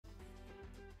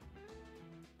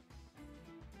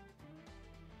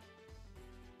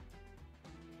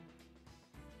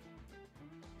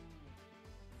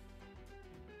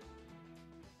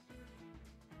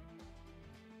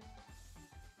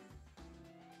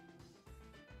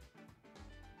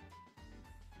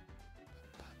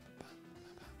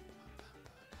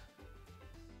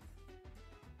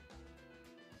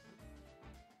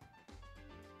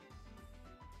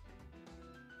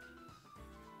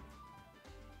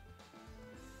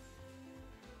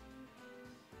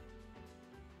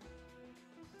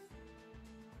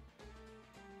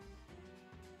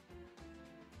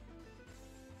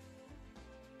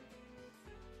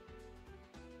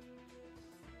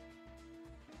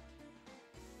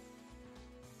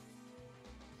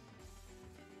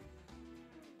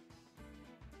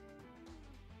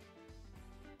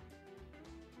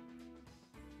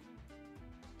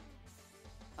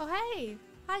Oh, hey.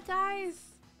 Hi, guys.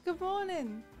 Good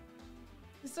morning.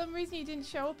 For some reason, you didn't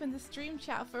show up in the stream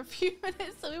chat for a few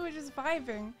minutes, so we were just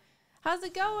vibing. How's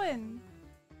it going?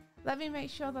 Let me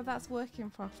make sure that that's working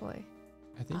properly.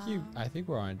 I think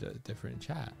we're on a different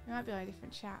chat. We might be on a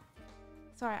different chat.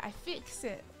 Sorry, I fix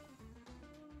it.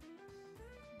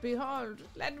 Behold,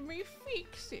 let me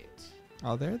fix it.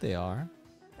 Oh, there they are.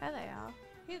 There they are.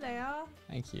 Here they are.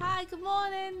 Thank you. Hi, good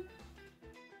morning.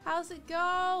 How's it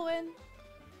going?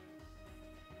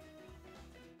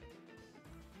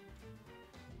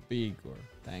 Bigor.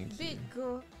 Thank you.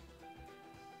 Bigor.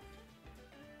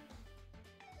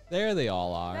 There they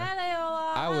all are. There they all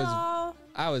are.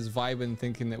 I was vibing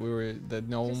thinking that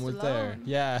no one was alone. there.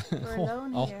 Yeah. We're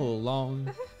alone all here.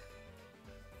 alone.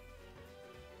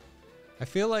 I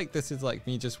feel like this is like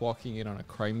me just walking in on a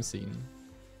crime scene.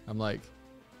 I'm like,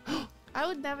 I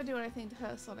would never do anything to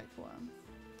hurt Sonic Worm.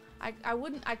 I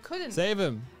couldn't. save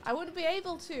him. I wouldn't be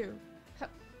able to.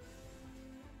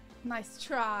 Nice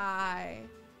try.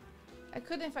 I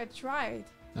couldn't if I tried.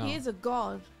 No. He is a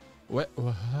god. What?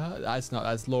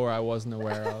 That's lore I wasn't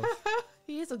aware of.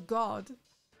 He is a god.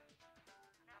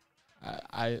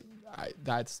 I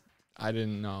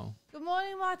didn't know. Good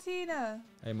morning, Martina.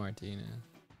 Hey, Martina.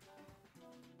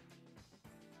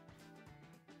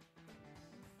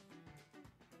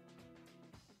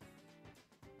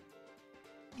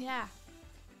 Yeah.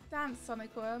 Dance,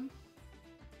 Sonic Worm.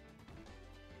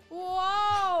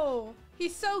 Whoa!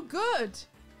 He's so good.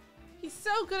 He's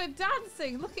so good at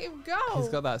dancing. Look at him go. He's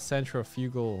got that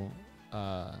centrifugal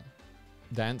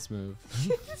dance move.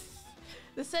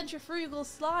 The centrifugal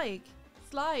slide.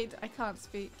 I can't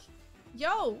speak.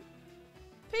 Yo!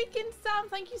 Pink and Sam,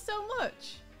 thank you so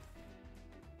much.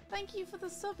 Thank you for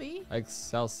the subby.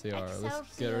 Excelsior.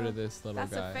 Let's get rid of this little guy.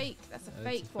 That's a fake. That's a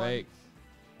fake one. Fake.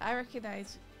 I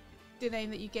recognize the name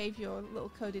that you gave your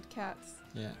little coded cats.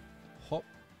 Yeah. Hop.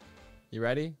 You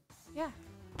ready? Yeah.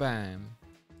 Bam.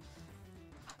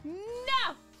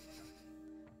 No!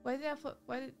 Where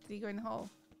did he go in the hole?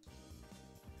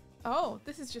 Oh,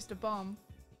 this is just a bomb.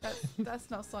 That's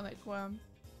not Sonic Worm.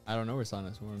 I don't know where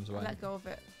Sonic Worm's went. Let go of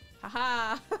it.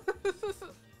 Haha!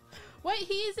 Wait,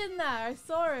 he's in there. I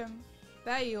saw him.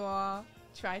 There you are.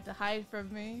 Tried to hide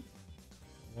from me.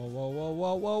 Whoa, whoa, whoa,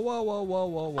 whoa, whoa, whoa, whoa, whoa,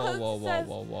 whoa, whoa, whoa, whoa,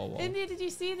 whoa, whoa, whoa. India, did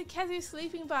you see the Kezu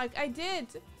sleeping bag? I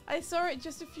did. I saw it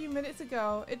just a few minutes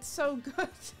ago. It's so good.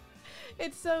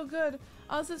 It's so good.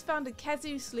 I also found a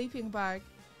Kezu sleeping bag.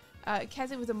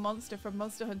 Kezu was a monster from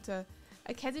Monster Hunter.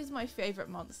 Kezu's my favorite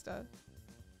monster.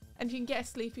 And you can get a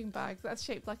sleeping bag that's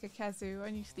shaped like a Kezu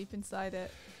and you sleep inside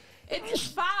it. It's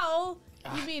foul!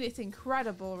 You mean it's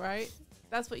incredible, right?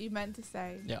 That's what you meant to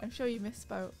say. Yeah. I'm sure you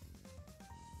misspoke.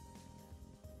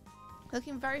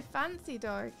 Looking very fancy,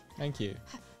 Doig. Thank you.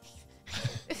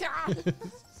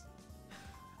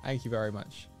 Thank you very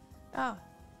much. Oh,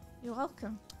 you're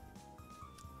welcome.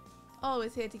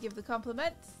 Always here to give the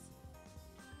compliments.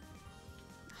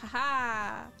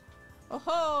 Haha. Oh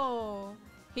ho.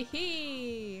 Hee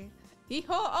hee. Hee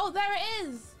ho. Oh, there it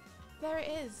is. There it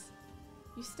is.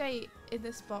 You stay in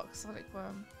this box, Sonic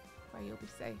Worm, where you'll be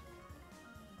safe.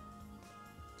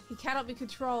 He cannot be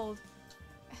controlled.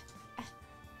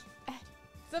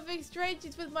 Something strange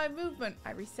is with my movement.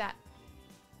 I reset.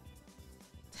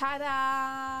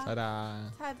 Ta-da!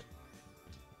 Ta-da!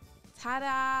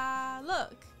 Ta-da!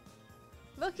 Look!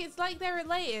 Look, it's like they're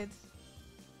related.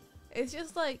 It's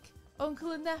just like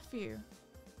uncle and nephew.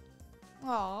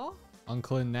 Aww.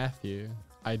 Uncle and nephew.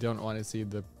 I don't want to see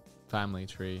the family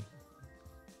tree.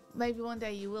 Maybe one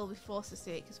day you will be forced to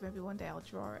see it, because maybe one day I'll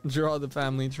draw it. Draw the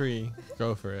family tree.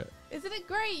 Go for it. Isn't it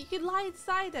great? You can lie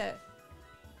inside it.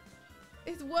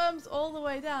 It's worms all the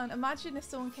way down. Imagine if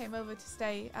someone came over to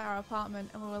stay at our apartment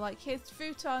and we were like, here's the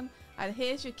futon and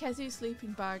here's your Kezu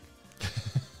sleeping bag.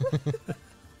 The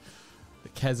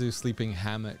Kezu sleeping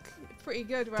hammock. Pretty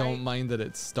good, right? Don't mind that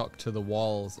it's stuck to the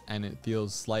walls and it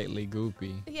feels slightly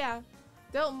goopy. Yeah.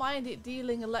 Don't mind it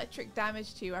dealing electric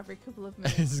damage to you every couple of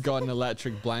minutes. It's got an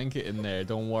electric blanket in there.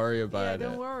 Don't worry about it. Yeah,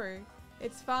 don't worry.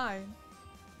 It's fine.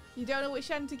 You don't know which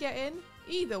end to get in?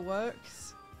 Either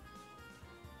works.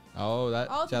 Oh, that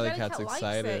Jellycat's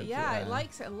excited. Likes it. Yeah, it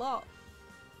likes it a lot.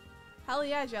 Hell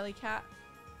yeah, Jellycat.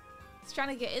 It's trying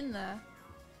to get in there.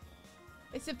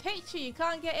 It's a picture, you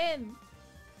can't get in.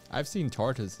 I've seen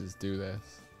tortoises do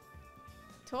this.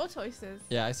 Tortoises?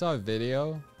 Yeah, I saw a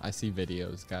video. I see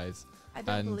videos, guys. I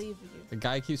don't believe you. The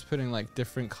guy keeps putting like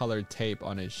different colored tape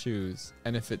on his shoes,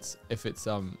 and if it's I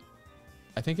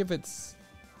think if it's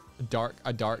a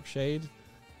dark shade,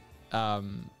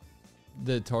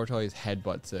 the tortoise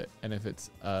headbutts it, and if it's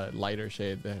a lighter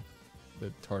shade, the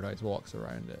tortoise walks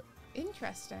around it.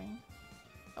 Interesting.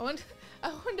 I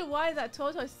wonder why that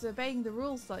tortoise is obeying the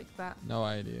rules like that. No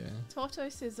idea.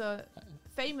 Tortoises are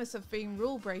famous of being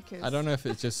rule breakers. I don't know if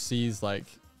it just sees like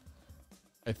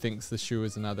it thinks the shoe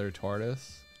is another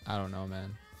tortoise. I don't know,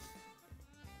 man.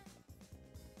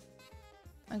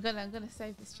 I'm gonna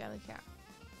save this jelly cat.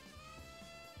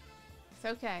 It's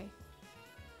okay.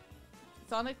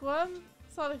 Sonic Worm,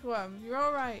 you're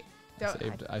all right.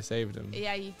 I saved him.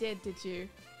 Yeah, you did you?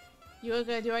 You weren't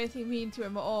gonna do anything mean to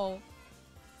him at all.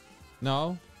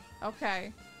 No.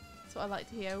 Okay, that's what I like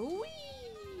to hear. Whee!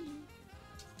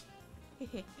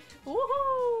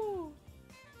 Woohoo!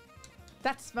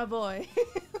 That's my boy.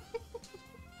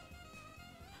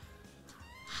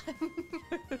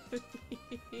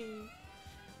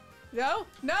 No,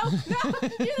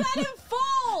 you let him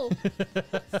fall.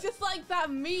 It's just like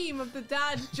that meme of the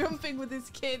dad jumping with his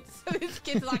kids. And his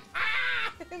kids are like,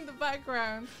 ah, in the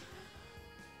background.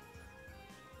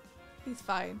 He's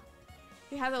fine.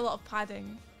 He has a lot of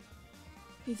padding.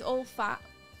 He's all fat.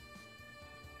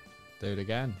 Do it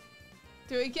again.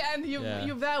 Do it again.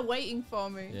 You're there waiting for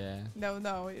me. Yeah. No. I'm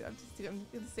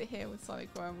gonna sit here with Sonic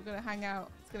Worm. We're gonna hang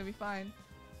out. It's gonna be fine.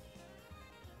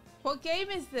 What game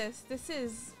is this? This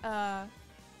is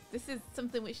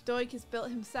something which Doig has built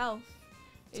himself.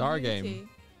 It's our game.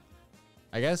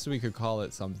 I guess we could call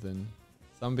it something.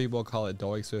 Some people call it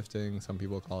Doig Swifting. Some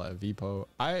people call it a VPO.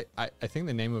 I think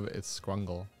the name of it is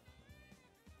Scrungle.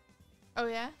 Oh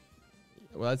yeah?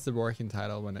 Well, that's the working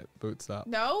title when it boots up.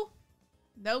 No,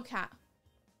 cat.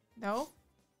 No.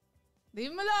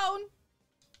 Leave him alone.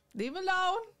 Leave him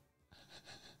alone.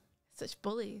 Such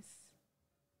bullies.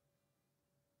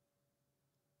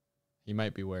 He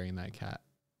might be wearing that cat.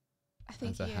 I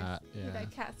think as a hat. Yeah. That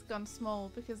cat's gone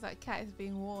small because that cat is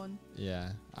being worn.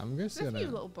 Yeah, I'm just There's gonna. a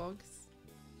few little bugs.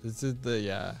 This is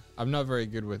the I'm not very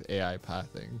good with AI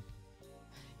pathing.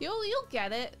 You'll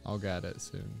get it. I'll get it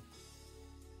soon.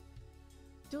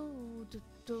 Your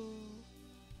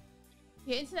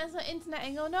internet's not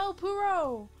interneting. Oh no,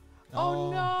 Puro.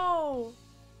 Oh no.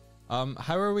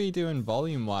 How are we doing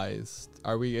volume wise?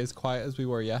 Are we as quiet as we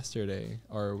were yesterday,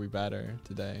 or are we better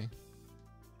today?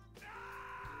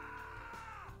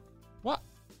 What?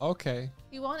 Okay.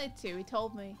 He wanted to. He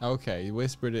told me. Okay, you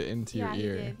whispered it into your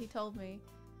ear. Yeah, he did. He told me.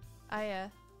 I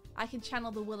can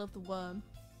channel the will of the worm.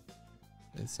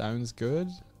 It sounds good.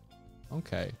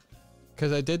 Okay.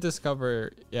 Because I did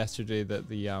discover yesterday that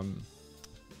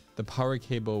the power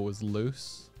cable was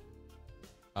loose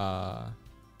on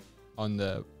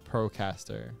the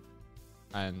Procaster,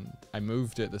 and I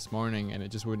moved it this morning and it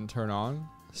just wouldn't turn on,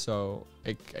 so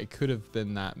it could have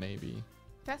been that maybe.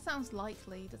 That sounds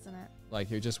likely, doesn't it?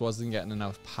 Like it just wasn't getting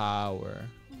enough power.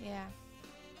 Yeah.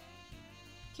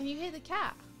 Can you hear the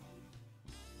cat?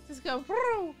 Just go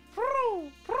 "Proo,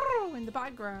 proo, proo" in the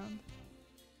background.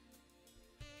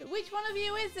 Which one of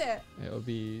you is it? It'll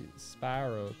be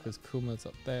Sparrow because Kuma's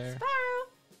up there. Sparrow!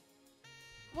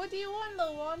 What do you want,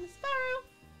 little one? Sparrow!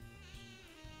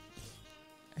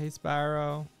 Hey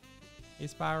Sparrow. Hey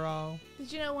Sparrow.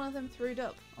 Did you know one of them threw it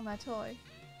up on their toy?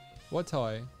 What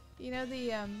toy? You know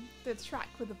the track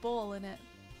with the ball in it?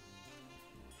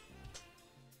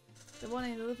 The one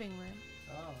in the living room.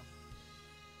 Oh.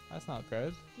 That's not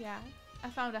good. Yeah. I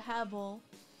found a hairball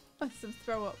with some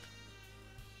throw up.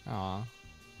 Aw.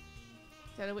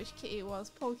 Don't know which kitty it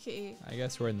was. Poor kitty. I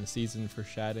guess we're in the season for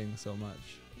shedding so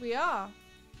much. We are.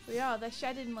 They're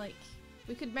shedding like...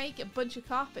 We could make a bunch of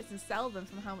carpets and sell them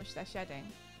from how much they're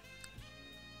shedding.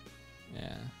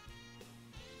 Yeah.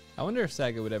 I wonder if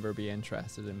Sega would ever be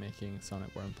interested in making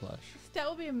Sonic Worm plush. That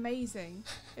would be amazing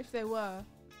if they were.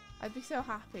 I'd be so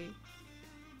happy.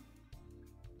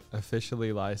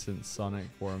 Officially licensed Sonic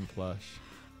Worm plush.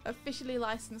 Officially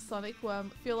licensed Sonic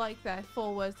Worm. I feel like they're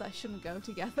 4 words that shouldn't go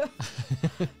together.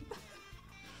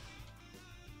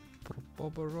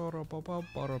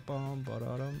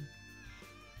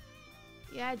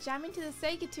 Yeah, jamming to the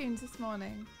Sega tunes this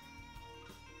morning.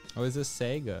 Oh, is this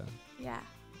Sega? Yeah.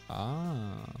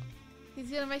 Ah. He's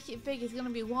gonna make it big. He's gonna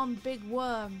be one big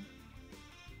worm.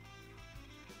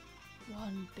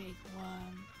 One big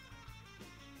worm.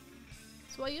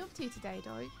 So what are you up to today,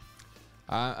 Doig?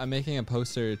 I'm making a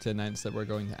poster to announce that we're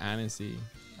going to Annecy.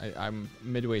 I'm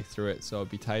midway through it, so I'll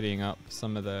be tidying up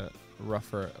some of the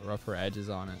rougher edges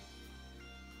on it.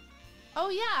 Oh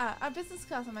yeah, our business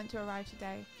class are meant to arrive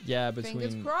today. Yeah,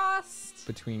 Fingers crossed.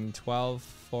 Between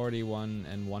 12:41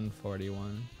 and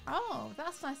 1:41. Oh,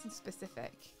 that's nice and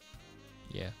specific.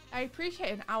 Yeah. I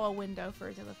appreciate an hour window for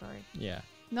a delivery. Yeah.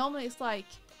 Normally it's like,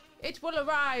 it will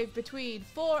arrive between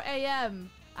 4 a.m.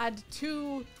 and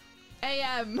 2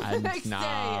 a.m. the next day.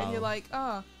 And you're like,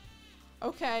 oh,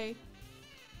 okay.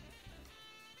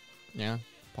 Yeah.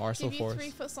 Parcel give you Force.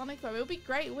 3-foot Sonic Boom. It would be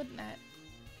great, wouldn't it?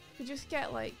 You could just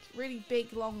get like really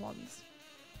big, long ones.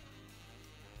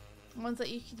 Ones that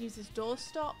you could use as door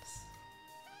stops.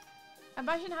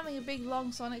 Imagine having a big,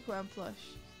 long Sonic Worm plush.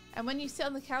 And when you sit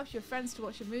on the couch with your friends to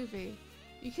watch a movie,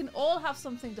 you can all have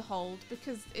something to hold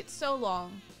because it's so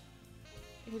long.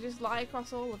 It can just lie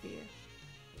across all of you.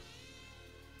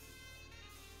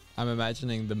 I'm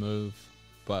imagining the move,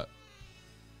 but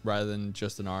rather than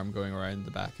just an arm going around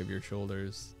the back of your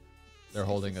shoulders, they're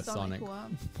holding a Sonic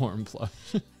Worm plush.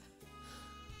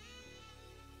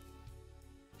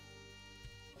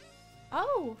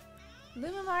 Oh!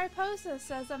 Luma Mariposa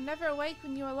says, I'm never awake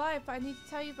when you're live, but I need to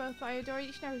tell you both that I adore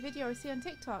each and every video I see on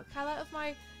TikTok. Highlight of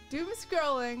my doom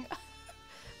scrolling.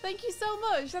 Thank you so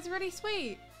much. That's really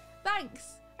sweet.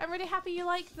 Thanks. I'm really happy you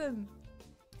like them.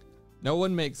 No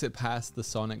one makes it past the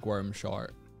Sonic Worm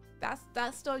short.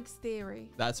 That's Doig's theory.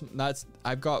 That's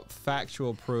I've got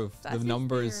factual proof. That's the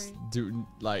numbers do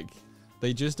like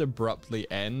they just abruptly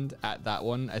end at that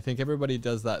one. I think everybody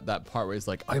does that part where it's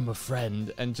like, I'm a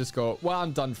friend, and just go, well,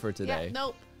 I'm done for today. Yeah,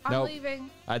 nope. I'm leaving.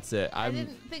 That's it. I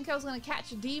didn't think I was gonna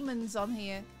catch demons on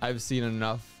here. I've seen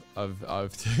enough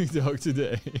of TikTok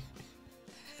today.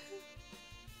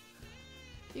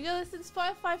 You go listen to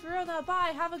Spotify for real now.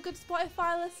 Bye. Have a good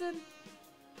Spotify listen.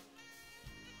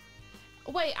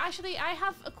 Wait, actually, I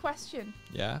have a question.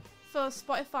 Yeah? For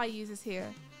Spotify users here.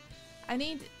 I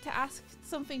need to ask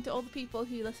something to all the people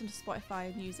who listen to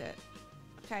Spotify and use it.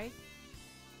 Okay?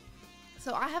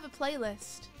 So I have a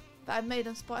playlist that I've made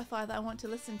on Spotify that I want to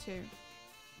listen to.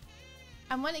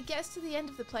 And when it gets to the end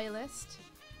of the playlist,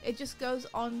 it just goes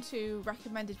on to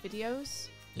recommended videos.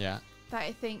 Yeah. That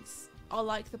it thinks are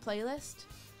like the playlist.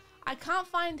 I can't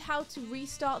find how to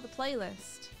restart the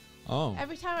playlist. Oh.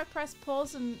 Every time I press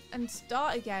pause and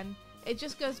start again, it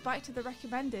just goes back to the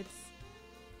recommendeds.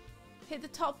 Hit the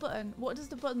top button. What does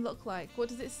the button look like? What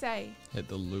does it say? Hit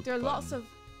the loop There are button. lots of...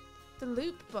 The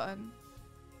loop button.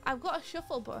 I've got a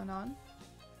shuffle button on.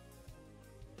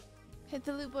 Hit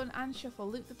the loop button and shuffle.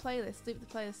 Loop the playlist. Loop the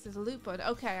playlist. There's a loop button.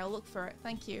 Okay, I'll look for it.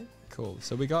 Thank you. Cool.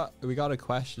 So we got a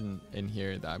question in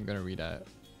here that I'm gonna read out.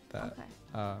 That, okay.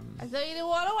 I thought you didn't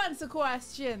want to answer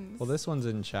questions. Well, this one's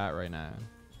in chat right now.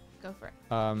 Go for it.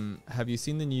 Have you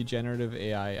seen the new generative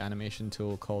AI animation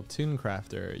tool called Toon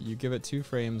Crafter? You give it 2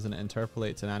 frames and it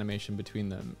interpolates an animation between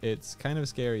them. It's kind of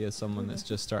scary as someone that's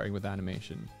just starting with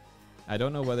animation. I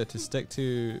don't know whether to stick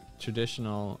to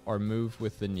traditional or move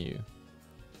with the new.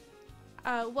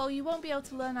 Well, you won't be able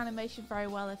to learn animation very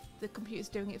well if the computer's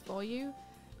doing it for you.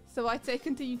 So I'd say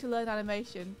continue to learn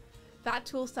animation. That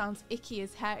tool sounds icky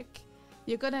as heck.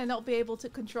 You're gonna not be able to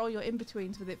control your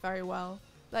in-betweens with it very well.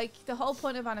 Like, the whole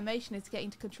point of animation is getting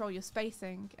to control your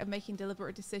spacing and making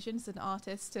deliberate decisions as an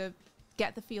artist to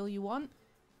get the feel you want.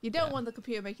 You don't want the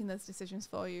computer making those decisions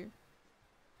for you.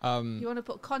 You want to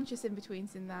put conscious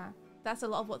in-betweens in there. That's a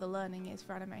lot of what the learning is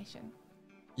for animation.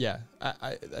 Yeah,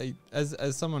 I as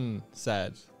someone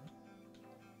said,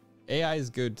 AI is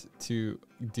good to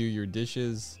do your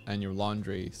dishes and your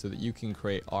laundry so that you can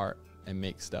create art and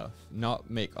make stuff, not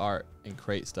make art and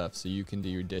create stuff so you can do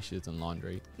your dishes and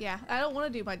laundry. Yeah, I don't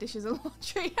want to do my dishes and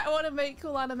laundry. I want to make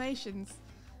cool animations.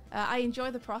 I enjoy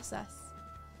the process.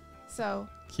 So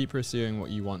keep pursuing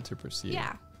what you want to pursue.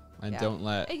 Yeah. And don't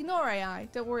let... Ignore AI.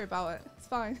 Don't worry about it. It's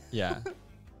fine. Yeah.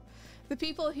 The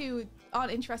people who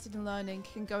aren't interested in learning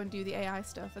can go and do the AI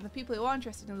stuff, and the people who are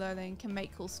interested in learning can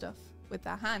make cool stuff with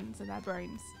their hands and their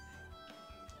brains.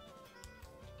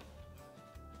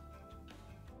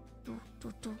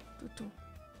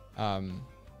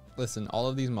 Listen, all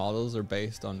of these models are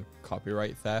based on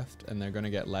copyright theft, and they're going to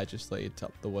get legislated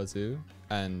up the wazoo,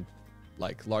 and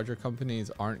like larger companies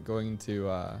aren't going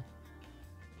to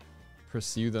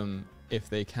pursue them if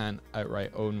they can't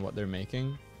outright own what they're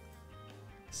making.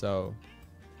 So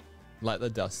let the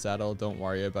dust settle. Don't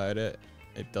worry about it.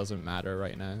 It doesn't matter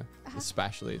right now,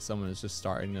 especially if someone is just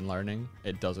starting and learning.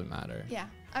 It doesn't matter. Yeah,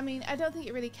 I mean, I don't think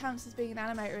it really counts as being an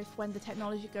animator if when the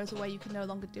technology goes away you can no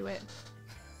longer do it.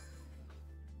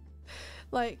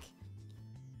 Like,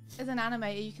 as an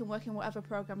animator, you can work in whatever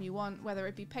program you want, whether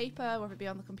it be paper, whether it be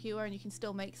on the computer, and you can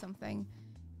still make something.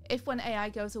 If when AI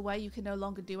goes away you can no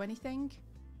longer do anything,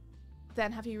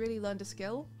 then have you really learned a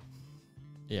skill?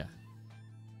 Yeah.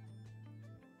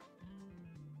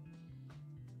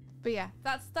 But yeah,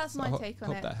 that's my take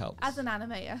on it. Hope that helps. As an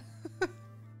animator.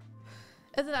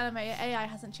 As an animator, AI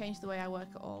hasn't changed the way I work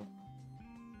at all.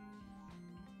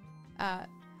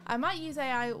 I might use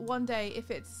AI one day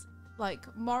if it's like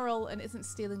moral and isn't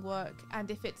stealing work, and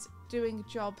if it's doing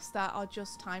jobs that are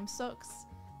just time sucks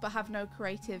but have no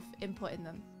creative input in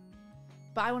them.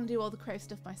 But I want to do all the creative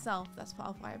stuff myself. That's part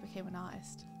of why I became an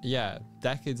artist. Yeah,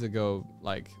 decades ago,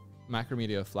 like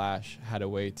Macromedia Flash had a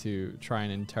way to try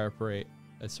and interpret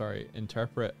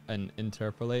and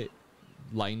interpolate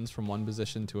lines from one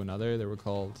position to another. They were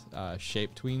called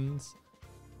shape tweens.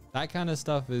 That kind of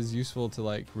stuff is useful to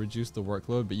like reduce the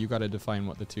workload, but you got to define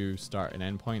what the two start and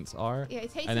end points are. Yeah,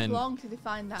 it takes and then long to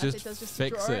define that. Just It does just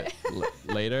fix draw it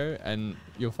later, and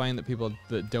you'll find that people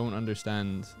that don't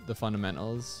understand the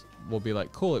fundamentals will be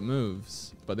like, cool, it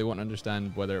moves, but they won't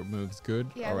understand whether it moves good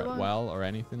or well or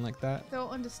anything like that. They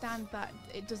don't understand that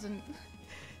it doesn't,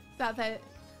 they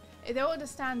don't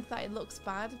understand that it looks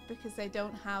bad because they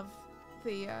don't have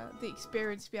the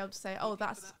experience to be able to say, oh,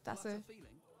 that's a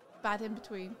bad in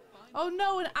between. Oh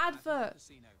no, an advert!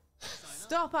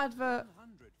 Stop, advert!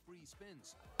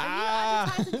 Are you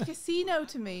advertising a casino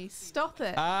to me? Stop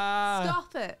it!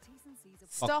 Stop it!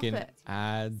 Stop Fucking it!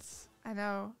 ads. I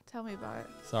know. Tell me about it.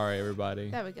 Sorry, everybody.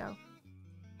 There we go.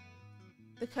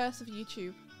 The curse of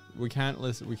YouTube. We can't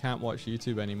watch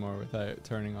YouTube anymore without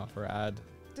turning off our ad.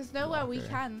 There's nowhere we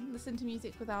blocker. can listen to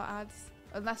music without ads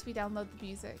unless we download the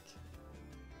music,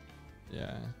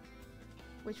 Yeah.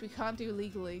 which we can't do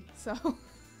legally. So.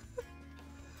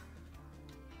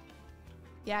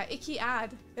 Yeah, icky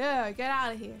ad. Yeah, get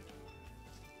out of here.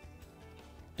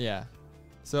 Yeah.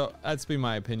 So that's been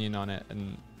my opinion on it,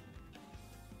 and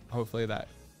hopefully that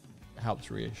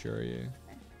helps reassure you.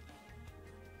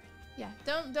 Yeah,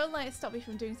 don't let it stop you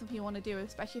from doing something you want to do,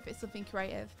 especially if it's something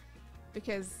creative,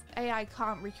 because AI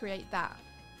can't recreate that.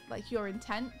 Like your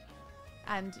intent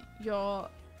and your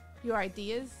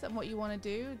ideas and what you want to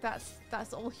do,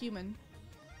 that's all human.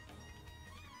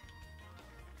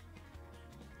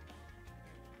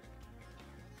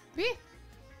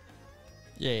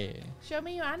 Yeah. Show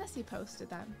me your Annecy poster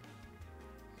then.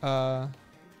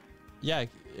 Yeah,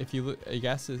 if you look, I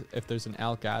guess if there's an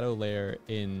Elgato layer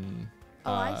in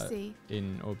I see.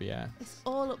 in OBS. It's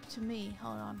all up to me.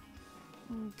 Hold on.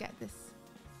 Get this.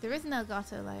 There is an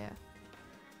Elgato layer.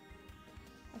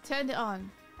 I turned it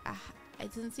on. It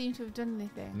doesn't seem to have done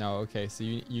anything. No, okay, so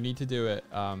you need to do it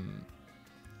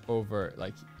over,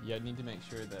 like, you need to make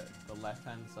sure that the left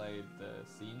hand side, the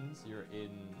scenes, you're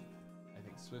in, I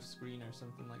think, Swift screen or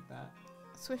something like that.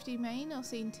 Swifty main or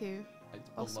scene 2? It's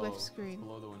Or below, Swift screen. it's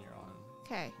below the one you're on.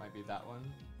 Okay. Might be that one.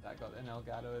 That got an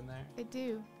Elgato in there. I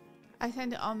do. I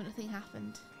turned it on but nothing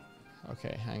happened.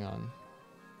 Okay, hang on.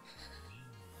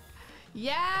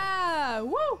 Yeah!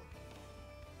 Woo!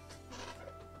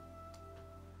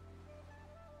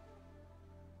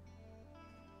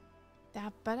 Da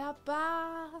ba da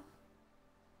ba.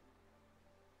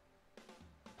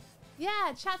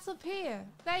 Yeah, chat's up here.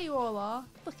 There you all are.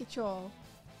 Look at you all.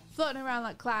 Floating around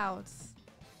like clouds.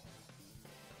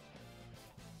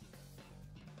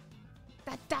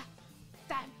 Da da.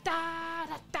 Da da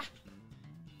da da.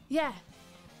 Yeah.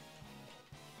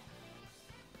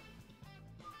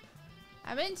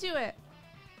 I'm into it.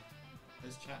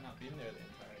 Has chat not been there the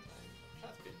entire time?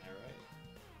 Chat's been there,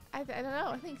 right? I don't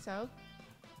know. I think so.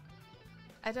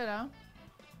 I don't know.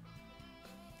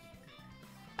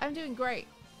 I'm doing great.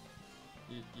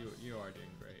 You are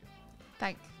doing great.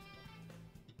 Thanks.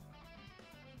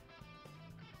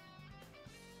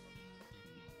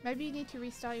 Maybe you need to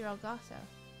restart your Elgato.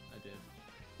 I did.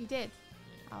 You did?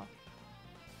 Yeah. Oh.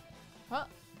 Well,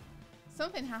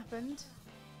 something happened.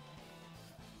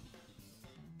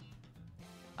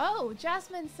 Oh,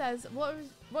 Jasmine says,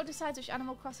 what decides which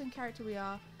Animal Crossing character we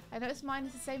are? I noticed mine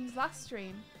is the same as last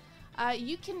stream.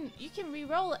 You can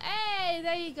re-roll it. Hey,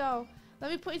 there you go. Let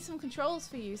me put in some controls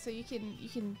for you so you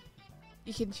can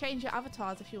change your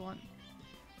avatars if you want.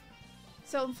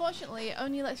 So unfortunately, it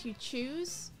only lets you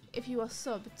choose if you are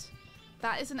subbed.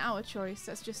 That isn't our choice.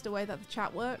 That's just the way that the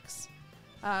chat works.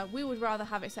 We would rather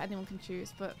have it so anyone can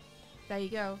choose, but there you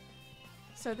go.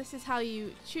 So this is how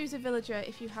you choose a villager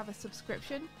if you have a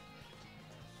subscription.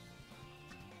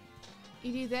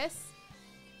 You do this,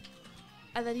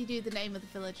 and then you do the name of the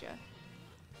villager.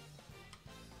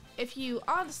 If you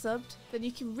aren't subbed, then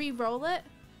you can re-roll it,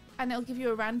 and it'll give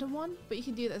you a random one, but you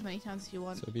can do that as many times as you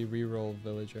want. So it'll be re-roll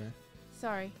villager.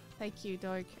 Sorry. Thank you,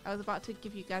 Doig. I was about to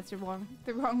give you guys the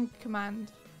wrong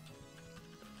command.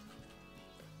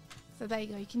 So there you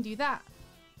go. You can do that.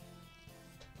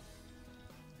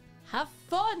 Have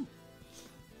fun!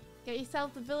 Get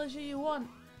yourself the villager you want.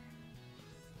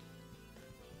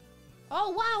 Oh,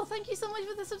 wow! Thank you so much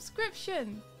for the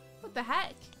subscription! What the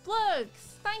heck?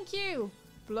 Blurgs! Thank you!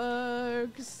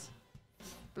 Blurgs!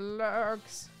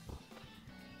 Blurgs!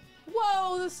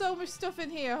 Whoa! There's so much stuff in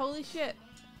here! Holy shit!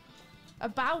 A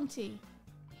bounty.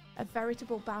 A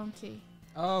veritable bounty.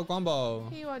 Oh, Guambo!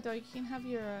 Here you are, Doig. You can have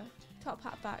your top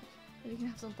hat back. And you can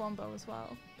have some guambo as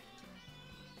well.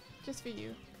 Just for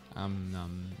you. Nom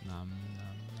nom nom.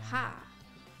 Ha!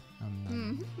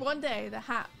 One day the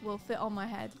hat will fit on my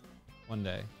head. One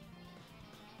day.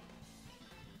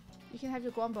 You can have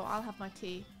your guambo, I'll have my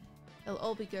tea. It'll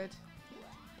all be good.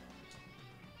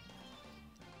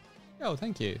 Oh,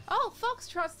 thank you. Oh,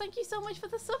 Foxtrots, thank you so much for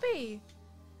the subby.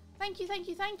 Thank you, thank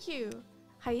you, thank you.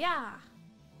 Hiya!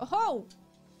 Oh-ho!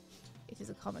 It is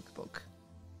a comic book.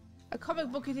 A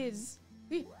comic book it is.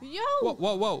 Yo! Whoa,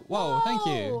 whoa, whoa, whoa, thank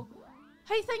you.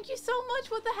 Hey, thank you so much,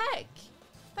 what the heck?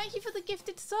 Thank you for the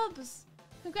gifted subs.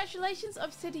 Congratulations,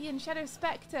 Obsidian, Shadow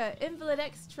Spectre, Invalid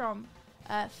Extrom,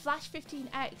 Flash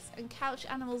 15X, and Couch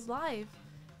Animals Live.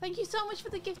 Thank you so much for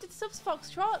the gifted subs,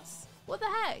 Foxtrots. What the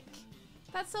heck?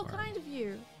 That's so kind of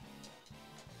you.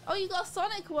 Oh, you got a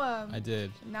Sonic Worm. I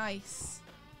did. Nice.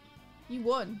 You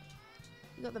won.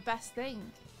 You got the best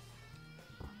thing.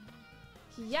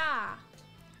 Yeah.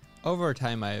 Over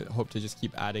time, I hope to just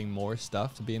keep adding more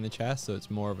stuff to be in the chest, so it's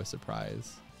more of a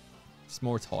surprise. Just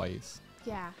more toys.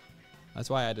 Yeah. That's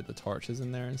why I added the torches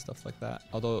in there and stuff like that.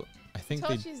 Although I think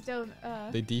torches don't.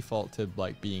 They default to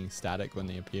like being static when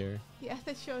they appear. Yeah,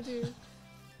 they sure do.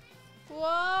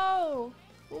 Whoa!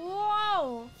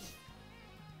 Whoa!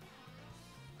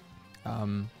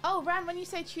 Oh, Ram, when you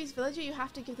say choose villager, you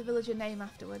have to give the villager name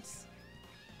afterwards.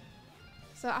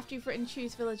 So after you've written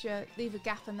choose villager, leave a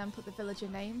gap and then put the villager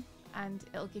name, and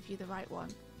it'll give you the right one.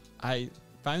 I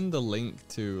found the link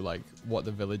to like what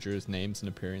the villagers' names and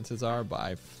appearances are,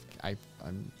 but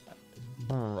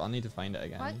I'll need to find it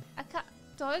again. What? I can't,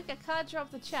 Doig, I can't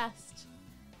drop the chest.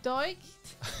 Doig?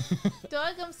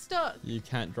 Doig, I'm stuck. You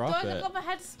can't drop Doig, it. I got my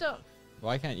head stuck.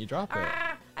 Why can't you drop it?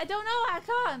 I don't know, I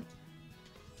can't.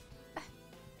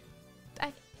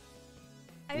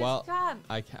 I just can't.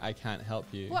 I can't help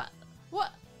you. What?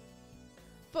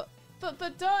 But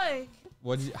Doig.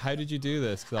 How did you do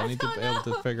this? Because I'll need to be able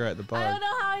to figure out the bug. I don't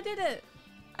know how I did it.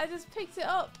 I just picked it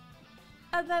up,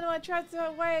 and then when I tried to throw it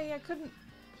away, I couldn't.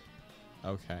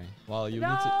 Okay. Well,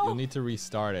 you'll need to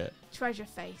restart it. Treasure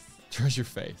Face. Treasure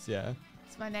Face, yeah.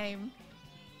 It's my name.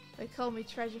 They call me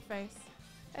Treasure Face.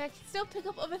 I can still pick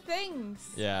up other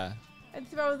things. Yeah. And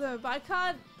throw them, but I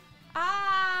can't.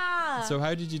 Ah! So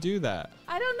how did you do that?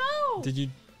 I don't know.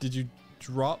 Did you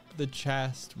drop the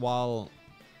chest while?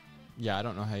 Yeah, I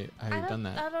don't know how you've done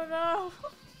that. I don't know.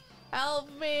 Help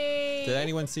me. Did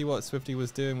anyone see what Swifty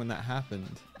was doing when that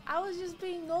happened? I was just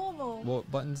being normal. What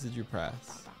buttons did you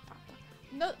press?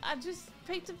 No, I just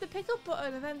picked up the pickup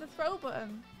button and then the throw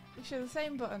button, which are the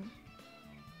same button.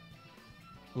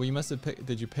 Well, you must have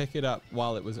did you pick it up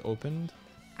while it was opened?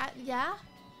 Yeah.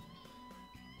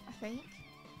 I think.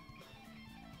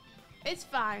 It's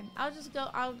fine. I'll just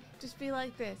be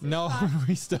like this. It's no, fine.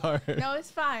 restart. No,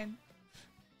 it's fine.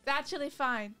 It's actually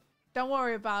fine. Don't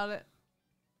worry about it.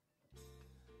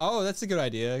 Oh, that's a good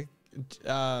idea.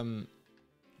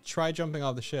 Try jumping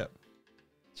off the ship.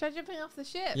 Try jumping off the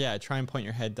ship? Yeah, try and point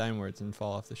your head downwards and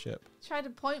fall off the ship. Try to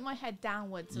point my head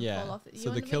downwards and fall off.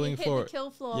 So the killing floor. Hit the kill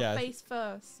floor face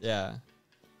first. Yeah.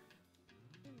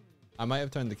 I might have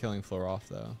turned the killing floor off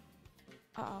though.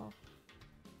 Uh-oh.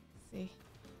 Let's see.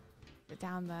 They're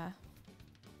down there.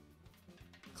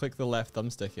 Click the left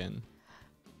thumbstick in.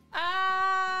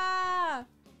 Ah!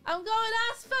 I'm going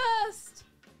ass first!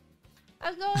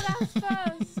 I'm going ass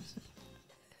first!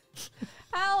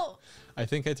 Help! I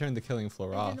think I turned the killing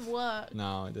floor off. It didn't work.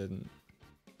 No, it didn't.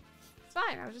 It's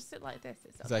fine, I'll just sit like this.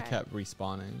 It's okay. Because I kept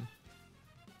respawning.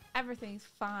 Everything's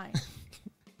fine.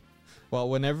 Well,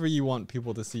 whenever you want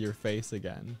people to see your face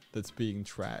again that's being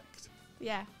tracked.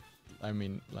 Yeah. I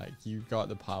mean, like, you got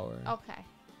the power. Okay.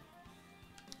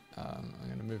 I'm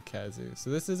going to move Kazu. So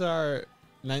this is our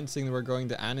announcing that we're going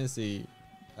to Annecy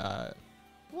Whoa!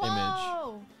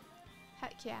 image.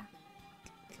 Heck yeah.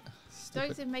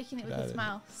 Doig's been making it with his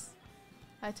mouse.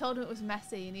 I told him it was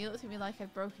messy and he looked at me like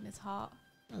I'd broken his heart.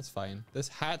 That's fine. This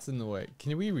hat's in the way.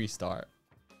 Can we restart?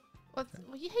 Well,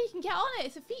 yeah, you can get on it.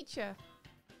 It's a feature.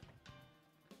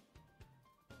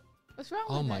 What's wrong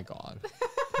with it? Oh my god.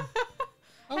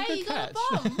 Oh, hey, you got a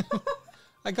bomb.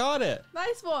 I got it.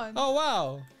 Nice one. Oh,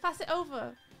 wow. Pass it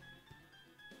over.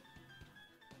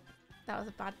 That was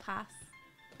a bad pass.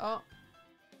 Oh.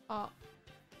 Oh.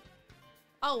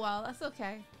 Oh well, that's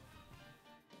okay.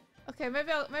 Okay,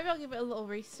 maybe I'll give it a little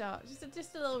restart.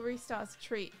 Just a little restart as a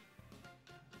treat.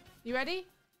 You ready?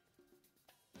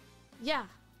 Yeah.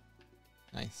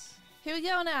 Nice. Here we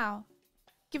go now.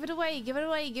 Give it away, give it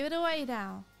away, give it away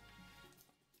now.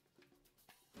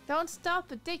 Don't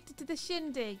stop, addicted to the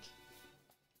shindig.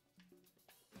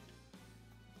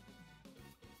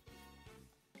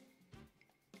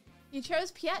 You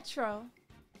chose Pietro.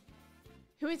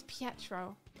 Who is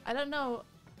Pietro? I don't know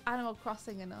Animal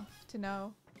Crossing enough to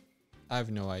know. I have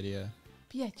no idea.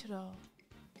 Pietro.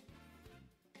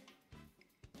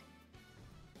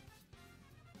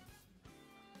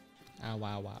 Oh,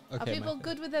 wow, wow. Okay, Are people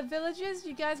good with their villages?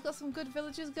 You guys got some good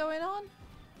villages going on?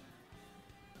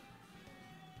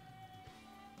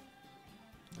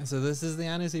 So this is the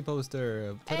Annecy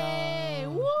poster. Ta-da! Hey,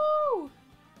 woo!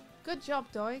 Good job,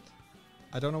 Doig.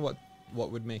 I don't know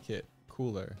what would make it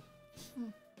cooler.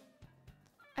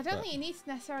 I don't think it needs to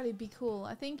necessarily be cool.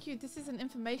 I think this is an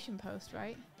information post,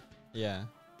 right? Yeah.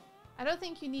 I don't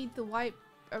think you need the white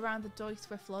around the Doig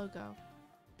Swift logo.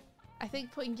 I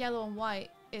think putting yellow and white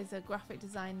is a graphic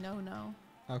design no-no.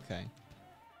 Okay.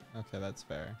 Okay, that's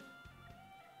fair.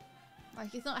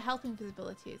 Like, it's not helping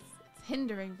visibility, it's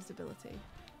hindering visibility.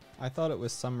 I thought it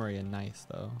was summery and nice,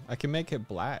 though. I can make it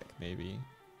black, maybe.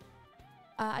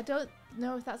 I don't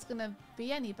know if that's going to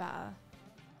be any better.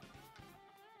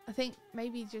 I think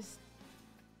maybe just...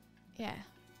 Yeah.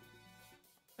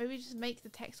 Maybe just make the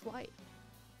text white.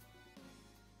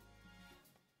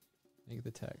 Make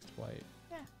the text white.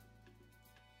 Yeah.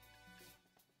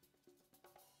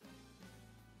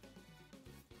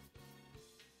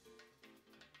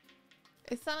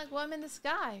 It's Sonic Worm in the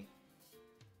sky.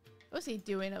 What's he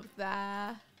doing up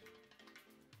there?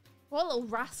 What a little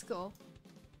rascal.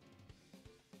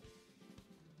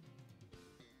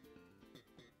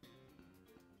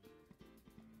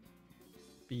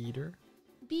 Beater?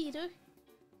 Beater.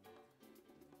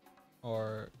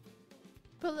 Or...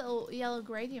 Put a little yellow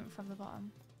gradient from the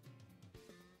bottom.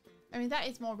 I mean, that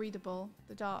is more readable.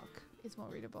 The dark is more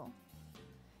readable.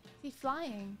 Is he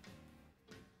flying?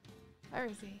 Where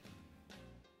is he?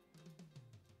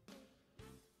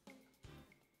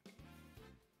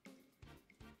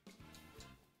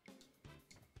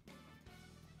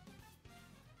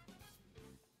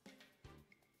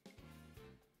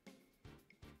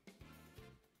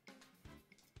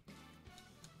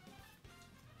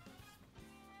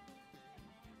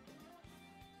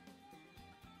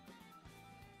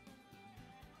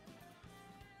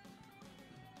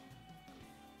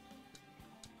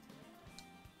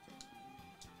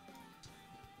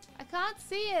 I can't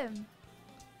see him.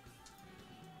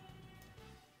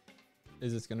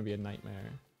 Is this going to be a nightmare?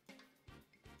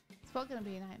 It's not going to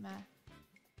be a nightmare.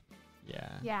 Yeah.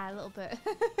 Yeah, a little bit.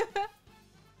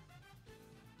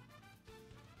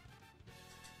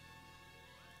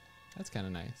 That's kind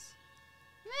of nice.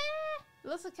 It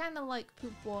looks kind of like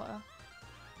poop water.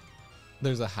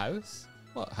 There's a house?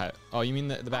 What house? Oh, you mean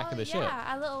the back of the ship?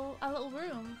 Yeah, a little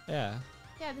room. Yeah.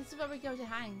 Yeah, this is where we go to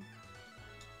hang.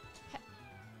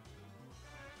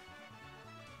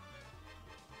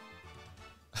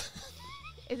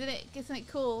 Isn't it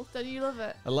cool? Don't you love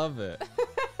it? I love it.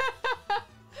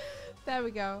 There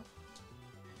we go.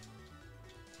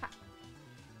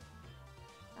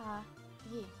 Yeah.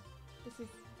 This is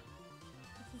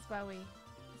where we.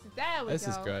 There we go. This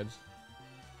is good.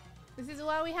 This is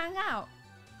where we hang out.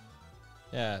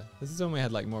 Yeah, this is when we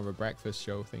had like more of a breakfast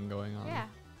show thing going on. Yeah.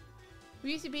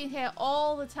 We used to be in here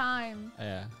all the time.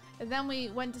 Yeah. And then we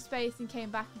went to space and came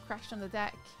back and crashed on the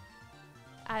deck.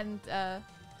 And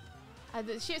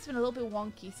the ship's been a little bit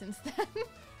wonky since then.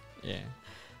 Yeah.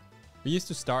 We used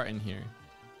to start in here.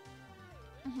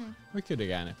 Mm-hmm. We could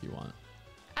again if you want.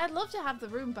 I'd love to have the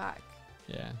room back.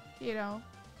 Yeah. You know.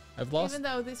 I've lost... Even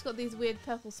though it's got these weird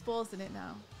purple spores in it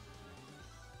now.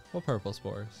 What purple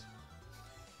spores?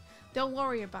 Don't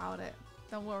worry about it.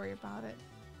 Don't worry about it.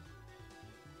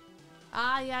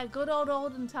 Ah, yeah, good old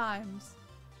olden times.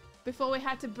 Before we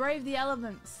had to brave the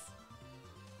elements.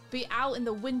 Be out in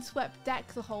the windswept deck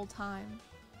the whole time.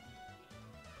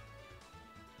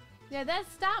 Yeah, there's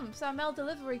Stamps, our mail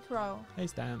delivery crow. Hey,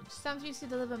 Stamps. Stamps used to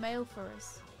deliver mail for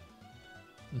us.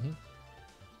 Mm-hmm.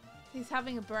 He's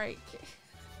having a break.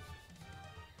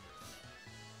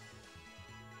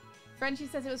 Frenchie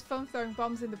says it was fun throwing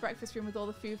bombs in the breakfast room with all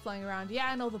the food flying around.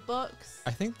 Yeah, and all the books.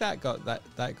 I think that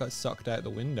got sucked out the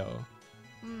window.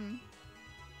 Hmm.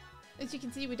 As you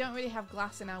can see, we don't really have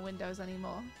glass in our windows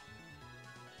anymore.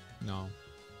 No.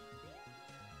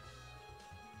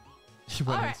 He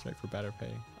went on Alright. strike for better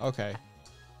pay. Okay.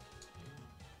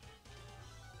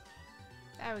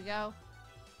 There we go.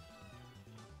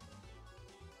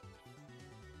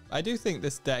 I do think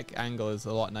this deck angle is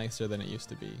a lot nicer than it used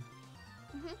to be.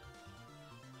 Mm-hmm.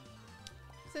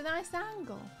 It's a nice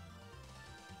angle.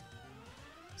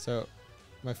 So,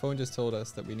 my phone just told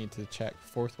us that we need to check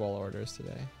fourth wall orders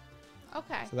today.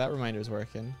 Okay, So that reminder's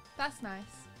working. that's nice.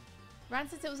 Rand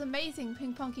says it was amazing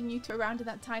ping-ponging you two around in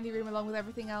that tiny room along with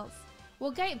everything else.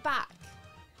 We'll get it back.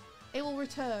 It will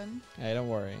return. Hey, don't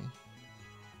worry.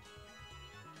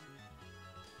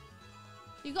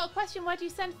 You got a question? Where do you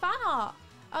send fan art?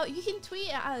 Oh, you can tweet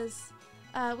it at us.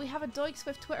 We have a Doig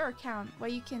Swift Twitter account where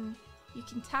you can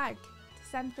tag to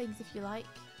send things if you like.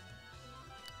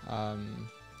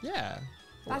 Yeah.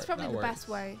 That's probably that the works. best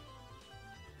way.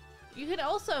 You can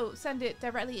also send it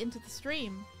directly into the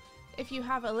stream if you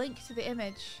have a link to the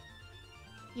image.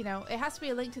 You know, it has to be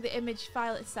a link to the image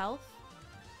file itself.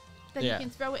 Then you can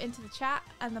throw it into the chat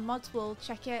and the mods will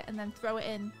check it and then throw it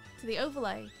in to the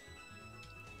overlay.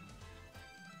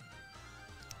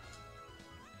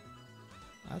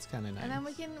 That's kind of nice. And then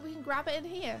we can grab it in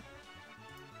here.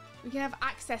 We can have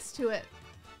access to it.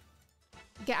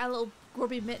 Get our little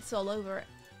grubby mitts all over it.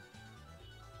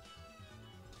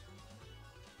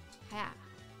 Ha.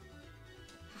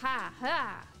 Ha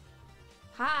ha.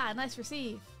 Ha, nice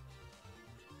receive.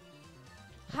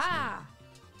 Ha.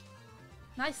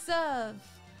 Nice serve.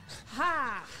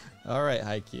 Ha. All right,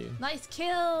 Haikyuu. Nice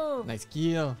kill. Nice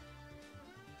kill.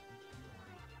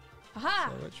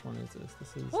 Aha. So which one is this?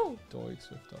 This is Ooh.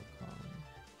 doigswift.com.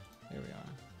 Here we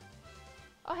are.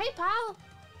 Oh, hey, pal.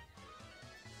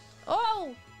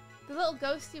 Oh, the little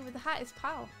ghosty with the hat is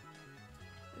pal.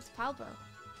 It's pal, bro.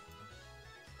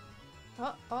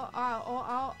 Oh, oh, oh, oh,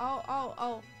 oh, oh, oh,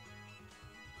 oh.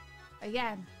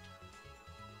 Again.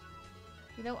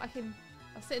 You know,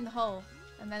 I'll sit in the hole,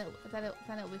 and then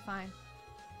it'll be fine.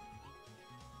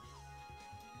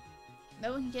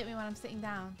 No one can get me when I'm sitting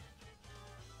down.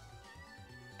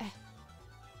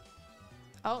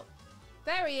 Oh,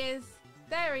 there he is.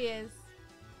 There he is.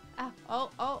 Oh,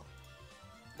 oh, oh.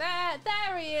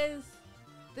 There he is.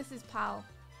 This is pal.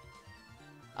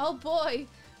 Oh boy.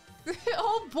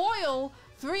 Oh boil.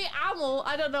 3 ammo.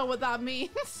 I don't know what that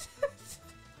means.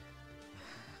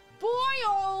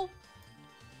 Boil.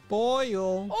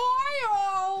 Boil.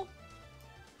 Oil.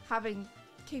 Having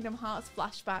Kingdom Hearts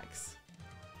flashbacks.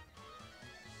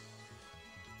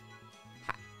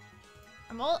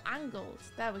 I'm all angled.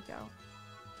 There we go.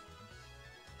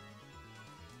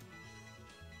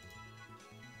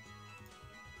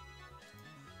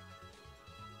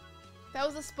 That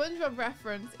was a SpongeBob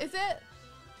reference, is it?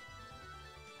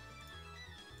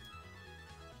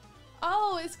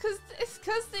 Oh, it's cause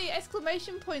the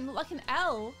exclamation point looked like an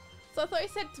L. So I thought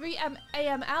it said 3M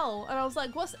AML, and I was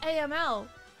like, what's AML?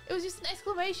 It was just an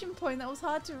exclamation point that was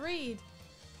hard to read.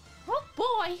 Oh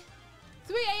boy!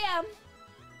 3 AM!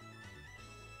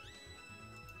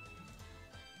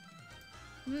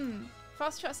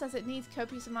 Frostshot says it needs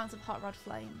copious amounts of hot rod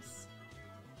flames.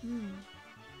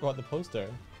 What, the poster?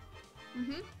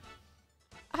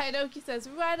 Hinoki says,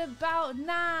 right about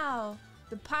now.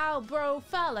 The pal bro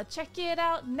fella, check it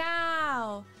out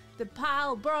now. The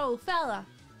pal bro fella.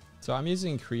 So I'm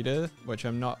using Krita, which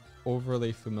I'm not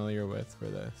overly familiar with for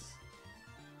this.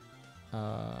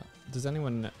 Does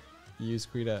anyone use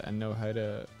Krita and know how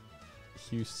to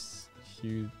hue,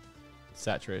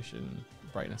 saturation,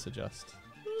 brightness adjust?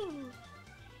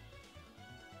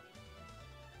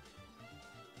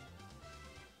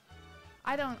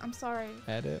 I don't, I'm sorry.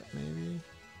 Edit, maybe?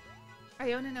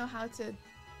 I only know how to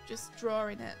just draw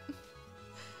in it.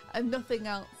 And nothing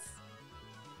else.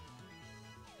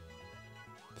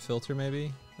 Filter,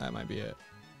 maybe? That might be it.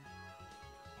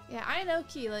 Yeah,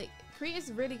 Inoki, like, Krita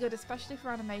is really good, especially for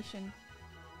animation.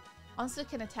 Onsta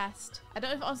can attest. I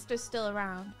don't know if Onsta's still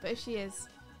around, but if she is,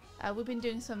 we've been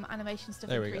doing some animation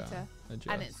stuff in Krita.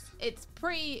 And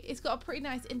it's got a pretty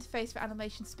nice interface for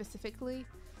animation specifically.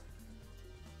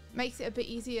 Makes it a bit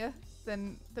easier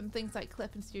than things like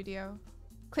Clip and Studio.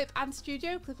 Clip and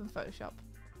Photoshop.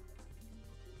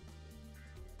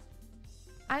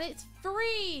 And it's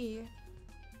free!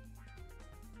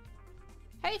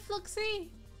 Hey, Fluxy!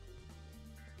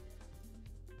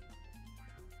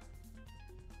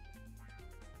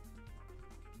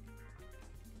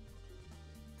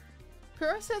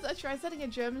 Kuro says I tried sending a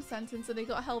German sentence and it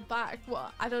got held back.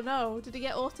 What? I don't know. Did it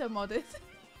get auto-modded?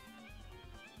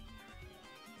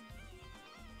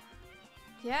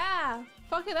 Yeah,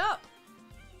 fuck it up.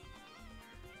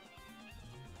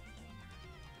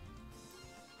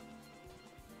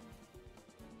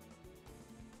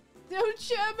 No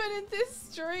German in this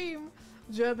stream.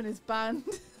 German is banned.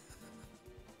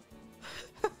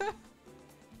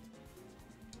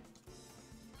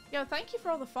 Yo, thank you for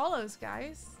all the follows,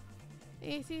 guys.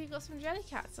 You see, you got some jelly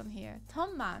cats on here.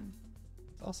 Tom Man.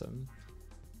 Awesome.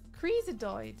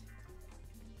 Creasadoid.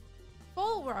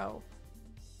 Full row.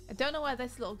 I don't know where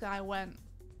this little guy went.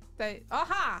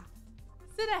 Aha!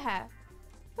 Cidahair.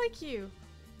 Thank you.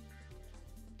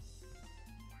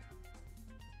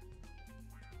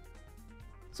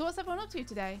 So what's everyone up to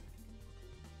today?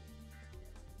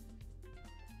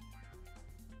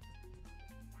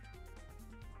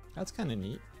 That's kind of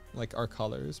neat. like our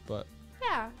colors, but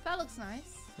Yeah, that looks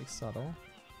nice. like subtle.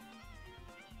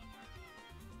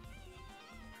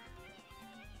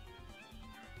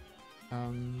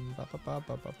 Ba, ba, ba,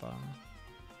 ba, ba, ba.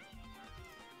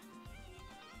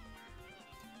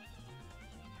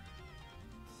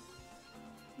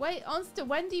 Wait, Onster,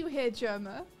 when do you hear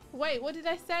Germa? Wait, what did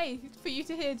I say for you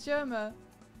to hear Germa?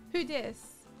 Who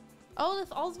dis? Olaf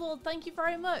Oswald, thank you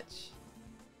very much.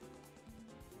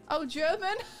 Oh,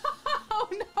 German? Oh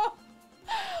no.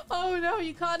 Oh no,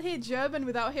 you can't hear German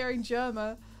without hearing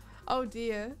Germa. Oh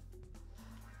dear.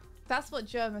 That's what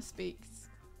Germa speaks.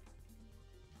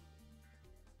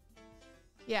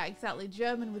 Yeah, exactly.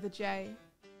 German with a J.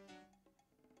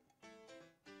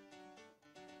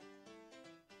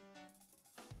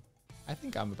 I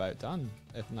think I'm about done,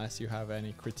 unless you have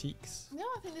any critiques. No,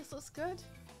 I think this looks good.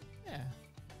 Yeah.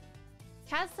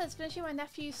 Kaz says finishing my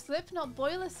nephew's Slipknot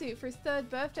boiler suit for his 3rd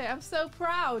birthday. I'm so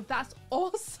proud. That's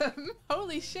awesome.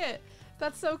 Holy shit.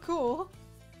 That's so cool.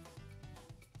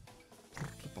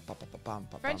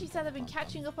 Frenchie said I've been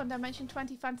catching up on Dimension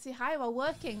 20 Fantasy High while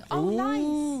working. Oh, Ooh,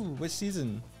 nice. which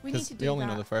season? We need to do we only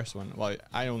that. know the first one. Well,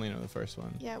 I only know the first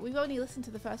one. Yeah, we've only listened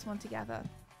to the first one together.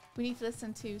 We need to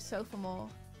listen to Sophomore.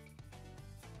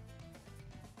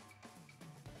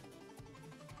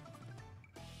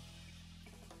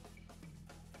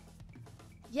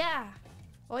 Yeah.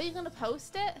 Well, are you going to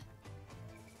post it?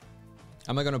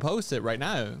 Am I going to post it right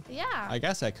now? Yeah. I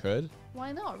guess I could.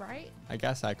 Why not, right? I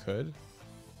guess I could.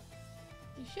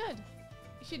 You should.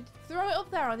 You should throw it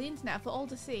up there on the internet for all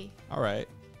to see. All right.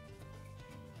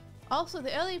 Also,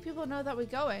 the earlier people know that we're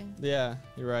going, Yeah,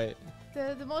 you're right.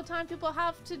 the more time people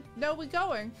have to know we're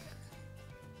going.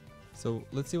 So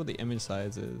let's see what the image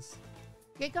size is.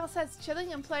 Gigal says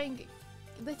chilling and playing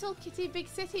Little Kitty Big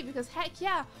City because heck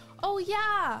yeah. Oh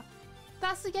yeah.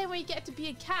 That's the game where you get to be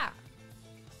a cat.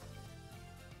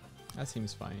 That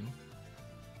seems fine.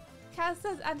 Kaz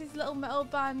says Andy's Little Metal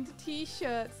Band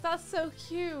t-shirts. That's so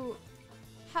cute.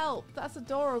 Help, that's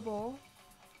adorable.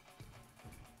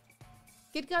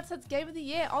 Gidgard says Game of the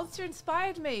Year. Onster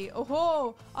inspired me.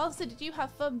 Oh, Onster, did you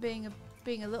have fun being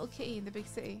a little kitty in the big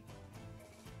city?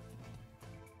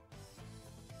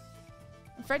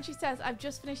 And Frenchie says I've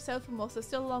just finished Sophomore, so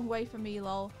still a long way for me,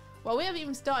 lol. Well, we haven't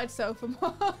even started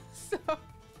Sophomore, so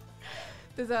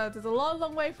there's a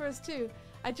long way for us too.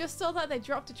 I just saw that they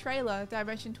dropped a trailer,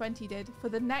 Dimension 20 did, for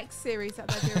the next series that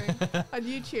they're doing on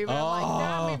YouTube. And I'm like,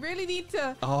 damn, we really need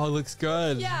to. Oh, it looks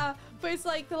good. Yeah, but it's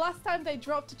like the last time they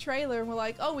dropped a trailer and we're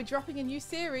like, oh, we're dropping a new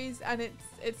series and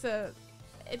it's a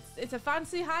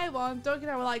fancy high one. Doug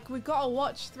and I were like, we gotta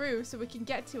watch through so we can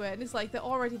get to it. And it's like they're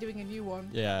already doing a new one.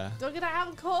 Yeah. Doug and I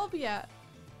haven't caught up yet.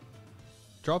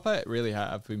 Dropout really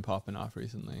have been popping off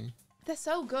recently. They're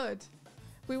so good.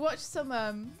 We watched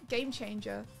some Game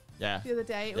Changer. Yeah. The other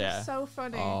day. It was so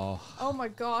funny. Oh my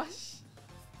gosh.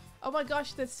 Oh my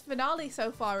gosh, this finale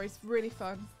so far is really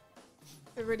fun.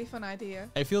 A really fun idea.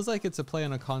 It feels like it's a play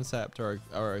on a concept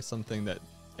or something that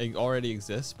already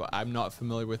exists, but I'm not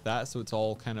familiar with that, so it's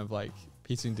all kind of like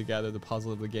piecing together the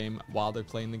puzzle of the game while they're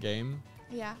playing the game.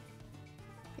 Yeah.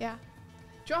 Yeah.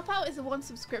 Dropout is the one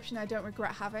subscription I don't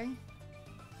regret having.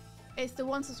 It's the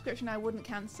one subscription I wouldn't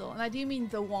cancel, and I do mean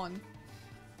the one.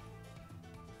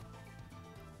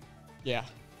 Yeah.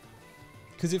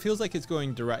 Because it feels like it's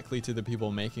going directly to the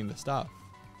people making the stuff.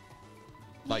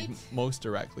 Like, most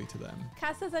directly to them.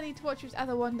 Cass says I need to watch which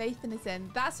other one Nathan is in.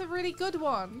 That's a really good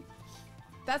one.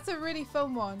 That's a really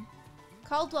fun one.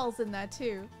 Caldwell's in there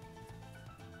too.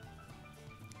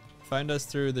 Found us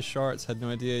through the shorts. Had no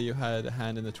idea you had a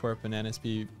hand in the twerp and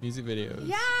NSP music videos.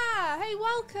 Yeah! Hey,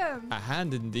 welcome! A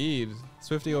hand indeed.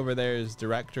 Swifty over there is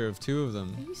director of 2 of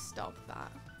them. You stop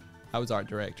that. I was art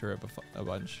director of a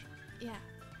bunch. Yeah.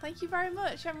 Thank you very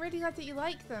much. I'm really glad that you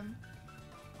like them.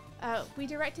 We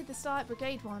directed the Starlight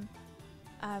Brigade one.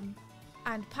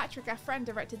 And Patrick, our friend,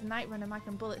 directed the Night Runner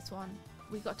Magnum Bullets one.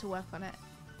 We got to work on it.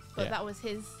 But that was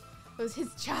his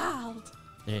child.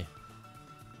 Yeah.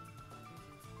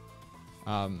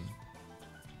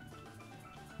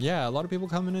 Yeah, a lot of people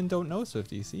coming in don't know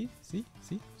Swifty. See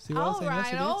what I'm saying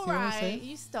yesterday? All See what I'm right. saying?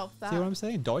 You stop that. See what I'm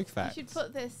saying? Doig facts. You should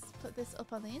put this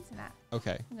up on the internet.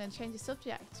 Okay. I'm going to change the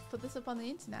subject. Put this up on the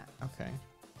internet. Okay.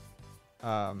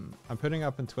 I'm putting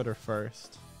up on Twitter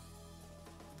first.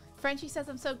 Frenchie says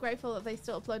I'm so grateful that they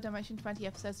still upload Dimension 20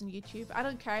 episodes on YouTube. I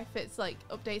don't care if it's like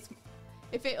updates.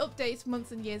 If it updates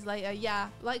months and years later, yeah,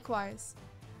 likewise.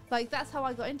 Like, that's how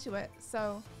I got into it.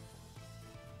 So,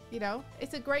 you know,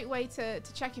 it's a great way to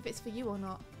check if it's for you or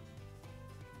not.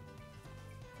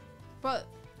 But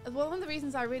one of the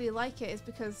reasons I really like it is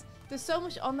because there's so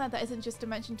much on there that isn't just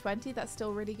Dimension 20 that's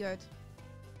still really good.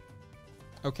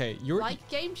 Okay, you're Like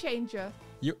game changer.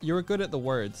 you're good at the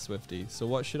words, Swifty. So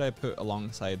what should I put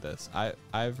alongside this?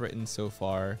 I've written so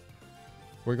far.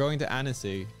 We're going to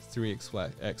Annecy, 3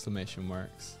 exclamation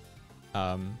marks.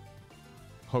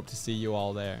 Hope to see you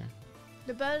all there.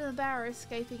 The bird and the bear are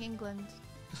escaping England.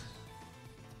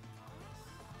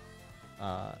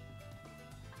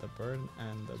 The bird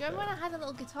and the Do you remember bear. when I had a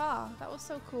little guitar? That was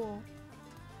so cool.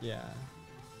 Yeah.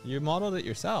 You modeled it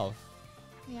yourself.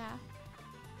 Yeah.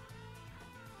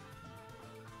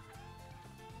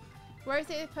 Where is it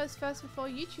they post first before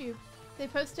YouTube? They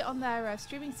post it on their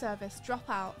streaming service,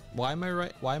 Dropout. Why am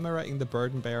I writing the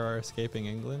bird and bear are escaping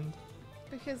England?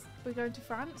 Because we're going to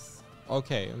France.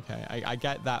 Okay. I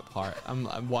get that part.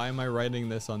 Why am I writing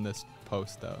this on this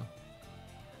post though?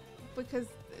 Because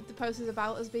the post is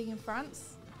about us being in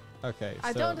France. Okay.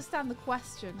 I don't understand the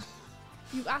question.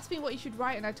 You asked me what you should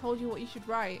write and I told you what you should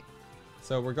write.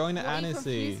 So we're going to What are you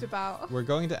Annecy. confused about? We're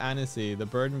going to Annecy. The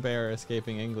bird and bear are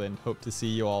escaping England. Hope to see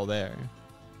you all there.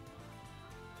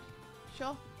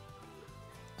 Sure.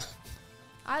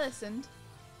 I listened.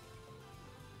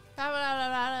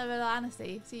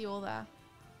 Annecy. See you all there.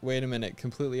 Wait a minute.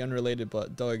 Completely unrelated,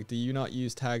 but Doig, do you not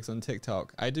use tags on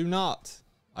TikTok? I do not.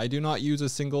 I do not use a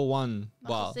single one. Not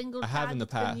a Well, single I have tag in the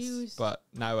that's been past, used. but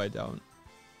now I don't.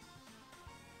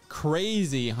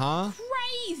 Crazy, huh?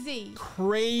 Crazy.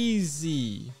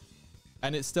 Crazy.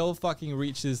 And it still fucking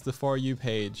reaches the For You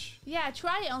page. Yeah,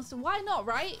 try it on some. Why not,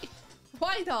 right?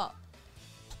 Why not?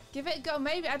 Give it a go.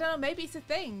 Maybe, I don't know, maybe it's a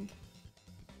thing.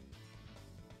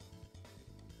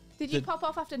 Did you pop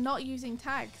off after not using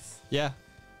tags? Yeah.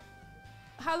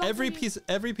 How long Every have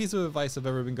you- piece of advice I've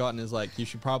ever been gotten is like, you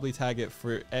should probably tag it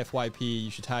for FYP, you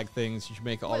should tag things, you should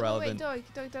make it all relevant.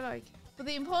 Wait, Doig. But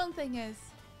the important thing is,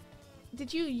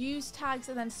 did you use tags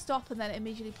and then stop and then it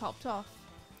immediately popped off?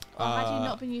 Or had you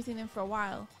not been using them for a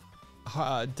while?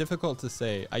 Difficult to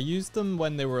say. I used them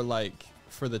when they were like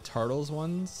for the Turtles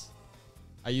ones.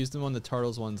 I used them on the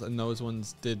Turtles ones, and those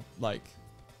ones did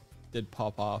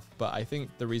pop off. But I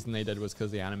think the reason they did was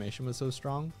because the animation was so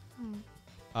strong.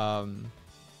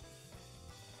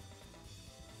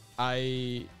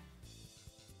 I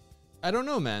don't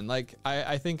know, man. Like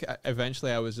I think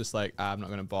eventually I was just like, I'm not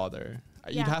gonna bother.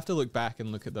 Yeah. You'd have to look back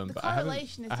and look at them. The but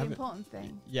correlation is I the haven't- important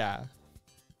thing. Yeah.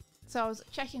 So I was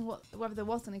checking whether there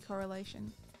was any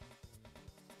correlation.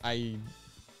 I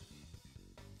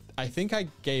think I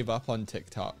gave up on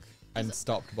TikTok and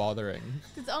stopped bothering.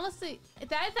 Because honestly,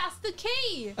 that's the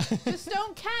key. Just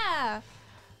don't care.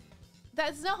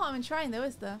 There's no harm in trying though,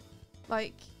 is there?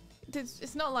 Like,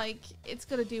 it's not like it's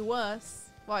going to do worse.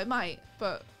 Well, it might,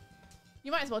 but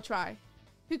you might as well try.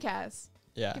 Who cares?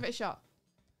 Yeah. Give it a shot.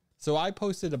 So I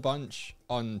posted a bunch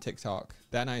on TikTok.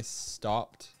 Then I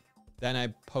stopped. Then I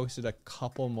posted a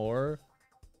couple more.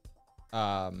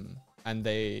 And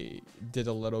they did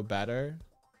a little better.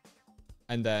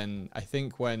 And then I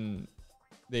think when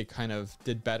they kind of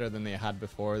did better than they had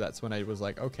before, that's when I was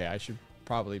like, okay, I should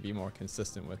probably be more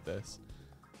consistent with this.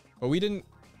 But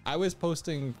I was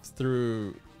posting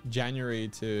through January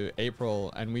to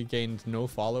April and we gained no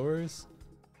followers.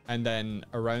 And then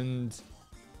around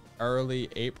early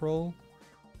April,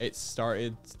 it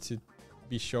started to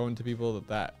be shown to people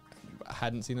that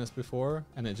hadn't seen us before.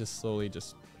 And it just slowly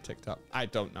just ticked up. I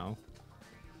don't know.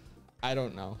 I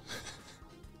don't know.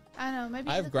 I know, maybe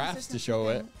I it's have a graphs to consistency show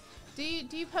it. thing.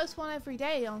 Do you post one every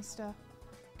day on stuff?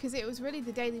 Because it was really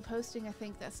the daily posting, I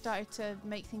think, that started to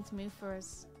make things move for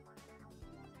us.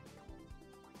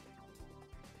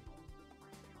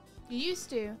 You used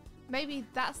to. Maybe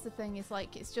that's the thing, is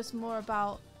like, it's just more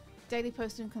about daily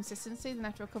posting consistency. Then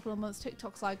after a couple of months,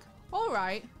 TikTok's like, all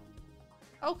right,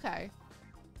 okay.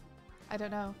 I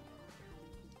don't know.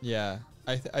 Yeah,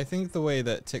 I think the way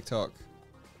that TikTok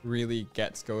really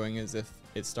gets going is if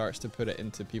it starts to put it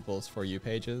into people's For You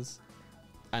pages.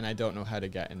 And I don't know how to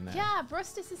get in there. Yeah,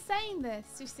 Brustis is saying this,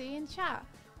 you see, in chat.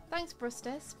 Thanks,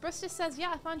 Brustis. Brustis says,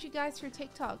 yeah, I found you guys through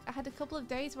TikTok. I had a couple of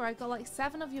days where I got like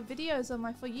 7 of your videos on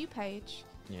my For You page.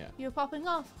 Yeah. You were popping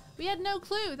off. We had no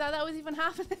clue that that was even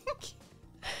happening.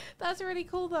 That's really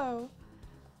cool, though.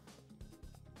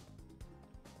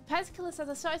 Pezkiller says,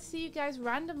 I started to see you guys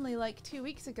randomly like 2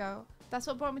 weeks ago. That's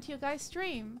what brought me to your guys'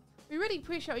 stream. We really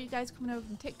appreciate you guys coming over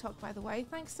from TikTok, by the way.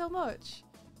 Thanks so much.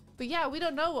 But yeah, we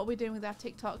don't know what we're doing with our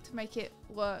TikTok to make it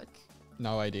work.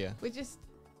 No idea.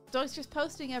 Doig's just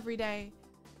posting every day.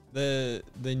 The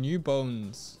new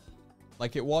bones,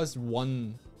 like it was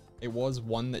one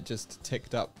that just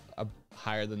ticked up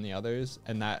higher than the others,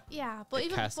 and that Yeah, but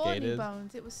even before New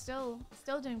Bones, it was still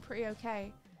doing pretty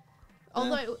okay.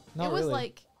 Although it was really.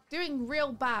 like doing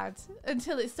real bad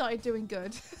until it started doing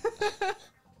good.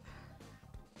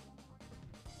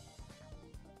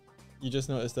 You just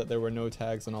noticed that there were no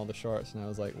tags on all the shorts, and I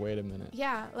was like, wait a minute.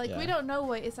 Yeah, like Yeah. we don't know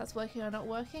what it is that's working or not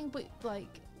working, but like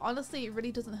honestly, it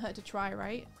really doesn't hurt to try,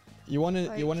 right? You want to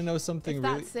Like, know something If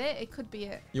really? that's it, it could be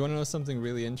it. You want to know something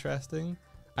really interesting?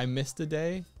 I missed a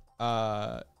day.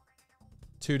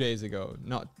 2 days ago.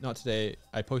 Not today.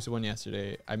 I posted one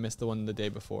yesterday. I missed the one the day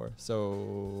before.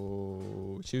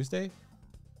 So Tuesday.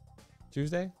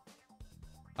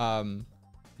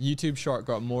 YouTube short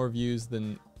got more views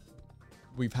than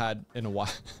we've had in a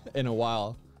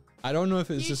while. I don't know if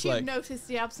it's just like noticed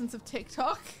the absence of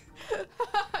TikTok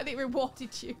and it rewarded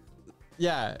you.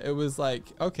 Yeah, it was like,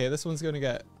 okay, this one's gonna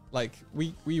get like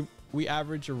we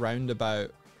average around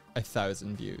about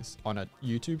 1,000 views on a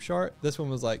YouTube short. This one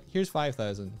was like, here's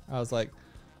 5,000. I was like,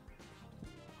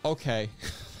 okay.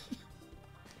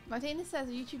 Martina says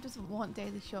YouTube doesn't want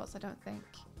daily shorts, I don't think.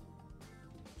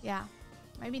 Yeah,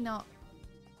 maybe not.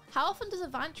 How often does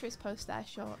Avantris post their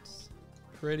shorts?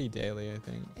 Pretty daily, I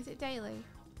think. Is it daily?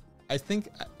 I think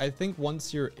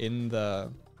once you're in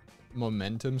the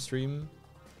momentum stream,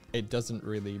 it doesn't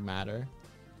really matter.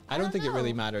 I don't think it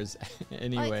really matters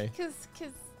anyway. Because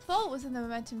Thor was in the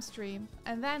momentum stream,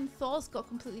 and then Thor's got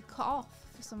completely cut off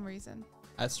for some reason.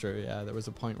 That's true, yeah. There was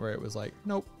a point where it was like,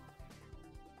 nope.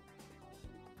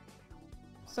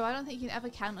 So I don't think you can ever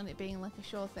count on it being like a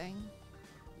sure thing.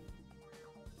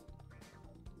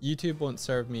 YouTube won't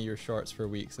serve me your shorts for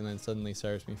weeks and then suddenly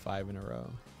serves me 5 in a row.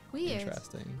 Weird.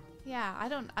 Interesting. Yeah, I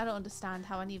don't understand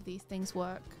how any of these things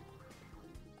work.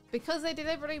 Because they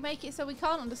deliberately make it so we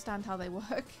can't understand how they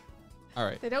work. All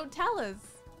right. They don't tell us.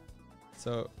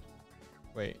 So,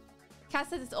 wait. Kat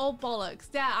says it's all bollocks.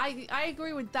 Yeah, I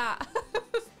agree with that.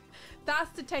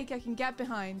 That's the take I can get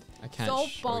behind. I can't it's all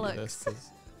show bollocks. you this.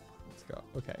 Let's go.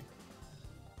 Okay.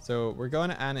 So we're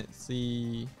going to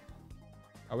Annecy.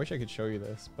 I wish I could show you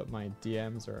this, but my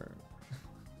DMs are...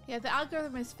 Yeah, the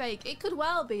algorithm is fake. It could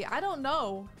well be. I don't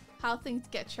know how things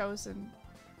get chosen.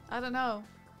 I don't know.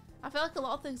 I feel like a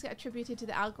lot of things get attributed to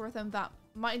the algorithm that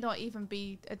might not even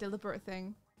be a deliberate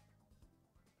thing.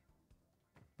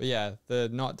 But yeah, the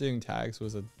not doing tags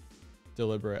was a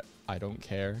deliberate I don't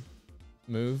care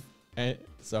move.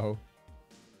 So...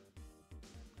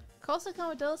 Corsa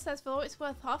Commodore says, for what it's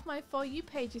worth, half my For You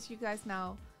pages you guys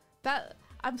now. That...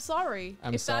 I'm sorry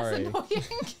if that's annoying.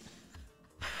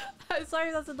 I'm sorry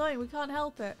if that's annoying. We can't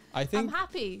help it. I'm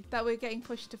happy that we're getting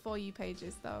pushed to For You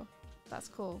pages, though. That's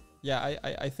cool. Yeah,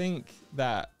 I think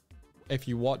that if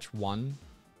you watch one,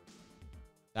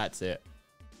 that's it.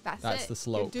 That's the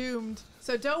slope. You're doomed.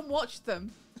 So don't watch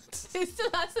them. It's still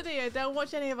that's the idea. Don't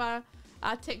watch any of our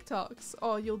TikToks,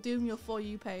 or you'll doom your For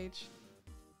You page.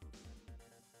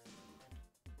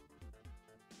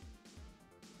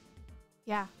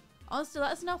 Yeah. Honestly,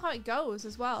 let us know how it goes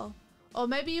as well. Or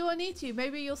maybe you won't need to.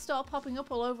 Maybe you'll start popping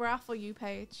up all over our For You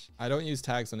page. I don't use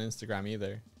tags on Instagram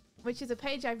either. Which is a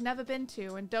page I've never been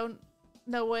to and don't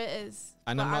know where it is.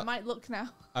 And but I might look now.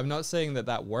 I'm not saying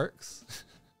that works.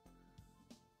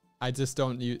 I just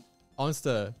don't use...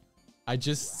 Honestly, I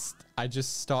just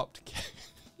stopped...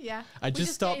 Yeah. I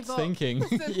just stopped thinking.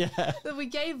 Yeah. We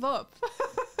gave up.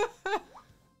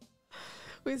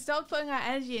 We stopped putting our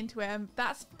energy into it, and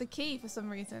that's the key for some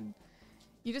reason.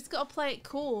 You just gotta play it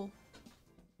cool.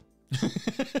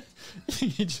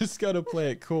 You just gotta play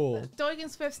it cool. Doig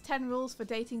and Swift's 10 rules for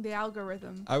dating the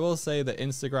algorithm. I will say that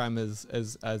Instagram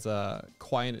is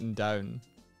quieting down.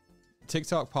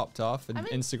 TikTok popped off and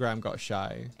Instagram got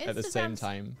shy at the same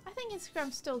time. I think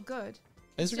Instagram's still good.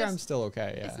 Instagram's still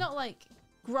okay, yeah. It's not like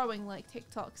growing like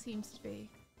TikTok seems to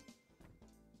be.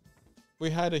 We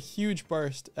had a huge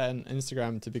burst on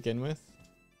Instagram to begin with,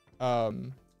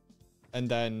 and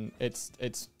then it's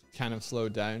kind of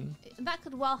slowed down. That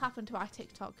could well happen to our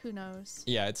TikTok. Who knows?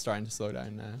 Yeah, it's starting to slow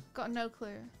down now. Got no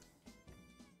clue.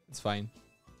 It's fine.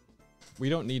 We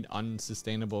don't need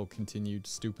unsustainable, continued,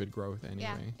 stupid growth anyway.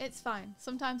 Yeah, it's fine.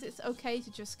 Sometimes it's okay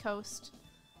to just coast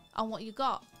on what you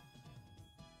got.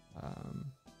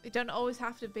 You don't always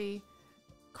have to be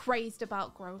crazed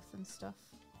about growth and stuff.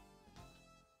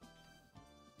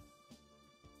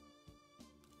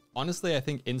 Honestly, I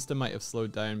think Insta might have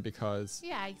slowed down because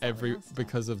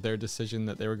because of their decision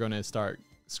that they were going to start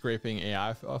scraping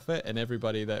AI off it, and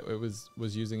everybody that it was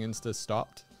using Insta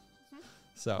stopped. Mm-hmm.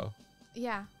 So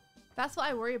yeah, that's what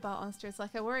I worry about on Insta. It's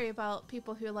like I worry about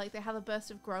people who like they have a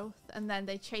burst of growth and then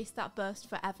they chase that burst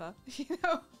forever, you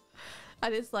know,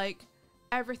 and it's like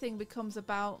everything becomes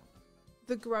about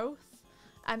the growth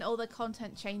and all the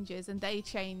content changes and they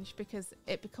change because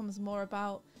it becomes more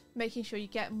about making sure you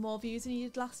get more views than you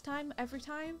did last time every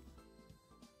time.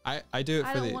 I do it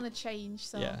I for don't want to change,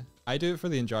 so. Yeah, I do it for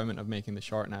the enjoyment of making the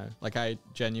short now. Like, I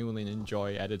genuinely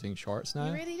enjoy editing shorts now.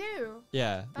 You really do?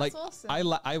 Yeah. That's like, awesome.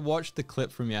 I watched the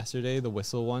clip from yesterday, the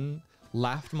whistle one,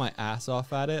 laughed my ass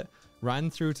off at it, ran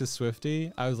through to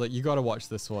Swifty. I was like, you got to watch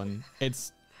this one.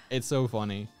 It's so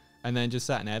funny. And then just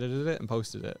sat and edited it and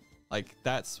posted it. Like,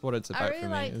 that's what it's about I really for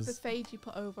me. like the fade you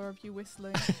put over of you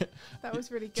whistling. That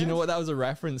was really good. Do you know what that was a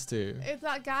reference to? It's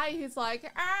that guy who's like,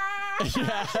 ah!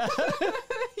 Yeah.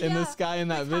 In the sky in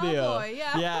that the video. Cowboy,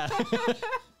 yeah. Yeah.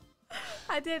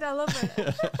 I did. I love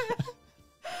it.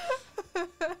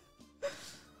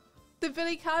 The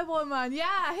Billy Cowboy man.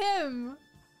 Yeah, him.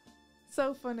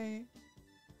 So funny.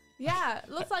 Yeah,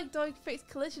 looks like Doig fixed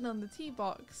collision on the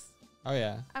T-box. Oh,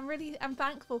 yeah. I'm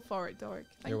thankful for it, Doig.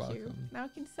 Thank You're you. welcome. Now I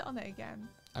can sit on it again.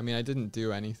 I mean, I didn't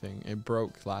do anything. It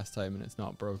broke last time and it's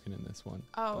not broken in this one.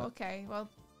 Oh, but okay. Well,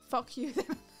 fuck you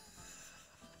then.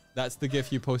 that's the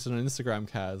GIF you posted on Instagram,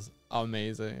 Kaz.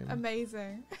 Amazing.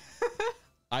 Amazing.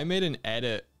 I made an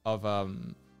edit of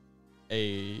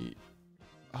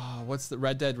what's the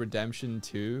Red Dead Redemption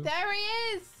 2? There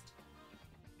he is.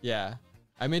 Yeah.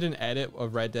 I made an edit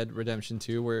of Red Dead Redemption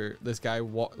 2 where this guy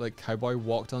cowboy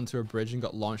walked onto a bridge and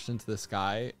got launched into the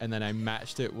sky, and then I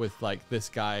matched it with like this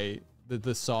guy,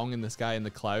 the song and this guy in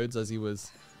the clouds as he was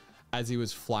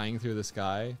flying through the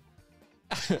sky.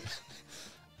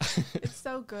 It's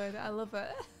so good. I love it.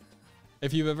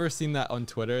 If you've ever seen that on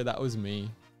Twitter, that was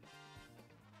me.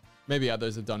 Maybe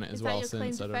others have done it as well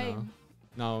since. I don't know.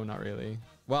 No, not really.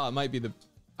 Well, it might be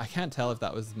I can't tell if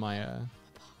that was my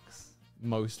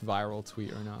most viral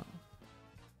tweet or not.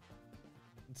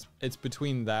 It's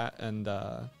between that and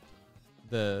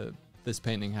this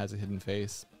painting has a hidden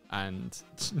face and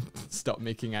stop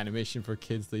making animation for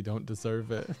kids, they don't deserve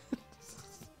it.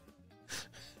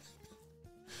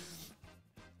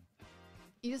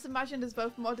 You just imagined us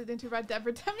both modded into Red Dead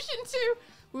Redemption 2.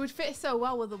 We would fit so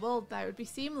well with the world there. It would be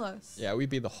seamless. Yeah,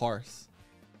 we'd be the horse.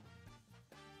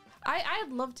 I'd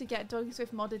love to get Doig and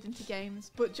Swift modded into games,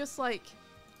 but just like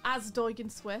as Doig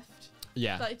and Swift.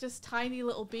 Yeah. Like just tiny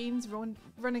little beans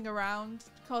running around,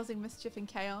 causing mischief and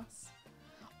chaos.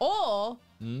 Or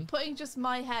putting just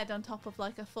my head on top of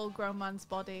like a full-grown man's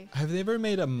body. Have they ever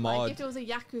made a mod? Like if it was a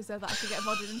Yakuza that I could get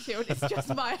modded into and it's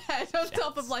just my head on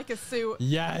top of like a suit.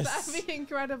 Yes. That'd be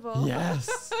incredible.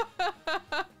 Yes.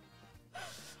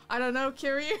 I don't know,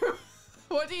 Kiryu.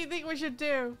 What do you think we should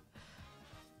do?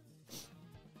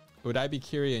 Would I be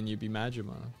Kiri and you be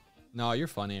Majima? No, you're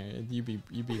funny. You be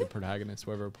the protagonist,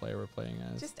 whatever player we're playing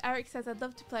as. Just Eric says, I'd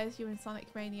love to play as you in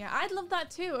Sonic Mania. I'd love that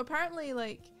too. Apparently,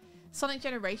 like, Sonic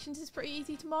Generations is pretty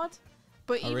easy to mod.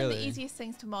 But even really? the easiest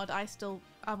things to mod, I still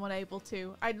am unable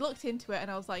to. I looked into it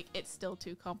and I was like, it's still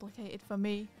too complicated for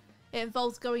me. It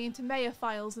involves going into Maya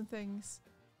files and things.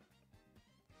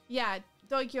 Yeah,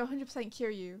 Doig, you're 100%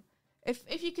 Kiryu.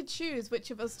 If you could choose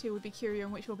which of us two would be Kiryu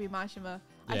and which will be Majima,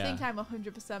 I think I'm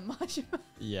 100% Majima.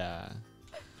 Yeah.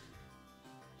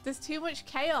 There's too much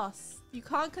chaos. You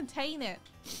can't contain it.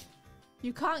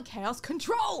 You can't chaos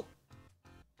control.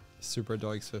 Super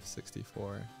Doig Swift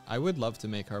 64. I would love to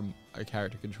make our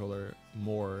character controller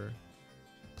more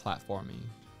platformy.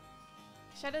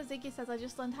 Shadow Ziggy says, I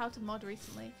just learned how to mod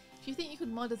recently. If you think you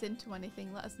could mod us into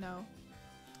anything, let us know.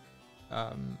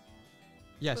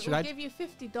 Yeah, But we'll give you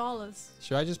 $50.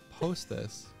 Should I just post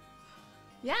this?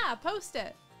 Yeah, post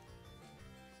it.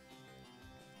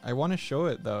 I want to show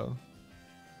it though.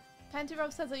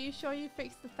 Pentarob says, are you sure you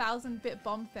fixed the 1000-bit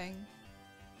bomb thing?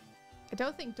 I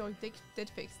don't think Doig did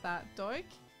fix that. Doig?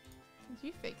 Did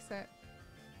you fix it?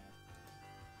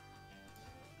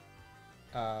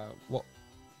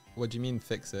 What do you mean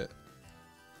fix it?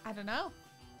 I don't know.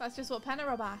 That's just what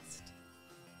Pentarob asked.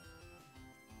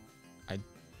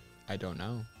 I don't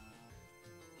know.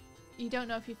 You don't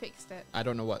know if you fixed it? I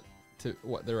don't know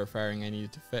what they're referring I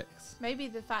needed to fix. Maybe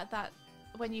the fact that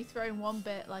when you throw in one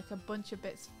bit, like a bunch of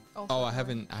bits also Oh, I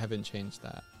haven't changed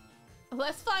that.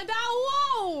 Let's find out.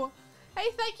 Whoa! Hey,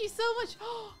 thank you so much.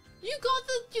 You got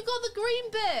the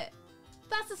green bit.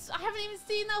 I haven't even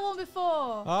seen that one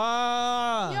before.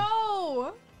 Ah!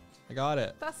 Yo! I got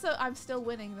it. I'm still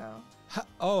winning though.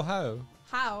 How?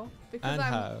 How? Because And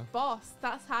I'm how? boss.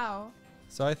 That's how.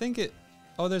 So I think it...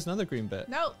 Oh, there's another green bit.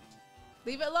 No.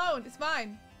 Leave it alone. It's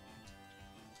mine.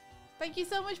 Thank you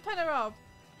so much, Pentarob.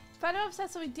 Pentarob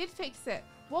said so he did fix it.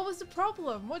 What was the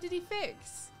problem? What did he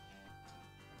fix?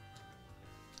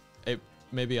 It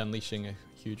may be unleashing a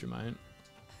huge amount.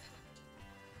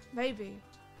 Maybe.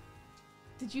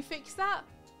 Did you fix that?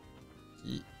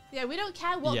 Yeah, we don't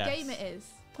care what game it is.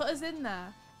 Put us in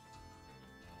there.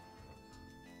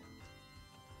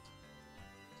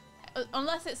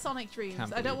 unless it's Sonic Dreams.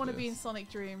 Can't I don't want to believe be in this.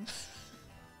 Sonic Dreams.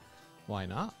 Why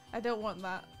not? I don't want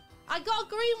that. I got a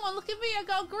green one. Look at me. I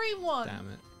got a green one. Damn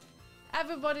it.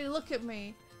 Everybody look at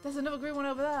me. There's another green one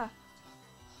over there.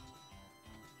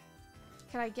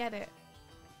 Can I get it?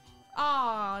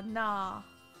 Ah, nah.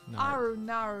 No. Aru,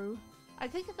 naru. I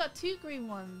think I got 2 green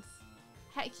ones.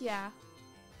 Heck yeah.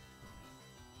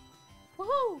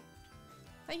 Woohoo!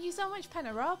 Thank you so much,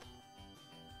 Penna Rob.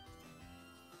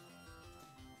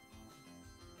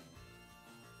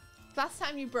 Last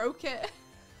time you broke it.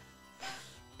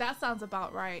 That sounds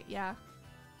about right, yeah.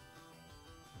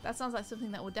 That sounds like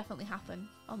something that will definitely happen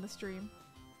on the stream.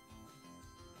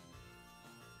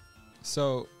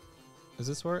 So, does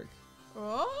this work?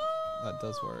 Oh! That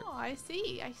does work. I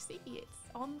see, I see. It's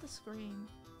on the screen.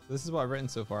 This is what I've written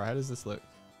so far. How does this look?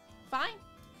 Fine.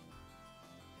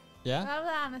 Yeah? Blah,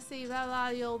 blah, Annecy, blah, blah,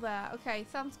 you're there. Okay,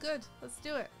 sounds good. Let's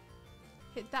do it.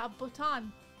 Hit that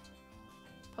button.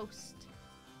 Post.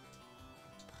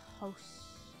 Post.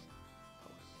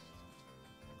 Post.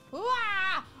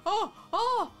 Wah! Oh!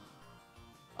 Oh!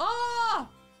 Oh!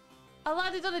 I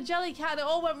landed on a jelly cat. It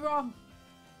all went wrong.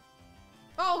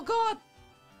 Oh, God.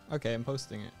 Okay, I'm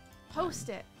posting it. Post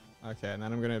it. Okay, and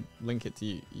then I'm going to link it to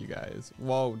you guys.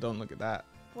 Whoa, don't look at that.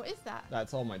 What is that?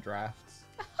 That's all my drafts.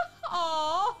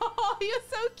 Oh, you're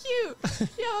so cute.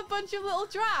 You have a bunch of little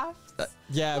drafts.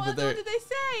 Yeah, what but there did they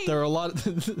say? there are a lot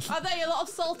of Are they a lot of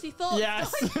salty thoughts?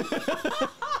 Yes.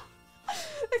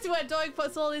 This is where Doig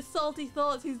puts all his salty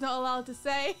thoughts he's not allowed to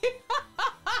say.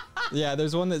 Yeah,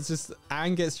 there's one that's just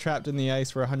Aang gets trapped in the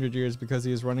ice for 100 years because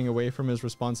he is running away from his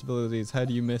responsibilities. How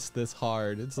do you miss this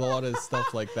hard? It's a lot of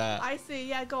stuff like that. I see.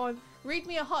 Yeah, go on. Read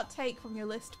me a hot take from your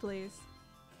list, please.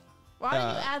 Why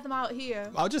don't you add them out here?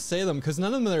 I'll just say them because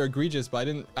none of them are egregious, but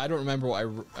I don't remember what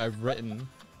I've written.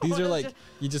 These are like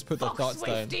you just put the thoughts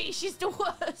Swifty, down. she's the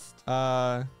worst.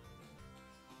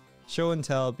 Show and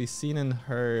tell, be seen and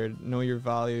heard, know your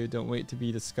value, don't wait to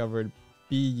be discovered.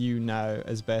 Be you now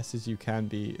as best as you can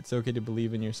be. It's okay to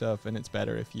believe in yourself and it's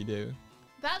better if you do.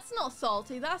 That's not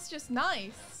salty, that's just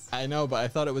nice. I know, but I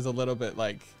thought it was a little bit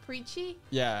like... Preachy?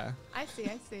 Yeah. I see,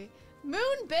 I see. Moon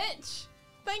bitch!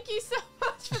 Thank you so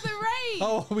much for the raid!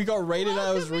 Oh, we got raided.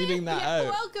 I was reading that out.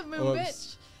 Welcome, Moon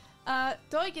Whoops. bitch.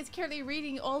 Doig is currently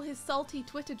reading all his salty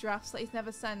Twitter drafts that he's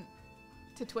never sent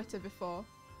to Twitter before.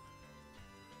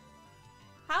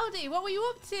 Howdy, what were you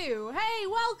up to? Hey,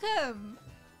 welcome!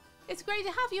 It's great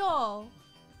to have you all.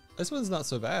 This one's not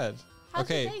so bad. How's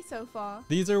okay. your day so far?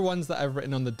 These are ones that I've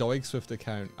written on the Doig Swift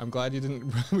account. I'm glad you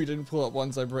didn't. We didn't pull up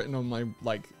ones I've written on my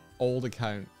like old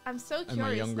account. I'm so curious in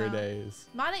my younger now. days.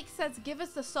 Manik says, "Give us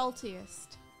the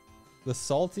saltiest." The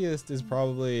saltiest is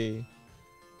probably,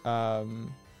 the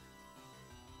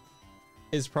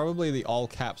all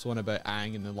caps one about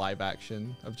Aang in the live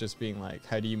action of just being like,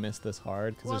 "How do you miss this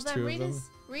hard?" Because Well, there's then two of them.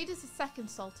 read us the second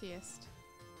saltiest.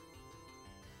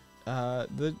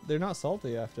 They're not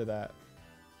salty after that.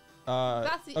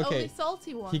 That's the only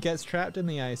salty one. He gets trapped in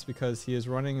the ice because he is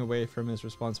running away from his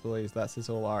responsibilities. That's his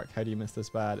whole arc. How do you miss this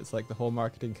bad? It's like the whole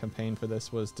marketing campaign for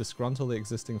this was disgruntle the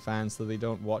existing fans so they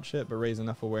don't watch it, but raise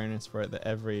enough awareness for it that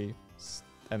every...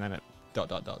 And then it... ... So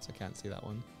I can't see that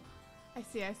one. I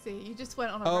see, I see. You just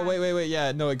went on a Oh, rant. wait.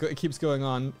 Yeah, no, it keeps going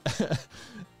on.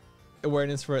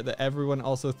 Awareness for it that everyone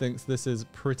also thinks this is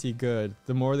pretty good.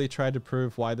 The more they try to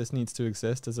prove why this needs to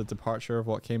exist as a departure of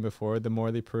what came before, the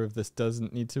more they prove this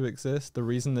doesn't need to exist. The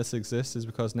reason this exists is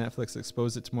because Netflix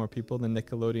exposed it to more people than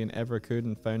Nickelodeon ever could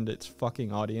and found its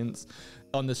fucking audience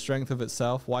on the strength of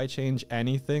itself. Why change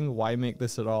anything? Why make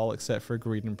this at all except for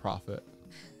greed and profit?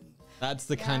 That's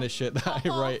the kind of shit that I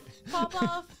write. Pop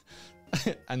off.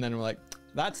 And then we're like,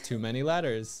 that's too many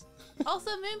letters.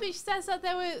 Also, Moonbeach says that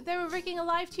they were rigging a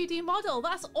live 2D model.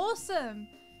 That's awesome.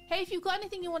 Hey, if you've got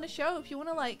anything you want to show, if you want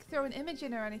to like throw an image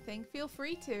in or anything, feel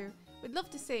free to. We'd love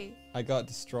to see. I got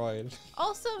destroyed.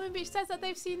 Also, Moonbeach says that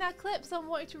they've seen our clips and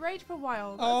wanted to raid for a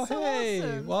while. That's Oh, so hey,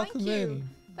 awesome. welcome Thank you. in.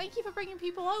 Thank you for bringing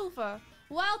people over.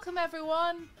 Welcome,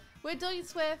 everyone. We're Doig and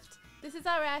Swift. This is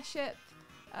our airship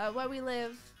where we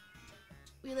live.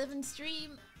 We live and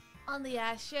stream on the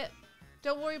airship.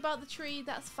 Don't worry about the tree,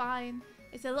 that's fine.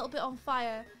 It's a little bit on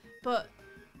fire, but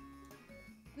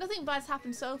nothing bad's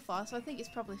happened so far, so I think it's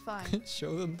probably fine.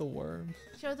 Show them the worm.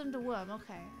 Show them the worm,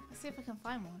 okay. Let's see if I can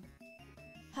find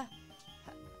one.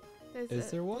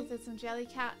 Is there one? There's some jelly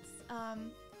cats. I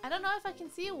don't know if I can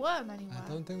see a worm anywhere. I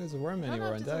don't think there's a worm I don't know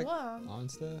anywhere if on there's deck. a worm.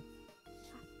 Honestly.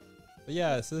 But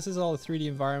yeah, so this is all a 3D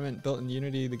environment built in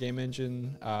Unity, the game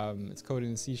engine. It's coded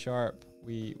in C#.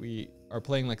 We are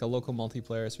playing like a local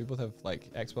multiplayer, so we both have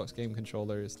like Xbox game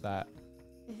controllers that...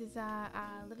 This is our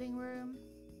living room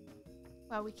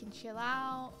where we can chill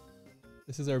out.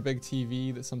 This is our big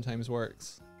TV that sometimes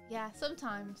works. Yeah,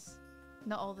 sometimes.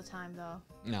 Not all the time though.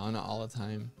 No, not all the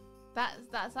time.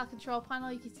 That's our control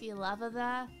panel. You can see a lever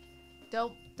there.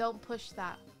 Don't push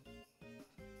that.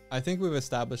 I think we've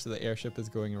established that the airship is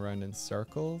going around in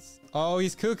circles. Oh,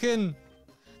 he's cooking!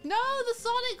 No, the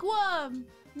Sonic worm!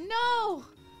 No!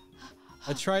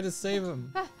 I tried to save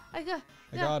him. I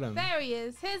got him. There he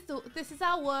is. This is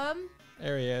our worm.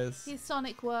 There he is. He's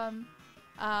Sonic Worm.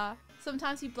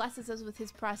 Sometimes he blesses us with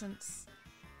his presence.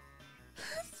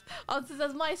 Onster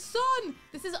says, my son!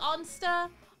 This is Onster.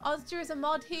 Onster is a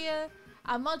mod here.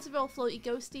 Our mods are all floaty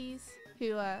ghosties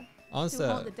who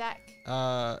haunt the deck.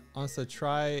 Onster,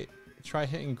 try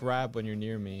hitting grab when you're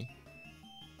near me.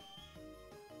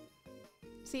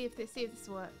 See if this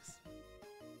works.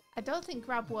 I don't think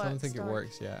grab works. I don't think it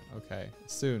works yet. Okay.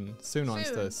 Soon,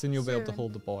 Onster. Soon you'll be able to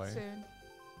hold the boy. Soon.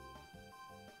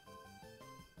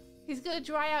 He's gonna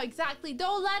dry out exactly.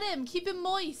 Don't let him. Keep him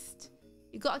moist.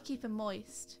 You gotta keep him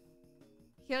moist.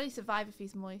 He can only survive if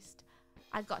he's moist.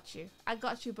 I got you. I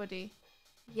got you, buddy.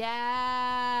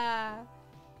 Yeah.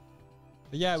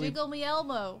 Yeah. Jiggle me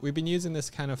Elmo. We've been using this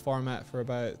kind of format for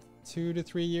about 2 to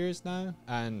 3 years now,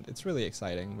 and it's really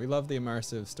exciting. We love the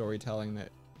immersive storytelling that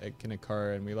it can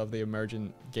occur, and we love the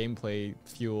emergent gameplay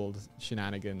fueled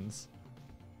shenanigans.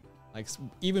 Like,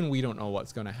 even we don't know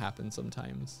what's going to happen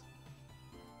sometimes.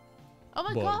 Oh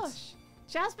my gosh.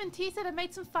 Jasmine T said I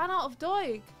made some fan art of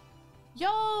Doig.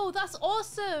 Yo, that's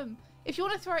awesome. If you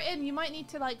want to throw it in, you might need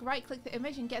to like right click the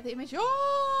image and get the image.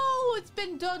 Oh, it's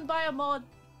been done by a mod.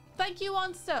 Thank you,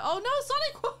 Monster. Oh no,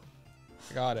 Sonic Worm.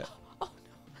 I got it. Oh no.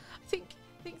 I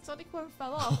think Sonic Worm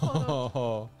fell off. Hold on.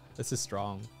 Oh, this is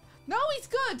strong. No, he's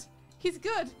good. He's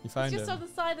good. You found he's just him. on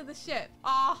the side of the ship.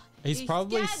 Ah, oh, he's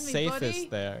probably safest safest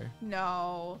there.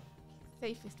 No,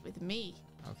 safest with me.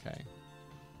 Okay.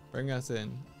 Bring us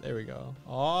in. There we go.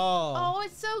 Oh,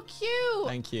 it's so cute.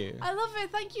 Thank you. I love it.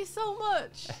 Thank you so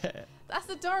much. That's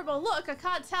adorable. Look, I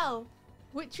can't tell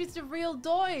which is the real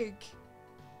Doig.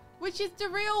 Which is the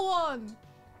real one?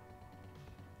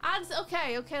 And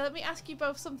okay, let me ask you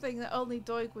both something that only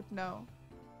Doig would know.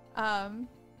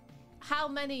 How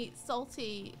many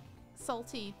salty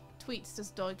tweets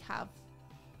does Doig have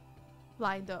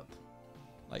lined up?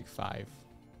 Like 5.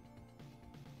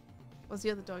 What's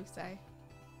the other Doig say?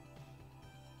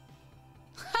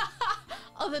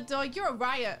 Oh, the Doig, you're a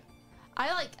riot.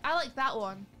 I like that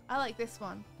one. I like this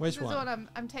one. Which this one? Is the one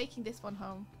I'm taking this one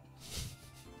home.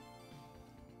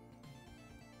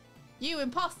 You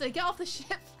imposter, get off the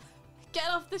ship. Get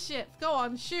off the ship. Go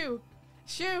on, shoo.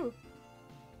 Shoo.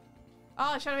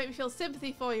 Oh, trying to make me feel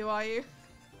sympathy for you, are you?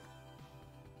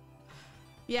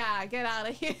 Yeah, get out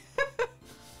of here.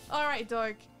 All right,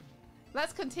 Doig.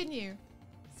 Let's continue.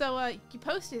 So, you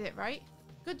posted it, right?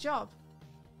 Good job.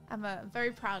 I'm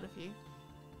very proud of you.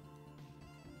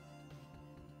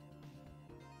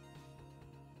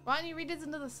 Why don't you read us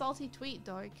another salty tweet,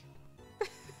 Doig?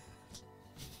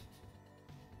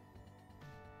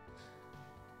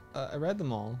 I read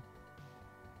them all.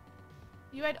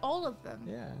 You read all of them?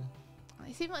 Yeah.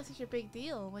 It seemed like such a big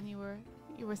deal when you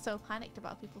were so panicked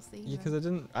about people seeing Yeah, them.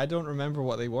 because I don't remember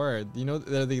what they were. You know,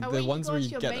 they're the ones where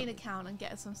you go to get your main them. account and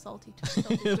get some salty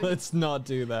tweets. Let's not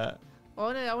do that. I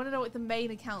want to know what the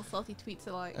main account salty tweets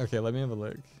are like. Okay, let me have a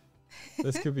look.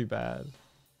 This could be bad.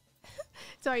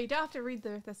 Sorry, you don't have to read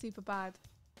them if they're super bad.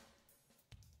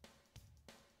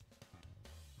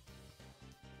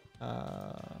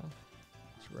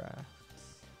 Drafts.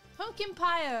 Pumpkin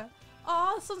Pyre.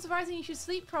 Oh, the sun's rising. You should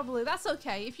sleep probably. That's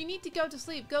okay. If you need to go to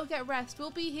sleep, go get rest.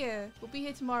 We'll be here. We'll be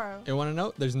here tomorrow. You want to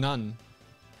know? There's none.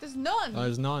 There's none. Oh,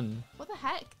 there's none. What the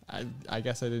heck? I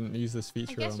guess I didn't use this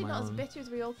feature I guess on you're my not own. as bitter as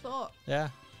we all thought. Yeah.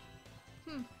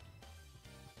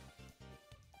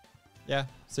 Yeah,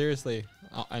 seriously.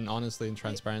 And honestly and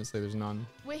transparently, there's none.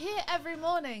 We're here every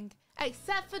morning,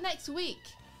 except for next week,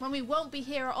 when we won't be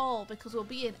here at all because we'll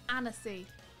be in Annecy.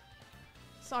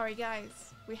 Sorry,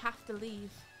 guys. We have to leave.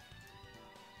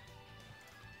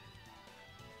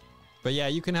 But yeah,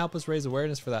 you can help us raise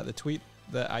awareness for that. The tweet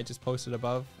that I just posted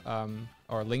above,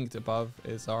 or linked above,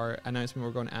 is our announcement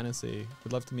we're going to Annecy.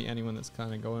 We'd love to meet anyone that's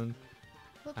kind of going.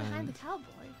 Look behind the cowboy.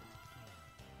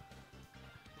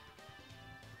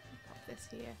 Pop this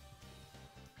here.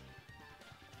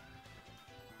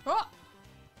 Oh!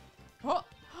 Oh!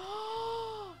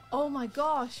 Oh my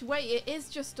gosh. Wait, it is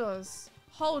just us.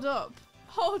 Hold up.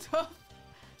 Hold up.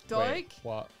 Doig? Wait,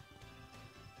 what?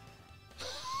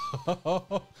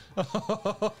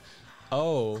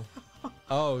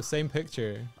 Oh, same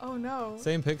picture. Oh no.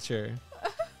 Same picture.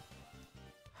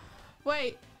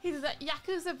 Wait, he's that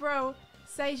Yakuza bro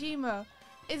Seijima.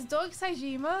 Is Doig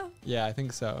Seijima? Yeah, I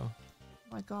think so.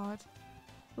 my god.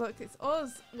 Look, it's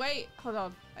us. Wait, hold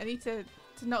on. I need to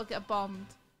not get bombed.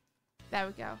 There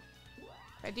we go.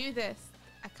 If I do this,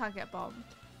 I can't get bombed.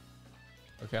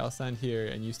 Okay, I'll stand here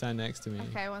and you stand next to me.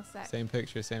 Okay, one sec. Same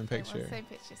picture, same picture. Okay, same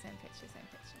picture, same picture, same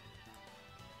picture.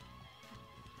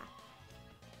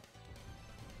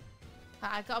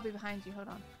 I gotta be behind you, hold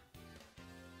on.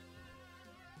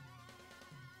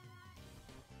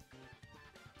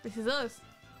 This is us.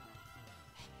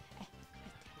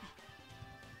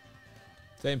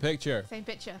 Same picture. Same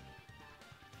picture.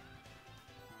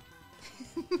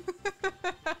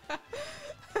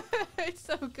 It's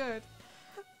so good.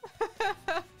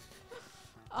 Oh,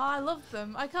 I love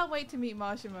them. I can't wait to meet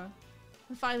Marshima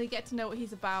and finally get to know what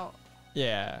he's about.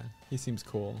 Yeah, he seems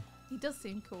cool. He does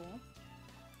seem cool.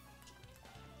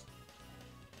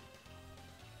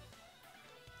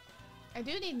 I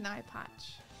do need an eye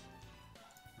patch.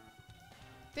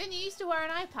 Didn't you used to wear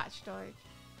an eye patch, Doig?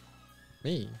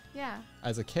 Me? Yeah.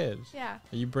 As a kid? Yeah.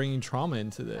 Are you bringing trauma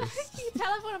into this? You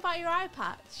tell everyone about your eye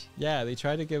patch. Yeah, they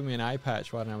tried to give me an eye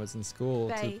patch when I was in school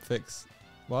to fix...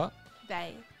 What?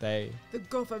 They. The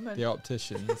government. The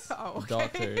opticians. Oh, okay. The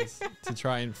doctors. To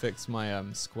try and fix my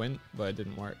squint, but it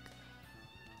didn't work.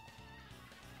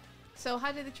 So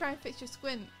how did they try and fix your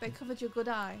squint? They covered your good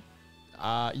eye.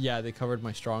 Yeah, they covered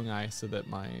my strong eye so that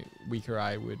my weaker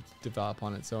eye would develop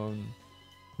on its own.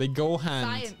 They go hand.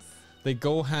 Science. They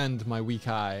go hand my weak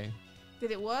eye.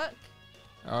 Did it work?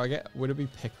 Oh, would it be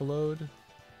piccoloed?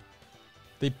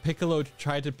 They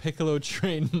tried to piccolo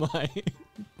train my...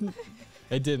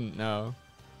 It didn't, no.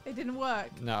 It didn't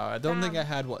work? No, I don't think I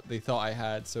had what they thought I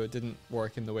had, so it didn't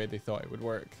work in the way they thought it would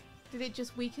work. Did it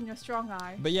just weaken your strong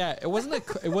eye? But yeah, it wasn't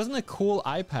a cool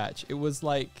eye patch. It was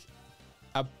like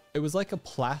a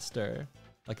plaster,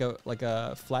 like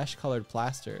a flesh-colored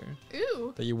plaster.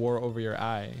 Ooh. That you wore over your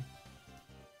eye.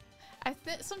 I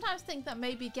sometimes think that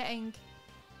maybe getting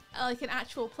like an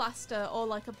actual plaster or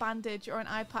like a bandage or an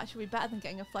eye patch would be better than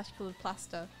getting a flesh-colored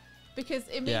plaster, because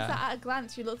it means that at a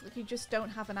glance you look like you just don't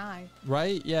have an eye.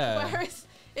 Right? Yeah. Whereas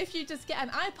if you just get an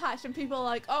eye patch and people are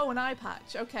like, oh, an eye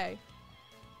patch, okay.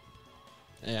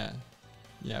 Yeah.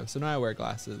 Yeah. So now I wear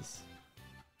glasses.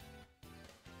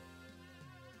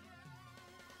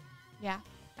 Yeah.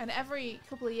 And every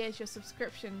couple of years your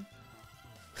subscription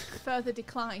further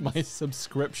declines. My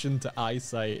subscription to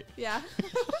eyesight. Yeah.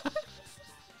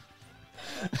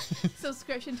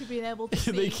 Subscription to being able to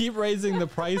see. They keep raising the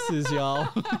prices, y'all.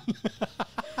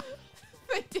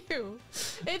 They do.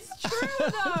 It's true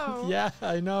though. Yeah,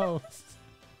 I know.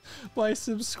 My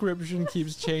subscription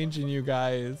keeps changing, you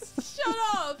guys. Shut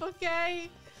up, okay?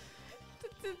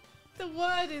 The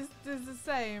word is the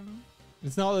same.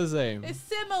 It's not the same. It's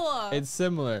similar. It's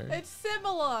similar. It's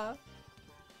similar.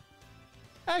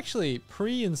 Actually,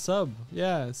 pre and sub.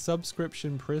 Yeah,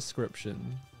 subscription,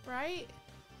 prescription. Right?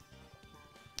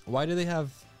 Why do they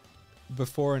have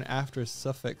before and after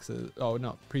suffixes? Oh,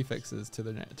 no, prefixes to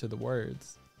the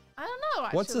words. I don't know,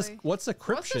 actually. What's a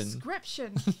cryption? What's a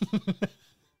scription?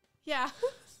 Yeah.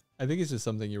 I think it's just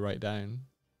something you write down.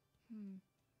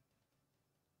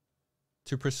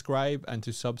 To prescribe and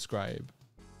to subscribe.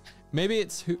 Maybe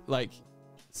it's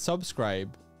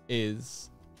subscribe is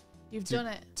You've done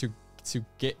it.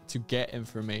 To get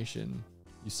information.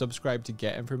 You subscribe to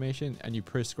get information and you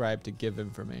prescribe to give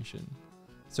information.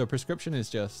 So prescription is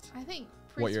just I think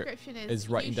prescription is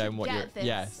writing down what you're this,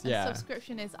 yes, and yeah.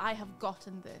 Subscription is I have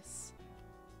gotten this.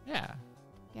 Yeah.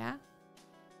 Yeah.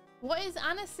 What is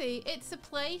Annecy? It's a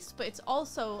place, but it's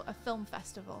also a film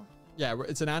festival. Yeah,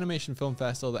 it's an animation film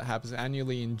festival that happens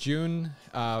annually in June.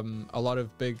 A lot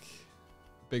of big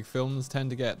films tend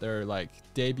to get their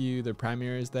their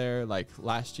premieres there. Like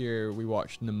last year we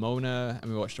watched Nimona and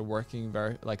we watched a work in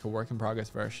progress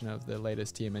version of the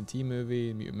latest TMNT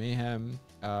movie, Mutant Mayhem.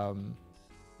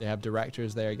 They have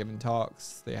directors there giving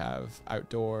talks. They have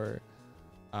outdoor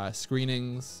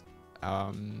screenings.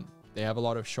 They have a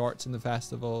lot of shorts in the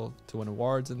festival to win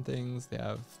awards and things. They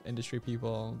have industry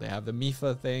people. They have the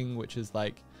MIFA thing, which is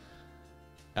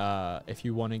if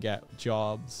you want to get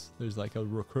jobs, there's a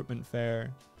recruitment fair.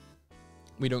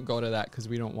 We don't go to that because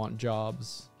we don't want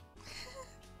jobs.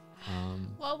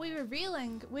 Well, we're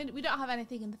revealing we don't have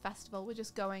anything in the festival. We're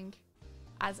just going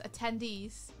as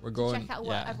attendees. We're going to check out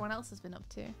what everyone else has been up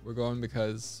to. We're going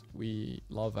because we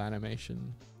love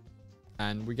animation.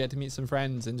 And we get to meet some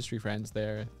friends, industry friends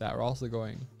there that are also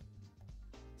going.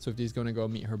 Swifty's going to go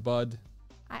meet her bud.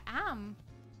 I am.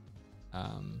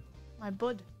 My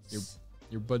bud.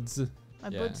 Your buds.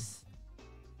 My buds.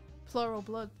 Plural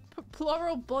blood.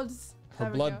 Plural buds.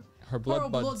 Her blood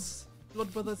buds.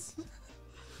 Blood brothers.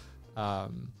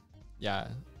 Yeah.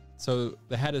 So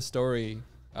they had a story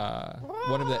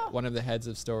one of the heads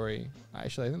of story.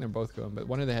 Actually, I think they're both going, but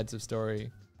one of the heads of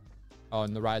story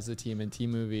on the Rise of the TMNT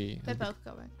movie. They're both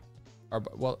going.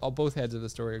 Well, both heads of the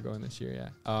story are going this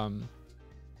year. Yeah.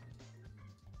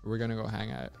 We're gonna go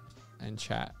hang out and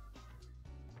chat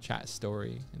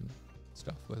story and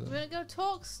stuff with them. We're gonna go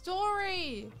talk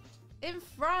story in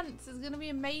France. It's gonna be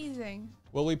amazing.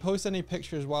 Will we post any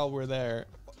pictures while we're there?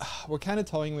 We're kind of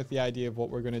toying with the idea of what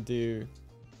we're gonna do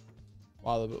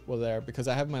while we're there, because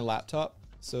I have my laptop,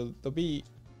 so there'll be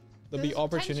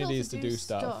opportunities to do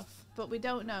stuff. But we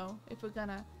don't know if we're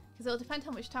gonna, because it'll depend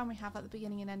how much time we have at the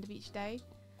beginning and end of each day.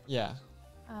 Yeah.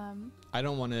 I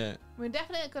don't want to. We're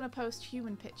definitely gonna post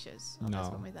human pictures of us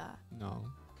when we're there. No.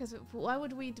 Because why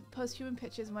would we post human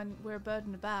pictures when we're a bird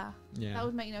and a bear? Yeah. That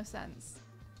would make no sense.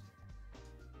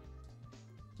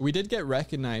 We did get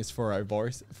recognized for our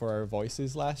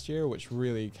voices last year, which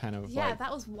really kind of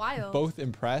that was wild. Both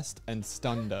impressed and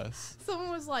stunned us.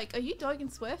 Someone was like, "Are you Doig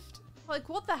and Swift?" Like,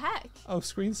 what the heck? Oh,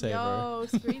 screensaver. Yo,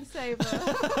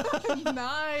 screensaver.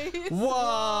 Nice.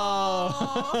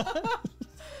 Whoa.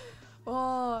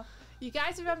 Oh, you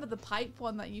guys remember the pipe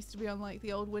one that used to be on like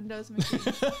the old Windows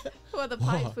machines, where the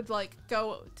pipe would like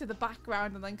go to the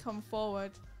background and then come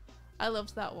forward? I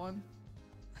loved that one.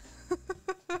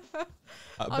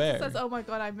 Bear says, "Oh my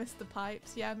god, I missed the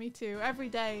pipes." Yeah, me too. Every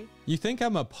day. You think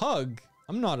I'm a pug?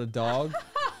 I'm not a dog.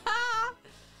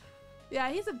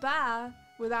 Yeah, he's a bear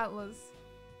with antlers.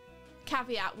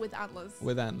 Caveat, with antlers.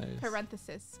 With antlers.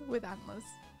 Parenthesis, with antlers.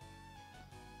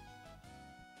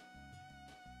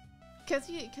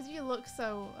 Because you look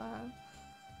so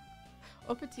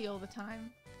uppity all the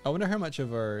time. I wonder how much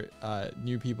of our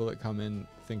new people that come in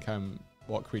think I'm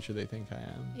what creature they think I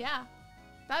am. Yeah,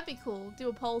 that'd be cool. Do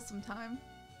a poll sometime.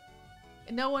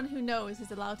 No one who knows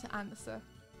is allowed to answer.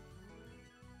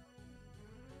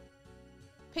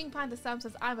 Pink Panda Sam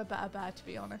says, "I'm a better bear, to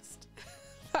be honest."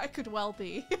 That could well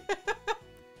be.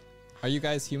 Are you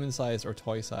guys human-sized or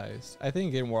toy-sized? I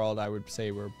think in world, I would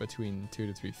say we're between 2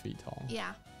 to 3 feet tall.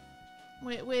 Yeah.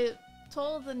 We're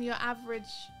taller than your average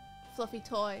fluffy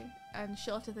toy and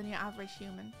shorter than your average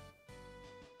human.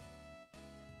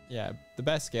 Yeah, the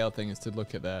best scale thing is to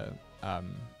look at the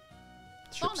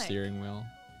ship Sonic. steering wheel.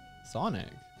 Sonic?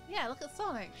 Yeah, look at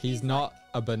Sonic. He's not like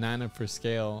a banana for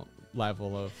scale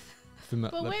level of...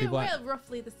 But we're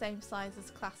roughly the same size as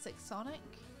classic Sonic.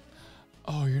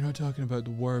 Oh, you're not talking about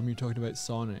the worm, you're talking about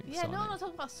Sonic. Yeah, Sonic. no, I'm not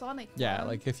talking about Sonic. Yeah, man.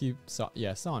 like if you saw...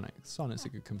 Yeah, Sonic. Sonic's a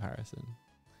good comparison.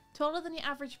 Taller than your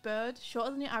average bird,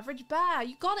 shorter than your average bear.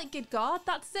 You got it, good God.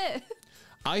 That's it.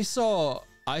 I saw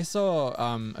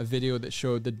a video that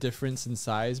showed the difference in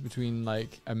size between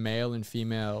like a male and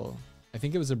female. I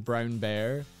think it was a brown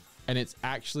bear, and it's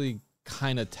actually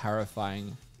kind of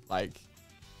terrifying. Like,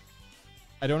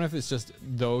 I don't know if it's just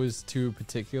those two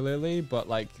particularly, but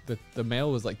like the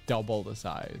male was like double the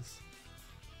size.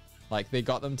 Like they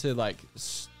got them to like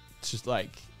just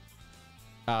like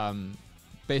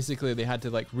basically they had to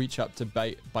like reach up to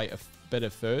bite a bit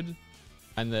of food,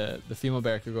 and the female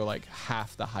bear could go like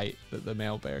half the height that the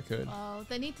male bear could. Oh,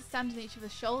 they need to stand on each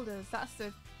other's shoulders. That's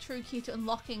the true key to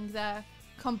unlocking their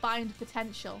combined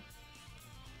potential.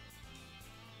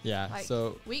 Yeah, like,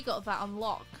 so we got that on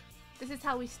lock. This is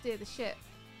how we steer the ship.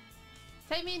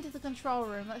 Take me into the control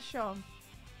room. Let's show them.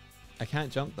 I can't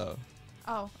jump though.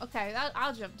 Oh, okay.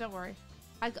 I'll jump. Don't worry.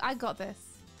 I got this.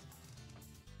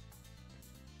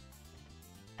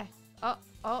 Oh.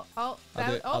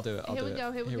 I'll do it. Here we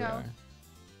go. Here we are.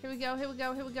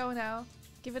 go now.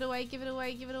 Give it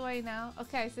away now.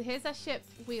 Okay, so here's our ship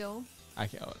wheel. I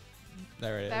can't.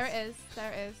 There it is.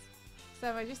 There it is.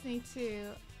 So I just need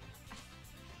to...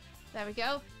 There we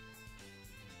go.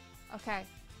 Okay.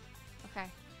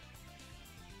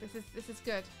 This is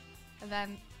good. And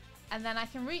then I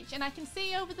can reach and I can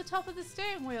see over the top of the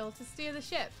steering wheel to steer the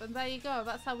ship. And there you go.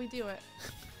 That's how we do it.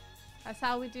 That's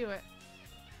how we do it.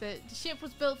 The ship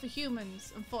was built for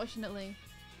humans, unfortunately,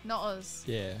 not us.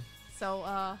 Yeah.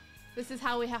 So this is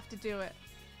how we have to do it.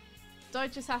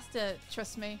 Doig just has to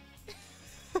trust me.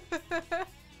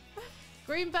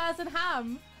 Green bears and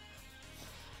ham.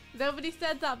 Nobody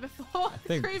said that before. I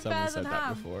think Green someone bears said and that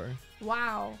ham. before.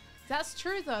 Wow. That's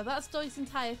true though. That's Doig's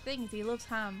entire thing. He loves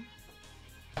ham.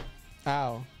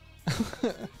 Ow.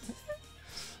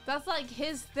 That's like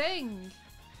his thing.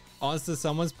 Honestly,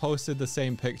 someone's posted the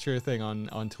same picture thing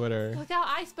on Twitter. Look how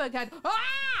Iceberg had.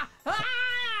 Ah!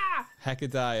 Ah!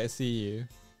 Heckadai, I see you.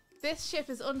 This ship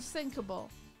is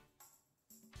unsinkable.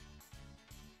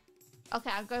 Okay,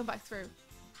 I'm going back through.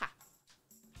 Ha.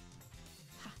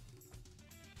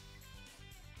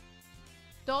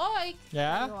 Doig.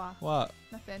 Yeah? There you are. What?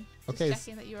 Nothing. Okay, Just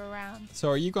checking that you're around. So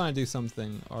are you going to do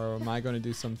something, or am I going to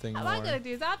do something What more? am I going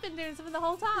to do? I've been doing something the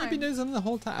whole time. You've been doing something the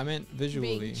whole time. I meant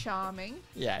visually. Being charming.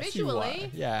 Yes, Visually. you are.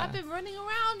 Yeah. I've been running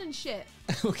around and shit.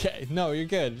 Okay. No, you're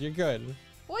good. You're good.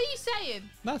 What are you saying?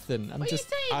 Nothing. I'm What are you just.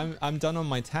 saying? I'm done on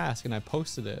my task, and I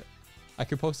posted it. I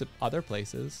could post it other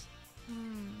places.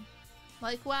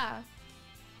 Like where?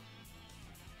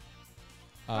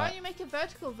 Why don't you make a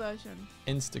vertical version?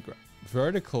 Instagram.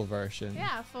 Vertical version.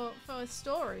 Yeah, for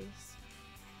stories.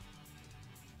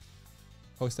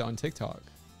 Post it on TikTok.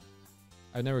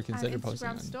 I've never considered And posting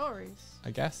it Instagram on. stories.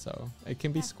 I guess so. It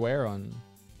can be Yeah. square on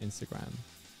Instagram.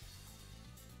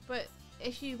 But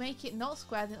if you make it not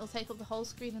square, then it'll take up the whole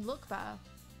screen and look better.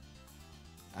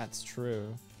 That's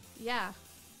true. Yeah,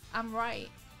 I'm right,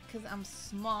 because I'm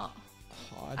smart.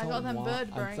 Oh, I got them bird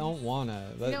I brains. don't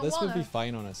wanna. You don't This would be wanna?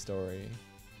 fine on a story.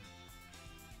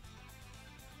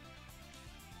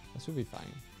 This would be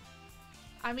fine.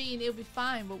 I mean, it'll be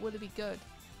fine, but will it be good?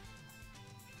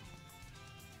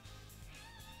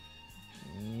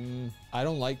 I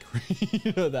don't like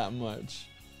Krita that much.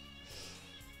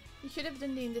 You should have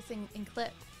done this in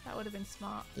Clip. That would have been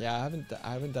smart. Yeah, I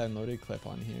haven't downloaded Clip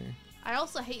on here. I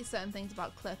also hate certain things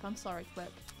about Clip. I'm sorry,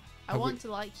 Clip. I Have want we-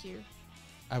 to like you.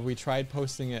 Have we tried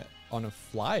posting it on a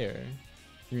flyer?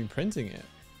 You mean printing it?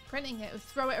 Printing it,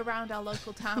 throw it around our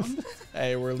local town.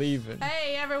 Hey, we're leaving.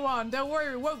 Hey everyone, don't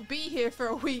worry, we won't be here for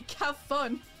a week. Have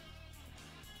fun.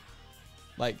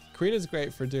 Like, Krita's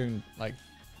great for doing like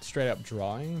straight up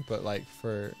drawing, but like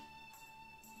for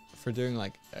doing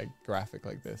like a graphic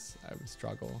like this, I would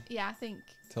struggle Yeah, I think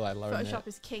till I learn Photoshop it.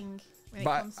 is king when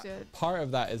But it comes to it. part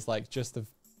of that is like just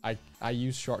I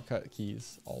use shortcut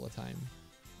keys all the time.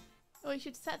 Oh, you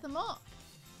should set them up.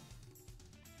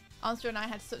 Answer and I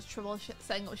had such trouble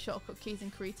setting up shortcut keys in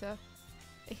Krita.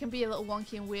 It can be a little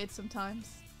wonky and weird sometimes.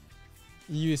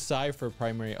 You use Psy for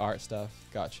primary art stuff.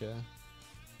 Gotcha.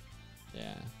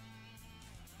 Yeah.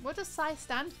 What does PSI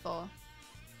stand for?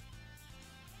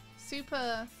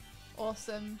 Super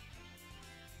awesome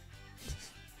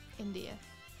India.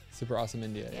 Super awesome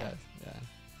India. Yeah. Yeah.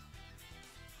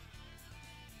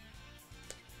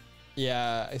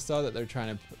 Yeah, I saw that they're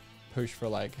trying to push for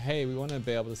like, hey, we want to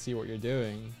be able to see what you're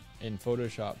doing in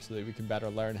Photoshop so that we can better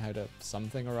learn how to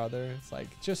something or other. It's like,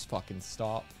 just fucking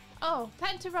stop. Oh,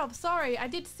 Pentarob, sorry. I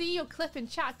did see your clip in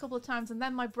chat a couple of times and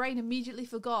then my brain immediately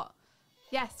forgot.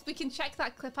 Yes, we can check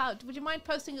that clip out. Would you mind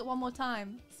posting it one more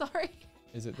time? Sorry.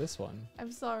 Is it this one?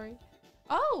 I'm sorry.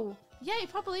 Oh, yeah, it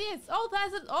probably is. Oh,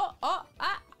 there's an...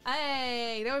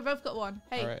 Hey, now we both got one.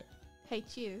 Hey. All right. Hey,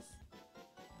 cheers.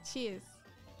 Cheers.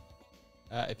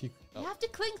 If you... You have to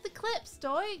clink the clips,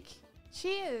 Doig.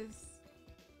 Cheers.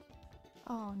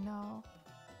 Oh, no.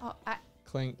 Oh,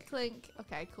 Clink. clink.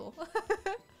 Okay, cool.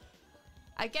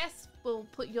 I guess we'll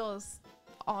put yours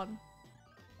on.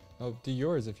 Oh, do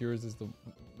yours if yours is the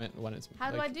when it's...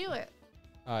 How do I do it?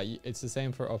 It's the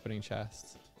same for opening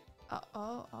chests.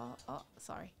 Oh,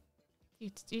 sorry.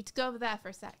 You go over there for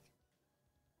a sec.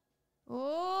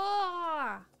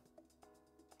 Oh!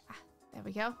 There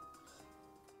we go.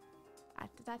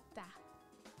 Da.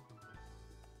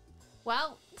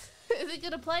 Well, is it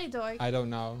gonna play, Doig? I don't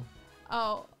know.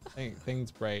 Oh.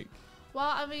 Things break. Well,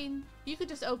 I mean, you could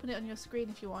just open it on your screen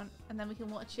if you want, and then we can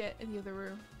watch it in the other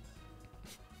room.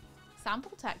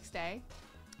 Sample text, eh?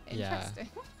 Interesting.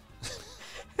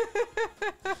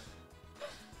 Yeah.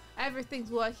 Everything's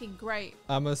working great.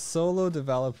 I'm a solo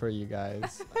developer, you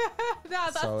guys. No,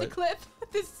 that's So the clip.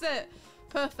 This is it.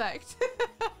 Perfect.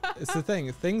 It's the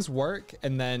thing. Things work,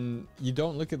 and then you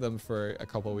don't look at them for a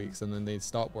couple weeks, and then they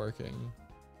stop working.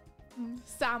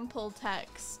 Sample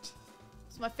text.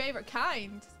 It's my favorite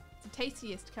kind. It's the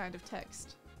tastiest kind of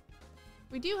text.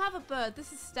 We do have a bird.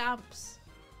 This is Stamps.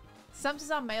 Stamps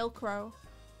is our mail crow.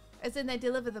 As in they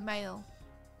deliver the mail.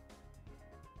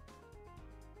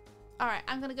 Alright,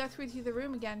 I'm gonna go through to the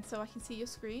room again so I can see your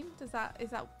screen. Is that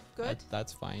good?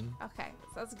 That's fine. Okay,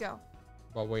 so let's go.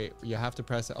 But wait, you have to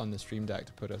press it on the stream deck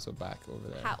to put us back over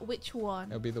there. Which one?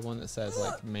 It'll be the one that says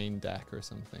like main deck or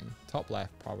something. Top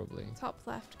left, probably. Top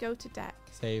left, go to deck.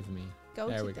 Save me. Go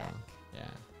there to we deck. go. Yeah.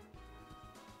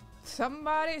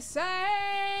 Somebody save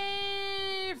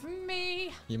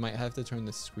me. You might have to turn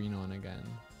the screen on again.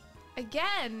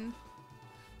 Again?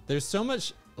 There's so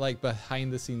much like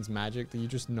behind the scenes magic that you're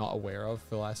just not aware of for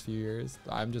the last few years.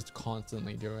 I'm just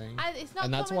constantly doing. It's not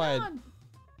And that's coming why on.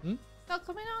 Hmm? It's not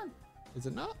coming on. Is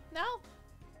it not? No.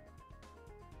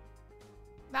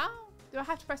 No. Do I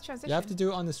have to press transition? You have to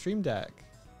do it on the stream deck.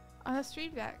 On a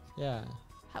stream deck. Yeah.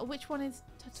 Which one is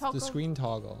to toggle? The screen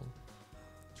toggle.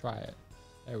 Try it.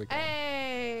 There we go.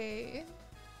 Hey.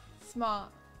 Smart.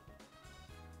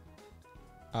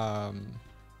 I'll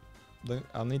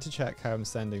need to check how I'm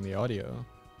sending the audio.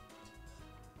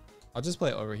 I'll just play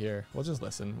it over here. We'll just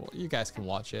listen. Well, you guys can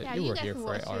watch it. Yeah, you were guys here can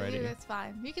for it watch already. That's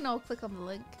fine. You can all click on the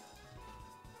link.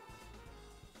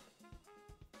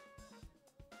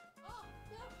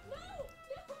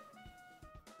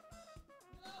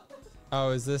 Oh,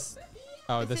 is this?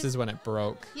 Oh, this is when it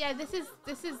broke. Yeah, this is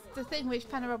the thing which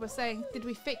Panarob was saying. Did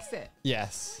we fix it?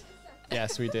 Yes.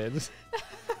 Yes, we did.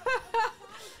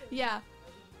 Yeah.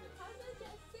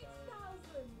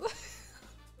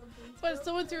 When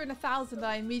someone threw in 1,000,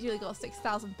 I immediately got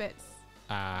 6,000 bits.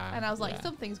 And I was like, yeah.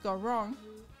 something's gone wrong.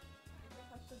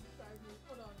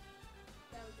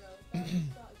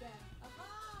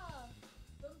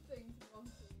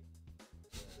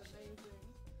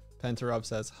 Pentarob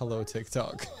says, hello,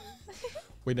 TikTok.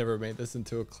 We never made this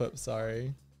into a clip,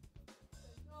 sorry.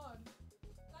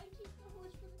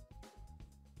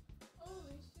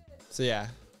 So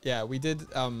yeah, we did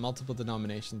multiple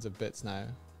denominations of bits now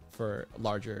for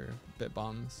larger bit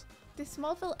bombs. This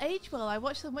Smallville aged well. I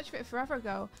watched so much of it forever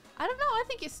ago. I don't know. I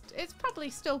think it's probably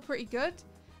still pretty good.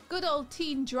 Good old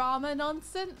teen drama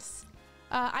nonsense.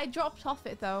 I dropped off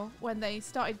it though when they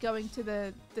started going to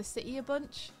the city a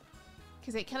bunch,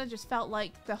 because it kind of just felt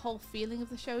like the whole feeling of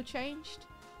the show changed.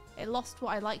 It lost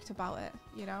what I liked about it,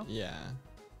 you know? Yeah.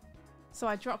 So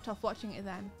I dropped off watching it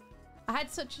then. I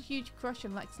had such a huge crush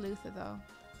on Lex Luthor though.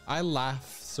 I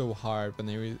laughed so hard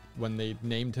when they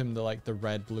named him the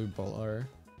red blue blur,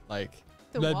 like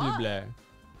The blah what? blah blah.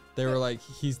 They were like,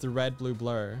 he's the red blue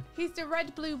blur. He's the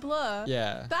red blue blur.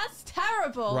 Yeah. That's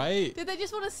terrible. Right? Did they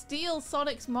just want to steal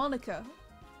Sonic's moniker?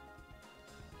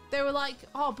 They were like,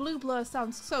 oh, blue blur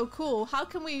sounds so cool. How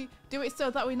can we do it so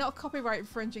that we're not copyright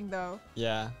infringing though?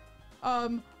 Yeah.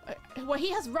 Well, he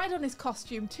has red on his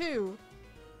costume too.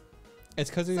 It's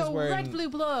because he was So wearing red blue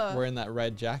blur. wearing that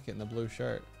red jacket and the blue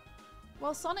shirt.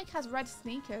 Well, Sonic has red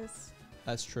sneakers,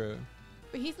 That's true.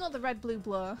 but he's not the red blue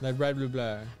blur. That red blue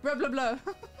blur. Red blue blur.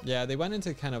 Yeah, they went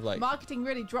into kind of like Marketing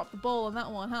really dropped the ball on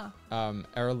that one, huh?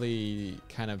 early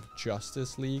kind of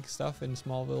Justice League stuff in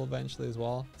Smallville eventually as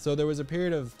well. So there was a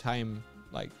period of time,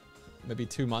 like maybe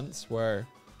 2 months, where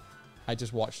I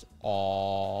just watched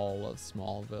all of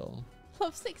Smallville.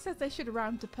 Lovesick says they should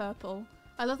round to purple.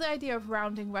 I love the idea of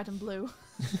rounding red and blue.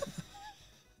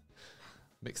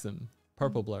 Mix them.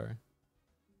 Purple blur.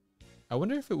 I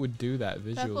wonder if it would do that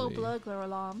visually. Purple burglar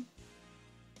alarm.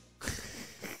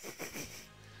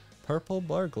 Purple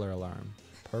burglar alarm.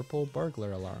 Purple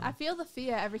burglar alarm. I feel the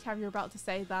fear every time you're about to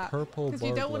say that. Purple burglar Because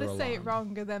you don't want to say it alarm.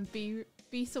 wrong and then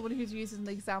be someone who's using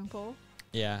the example.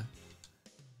 Yeah.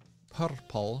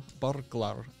 Purple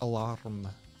burglar alarm.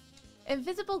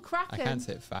 Invisible Kraken. I can't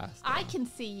say it fast. I though. can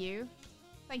see you.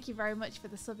 Thank you very much for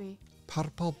the subby.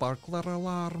 Purple burglar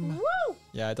alarm. Woo!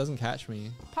 Yeah, it doesn't catch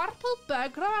me. Purple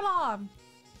burglar alarm.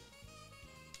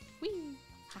 Whee!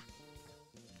 Ha.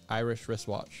 Irish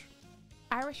wristwatch.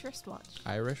 Irish wristwatch.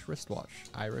 Irish wristwatch.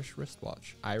 Irish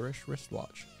wristwatch. Irish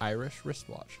wristwatch. Irish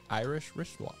wristwatch. Irish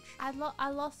wristwatch. I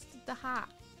lost the hat.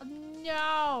 Oh,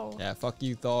 no. Yeah, fuck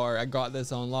you, Thor. I got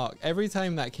this on lock. Every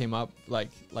time that came up, like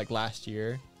last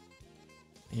year,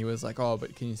 he was like, "Oh,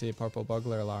 but can you say purple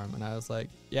burglar alarm?" And I was like,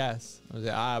 "Yes." I was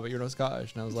like, "But you're not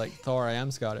Scottish." And I was like, "Thor, I am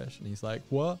Scottish." And he's like,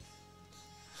 "What?"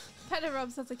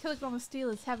 Petarob says a kilogram of steel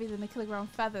is heavier than a kilogram of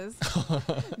feathers.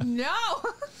 No.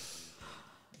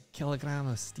 Kilogram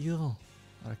of steel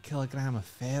or a kilogram of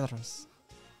feathers.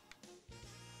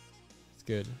 It's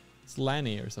good. It's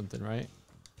Lenny or something, right?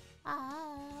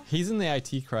 Ah. He's in the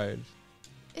IT crowd.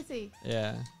 Is he?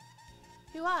 Yeah.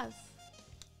 Who was?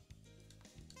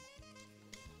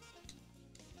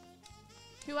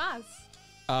 Who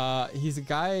was? He's a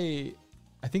guy.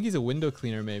 I think he's a window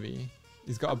cleaner. Maybe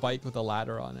he's got a bike with a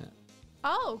ladder on it.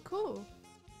 Oh, cool.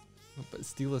 But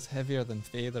steel is heavier than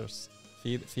feathers.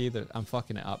 Feather. I'm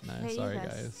fucking it up now. Sorry,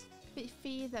 Feathers. guys.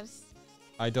 Feathers.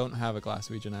 I don't have a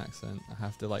Glaswegian accent. I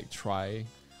have to like try.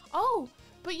 Oh,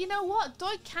 but you know what?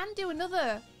 Doig can do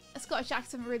a Scottish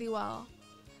accent really well.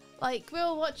 Like, we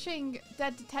were watching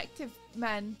Dead Detective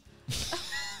Men.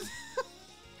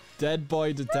 Dead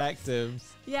Boy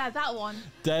Detectives. Yeah, that one.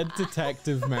 Dead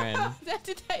Detective Men. Dead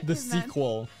Detective The Men.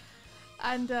 sequel.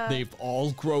 And They've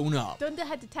all grown up.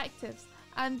 Dunderhead Detectives.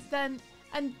 And then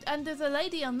and there's a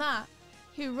lady on that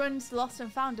who runs the Lost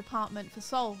and Found department for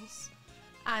Souls.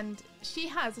 And she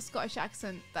has a Scottish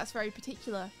accent that's very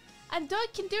particular. And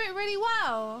Doig can do it really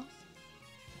well.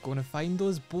 Gonna find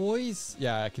those boys.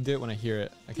 Yeah, I can do it when I hear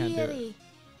it. I can't do it. Deary.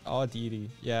 Oh, dearie.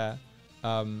 Yeah.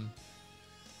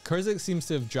 Kurzik seems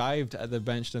to have jived at the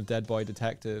mention of Dead Boy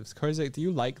Detectives. Kurzik, do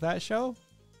you like that show?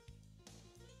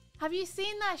 Have you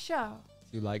seen that show?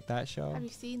 Do you like that show? Have you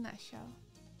seen that show?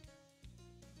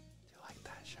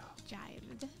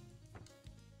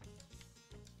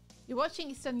 You're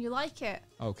watching it still and you like it.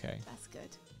 Okay. That's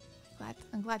good.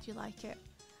 I'm glad you like it.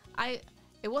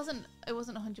 It wasn't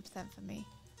 100% for me.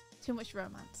 Too much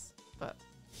romance, but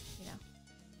you know,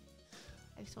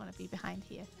 I just want to be behind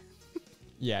here.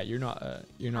 Yeah, you're not a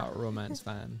romance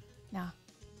fan. No.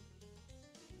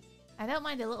 I don't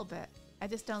mind a little bit. I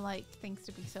just don't like things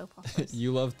to be so operas.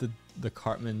 You love the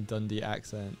Cartman Dundee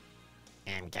accent.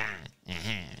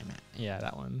 Yeah,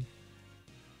 that one.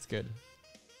 It's good.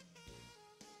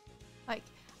 Like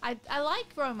I like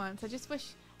romance. I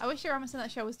wish the romance in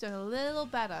that show was done a little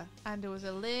better and there was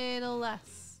a little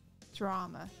less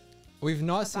drama. We've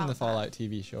not seen the about Fallout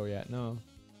TV show yet. No.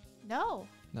 No.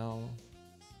 No.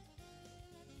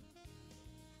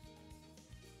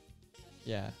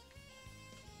 Yeah.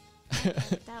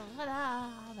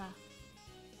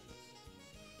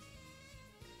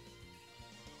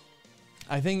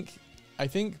 I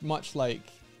think much like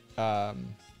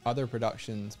other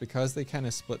productions, because they kind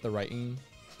of split the writing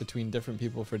between different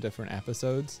people for different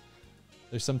episodes,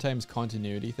 there's sometimes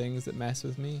continuity things that mess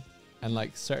with me, and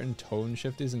like certain tone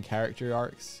shifters and character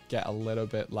arcs get a little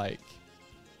bit like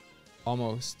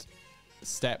almost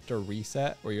stepped or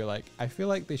reset, where you're like, I feel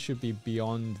like they should be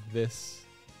beyond this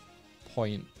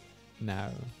point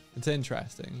now. It's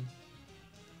interesting.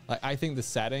 Like, I think the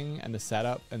setting and the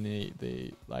setup and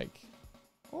the like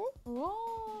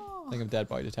thing of Dead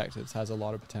Boy Detectives has a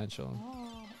lot of potential.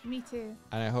 Oh, me too.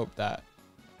 And I hope that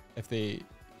if they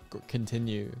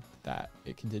continue, that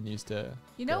it continues to.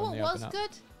 You know go on what the up was and up. good?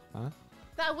 Huh?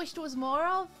 That I wished there was more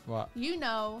of? What? You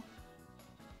know.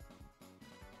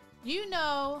 You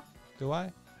know. Do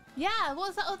I? Yeah, what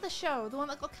was that other show? The one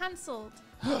that got cancelled?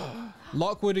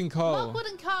 Lockwood and Co. Lockwood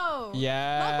and Co.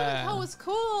 Yeah. Lockwood and Co was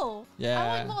cool. Yeah. I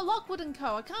want more Lockwood and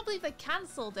Co. I can't believe they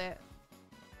cancelled it.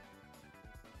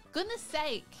 Goodness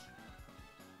sake.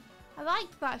 I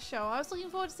liked that show. I was looking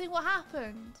forward to seeing what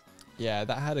happened. Yeah,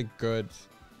 that had a good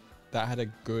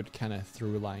kind of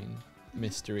through line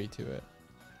mystery to it.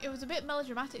 It was a bit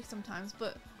melodramatic sometimes,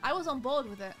 but I was on board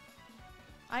with it.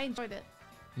 I enjoyed it.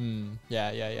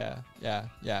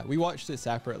 Yeah. We watched it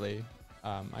separately.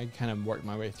 I kind of worked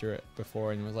my way through it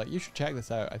before and was like, you should check this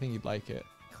out. I think you'd like it.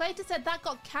 Clayton said that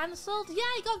got cancelled? Yeah,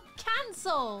 it got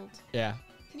cancelled. Yeah.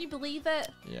 Can you believe it?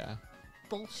 Yeah.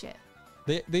 Bullshit.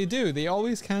 They do. They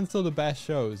always cancel the best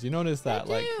shows. You notice that?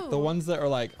 They like do. the ones that are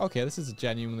like, okay, this is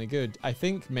genuinely good. I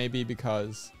think maybe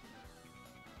because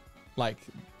like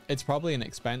it's probably an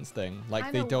expense thing. Like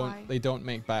I they know don't why. they don't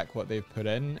make back what they've put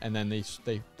in, and then they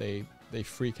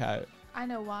freak out. I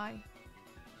know why.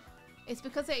 It's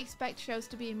because they expect shows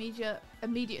to be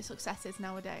immediate successes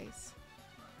nowadays.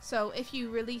 So if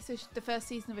you release the first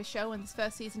season of a show and this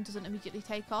first season doesn't immediately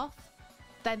take off,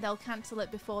 then they'll cancel it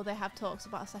before they have talks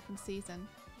about a second season.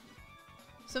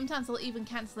 Sometimes they'll even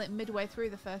cancel it midway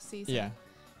through the first season. Yeah.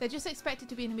 They're just expected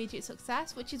to be an immediate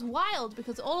success, which is wild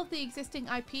because all of the existing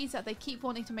IPs that they keep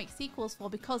wanting to make sequels for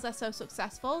because they're so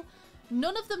successful,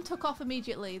 none of them took off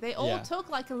immediately. They all took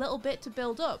like a little bit to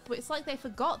build up, but it's like they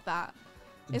forgot that.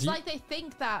 It's like they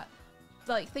think that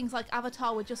like things like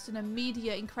Avatar were just an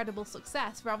immediate incredible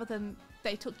success rather than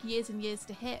they took years and years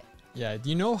to hit. Yeah. Do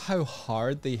you know how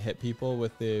hard they hit people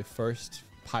with the first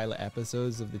pilot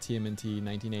episodes of the TMNT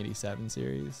 1987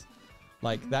 series?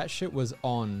 Like that shit was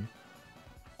on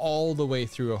all the way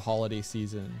through a holiday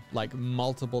season, like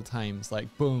multiple times, like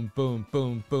boom, boom,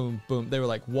 boom, boom, boom. They were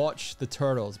like, watch the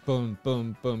Turtles, boom,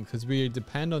 boom, boom, because we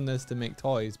depend on this to make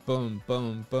toys, boom,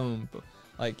 boom, boom, boom.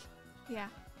 Like, yeah,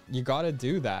 you gotta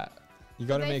do that. You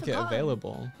gotta make it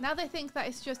available. Now they think that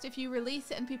it's just if you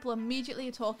release it and people immediately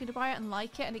are talking about it and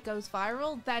like it and it goes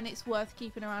viral, then it's worth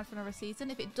keeping around for another season.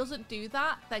 If it doesn't do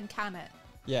that, then can it?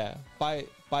 Yeah, by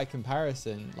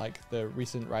comparison, like the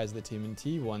recent Rise of the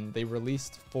TMNT one, they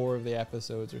released 4 of the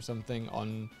episodes or something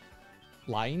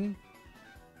online,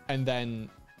 and then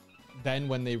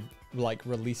when they like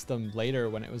released them later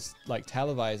when it was like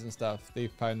televised and stuff, they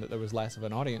found that there was less of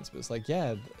an audience. But it's like,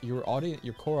 yeah, your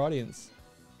core audience,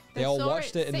 they all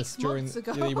watched it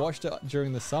they watched it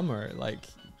during the summer. Like,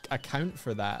 account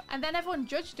for that. And then everyone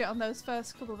judged it on those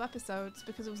first couple of episodes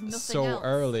because it was nothing so else.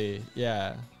 early.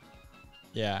 Yeah.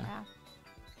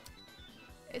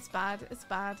 It's bad.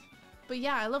 But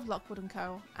yeah, I love Lockwood and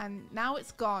Co. And now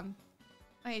it's gone.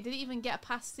 I didn't even get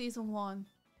past season 1.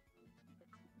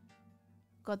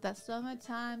 Got that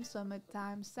summertime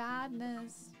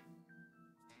sadness.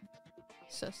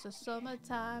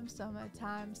 Summertime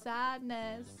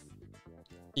sadness.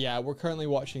 Yeah, we're currently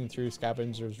watching through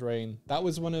Scavenger's Reign. That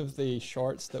was one of the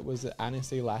shorts that was at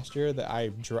Annecy last year that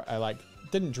I like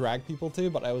didn't drag people to,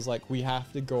 but I was like, we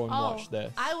have to go and watch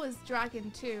this. I was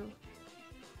dragging too.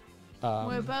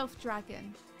 We're both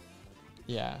dragging.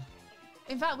 Yeah.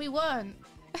 In fact, we weren't.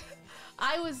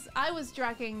 I was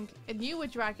dragging, and you were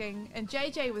dragging, and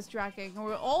JJ was dragging, and we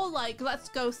were all like, let's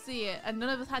go see it. And none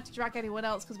of us had to drag anyone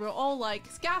else because we were all like,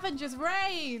 Scavengers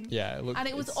Reign! Yeah, it looked, and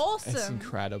it was awesome. It's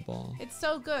incredible. It's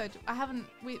so good.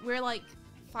 We're like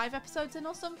 5 episodes in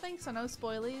or something, so no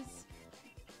spoilies.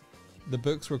 The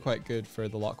books were quite good for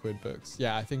the Lockwood books.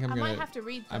 Yeah, I think I might have to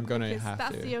read them. I'm gonna because have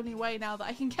that's to. the only way now that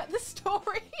I can get the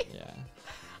story. Yeah.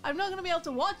 I'm not gonna be able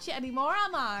to watch it anymore,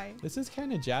 am I? This is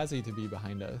kind of jazzy to be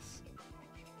behind us.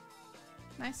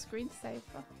 Nice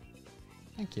screensaver.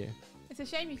 Thank you. It's a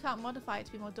shame you can't modify it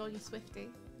to be more Doig and Swifty.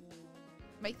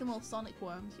 Make them all Sonic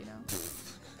worms, you know.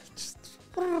 Just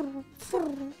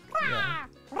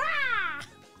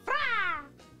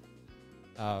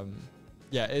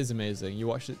yeah, it is amazing. You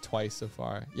watched it twice so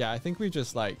far. Yeah, I think we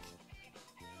just like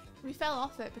we fell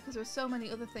off it because there were so many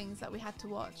other things that we had to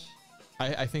watch.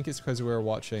 I think it's because we were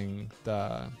watching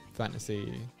the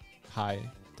Fantasy High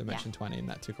Dimension 20 and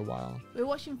that took a while. We were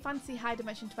watching Fantasy High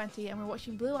Dimension 20 and we were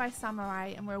watching Blue Eye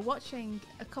Samurai and we were watching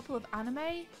a couple of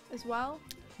anime as well.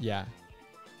 Yeah.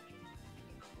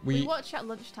 We watch at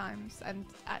lunch times and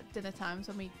at dinner times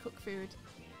when we cook food.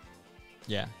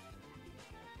 Yeah.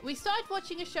 We started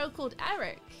watching a show called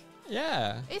Eric.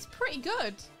 Yeah. It's pretty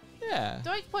good. Yeah.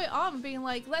 Doig put it on being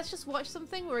like, let's just watch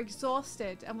something. We're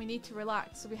exhausted and we need to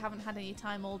relax, so we haven't had any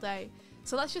time all day.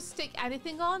 So let's just stick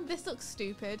anything on. This looks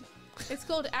stupid. It's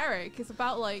called Eric. It's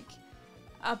about like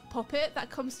a puppet that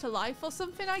comes to life or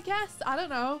something, I guess. I don't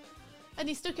know. And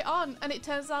he stuck it on and it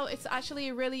turns out it's actually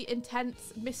a really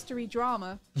intense mystery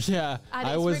drama. Yeah.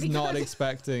 I was really not good.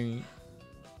 expecting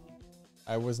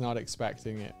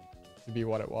it to be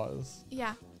what it was.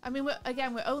 Yeah. I mean, we're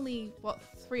only,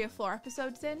 3 or 4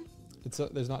 episodes in?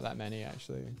 There's not that many,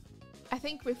 actually. I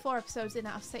think we're 4 episodes in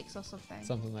out of 6 or something.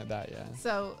 Something like that, yeah.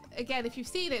 So, again, if you've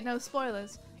seen it, no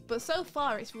spoilers. But so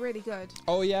far, it's really good.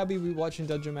 Oh, yeah, we'll be watching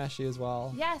Dungeon Meshi as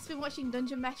well. Yes, been watching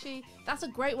Dungeon Meshi. That's a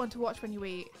great one to watch when you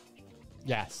eat.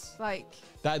 Yes. Like...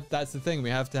 That's the thing.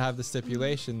 We have to have the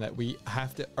stipulation that we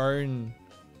have to earn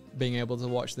being able to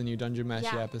watch the new Dungeon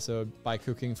Meshi episode by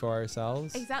cooking for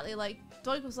ourselves. Exactly. Like,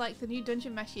 Doig was like, the new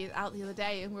Dungeon Meshi is out the other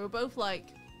day, and we were both like,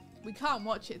 we can't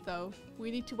watch it though.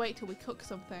 We need to wait till we cook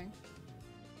something.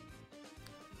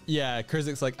 Yeah,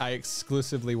 Kurzik's like, I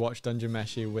exclusively watch Dungeon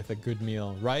Meshi with a good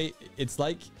meal, right? It's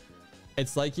like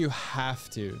you have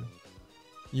to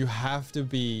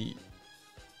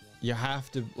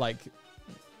like,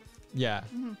 yeah,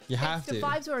 you have to. The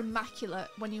vibes are immaculate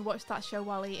when you watch that show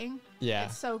while eating. Yeah.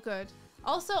 It's so good.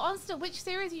 Also, Onsta, which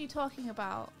series are you talking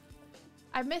about?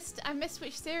 I missed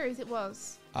which series it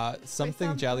was.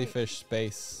 Something jellyfish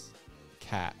space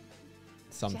cat.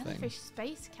 Something. Jellyfish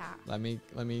space cat. Let me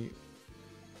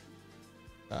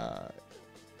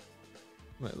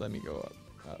go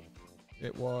up.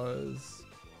 It was,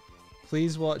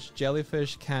 please watch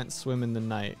Jellyfish Can't Swim in the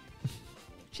Night.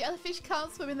 Jellyfish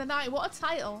Can't Swim in the Night. What a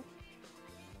title.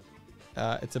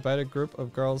 It's about a group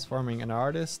of girls forming an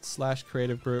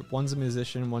artist/creative group. One's a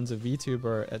musician, one's a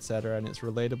VTuber, etc. And it's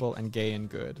relatable and gay and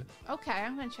good. Okay,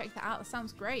 I'm gonna check that out. That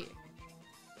sounds great.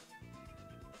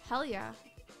 Hell yeah.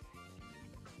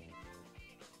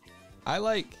 I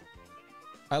like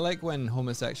when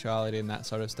homosexuality and that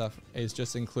sort of stuff is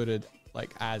just included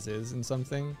like as is in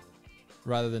something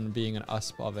rather than being an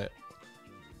usp of it.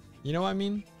 You know what I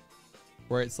mean?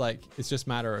 Where it's like, it's just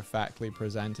matter of factly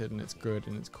presented and it's good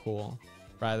and it's cool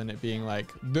rather than it being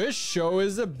like, this show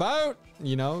is about,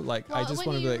 you know, like, well, I just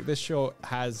want to be like, this show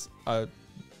has a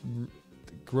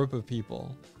group of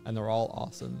people and they're all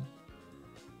awesome.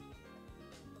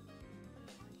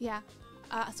 Yeah.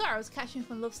 Sorry, I was catching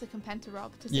from Lovesick and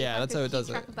Pentarob to see yeah, if that's I how could it does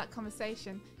keep track it. of that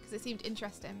conversation because it seemed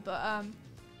interesting. But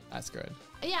that's good.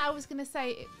 Yeah, I was gonna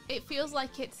say it feels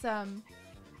like it's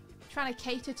trying to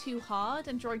cater too hard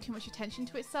and drawing too much attention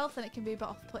to itself, then it can be a bit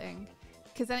off-putting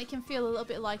because then it can feel a little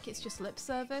bit like it's just lip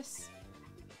service.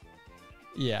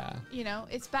 Yeah. You know,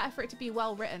 it's better for it to be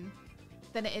well written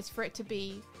than it is for it to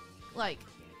be like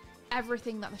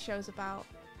everything that the show's about.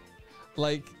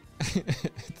 Like,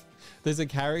 there's a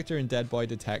character in Dead Boy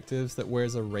Detectives that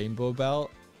wears a rainbow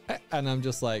belt, and I'm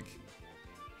just like,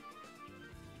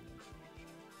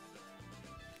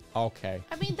 okay.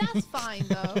 I mean, that's fine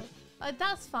though. Like,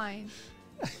 that's fine.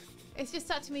 It's just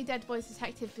that to me, Dead Boys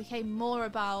Detective became more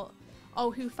about, oh,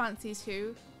 who fancies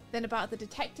who, than about the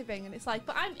detectiving. And it's like,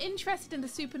 but I'm interested in the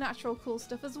supernatural cool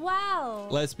stuff as well.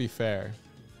 Let's be fair.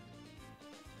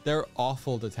 They're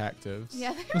awful detectives.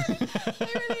 Yeah, they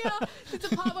really are.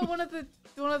 There's a part where one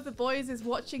of the boys is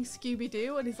watching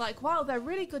Scooby-Doo and he's like, wow, they're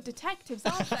really good detectives,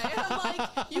 aren't they? And I'm like,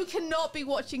 you cannot be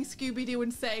watching Scooby-Doo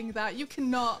and saying that. You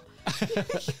cannot.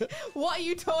 What are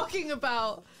you talking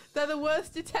about? They're the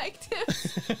worst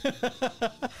detectives.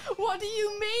 What do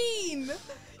you mean?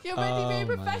 You're meant to be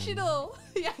very professional.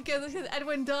 Yeah, because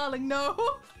Edwin Darling, no.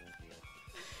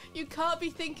 You can't be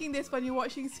thinking this when you're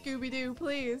watching Scooby-Doo,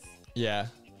 please. Yeah.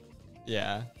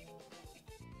 Yeah.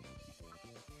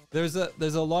 There's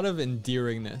a lot of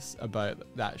endearingness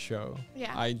about that show.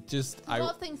 Yeah. There's a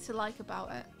lot of things to like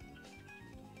about it.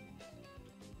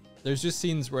 There's just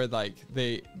scenes where like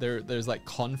there's like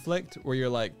conflict where you're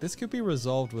like, this could be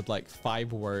resolved with like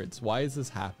 5 words. Why is this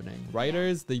happening?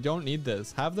 Writers, they don't need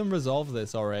this. Have them resolve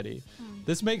this already.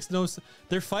 This makes no sense.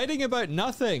 They're fighting about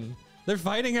nothing. They're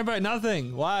fighting about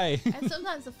nothing. Why? And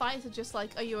sometimes the fights are just like,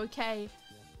 are you okay?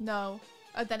 No.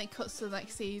 And then it cuts to the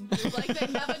next scene. It's like they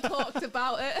never talked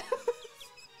about it.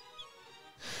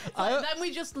 Then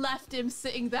we just left him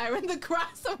sitting there in the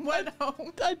grass and went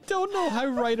home. I don't know how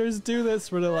writers do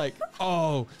this where they're like,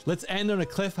 oh, let's end on a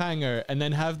cliffhanger and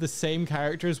then have the same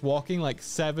characters walking like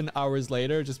 7 hours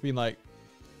later just being like,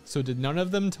 so did none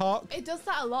of them talk? It does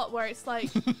that a lot where it's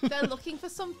like they're looking for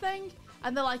something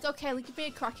and they're like, okay, we could be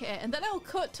a crack at it. And then it'll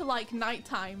cut to like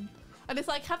nighttime. And it's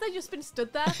like, have they just been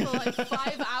stood there for like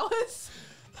 5 hours?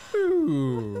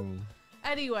 Ooh.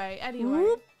 Anyway.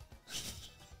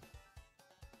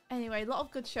 Anyway, a lot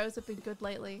of good shows have been good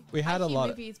lately. We had a lot.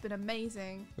 Movie's been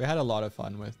amazing. We had a lot of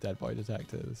fun with Dead Boy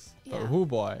Detectives. Yeah. But oh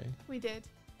boy. We did.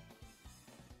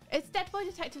 Is Dead Boy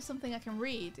Detective something I can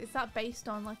read? Is that based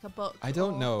on like a book? I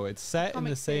don't know. It's set in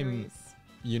the same series?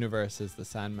 universe as the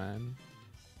Sandman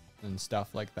and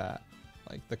stuff like that.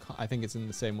 Like I think it's in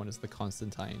the same one as the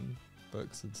Constantine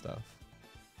books and stuff.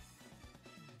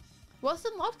 What's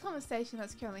the mod conversation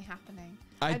that's currently happening?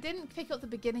 I didn't pick up the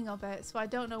beginning of it, so I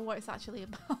don't know what it's actually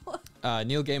about.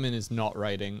 Neil Gaiman is not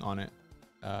writing on it.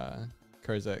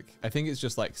 Kurzak. I think it's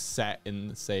just like set in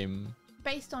the same.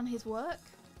 Based on his work?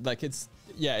 Like it's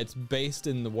based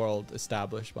in the world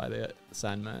established by the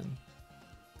Sandman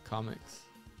comics.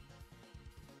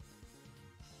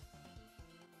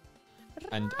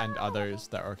 And others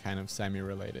that are kind of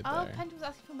semi-related Oh, there. Penta was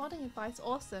asking for modding advice.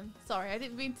 Awesome. Sorry, I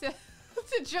didn't mean to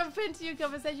to jump into your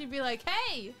conversation and be like,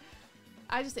 hey!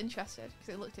 I was just interested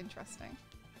because it looked interesting.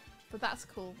 But that's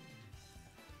cool.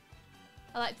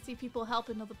 I like to see people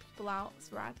helping other people out.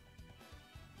 It's rad.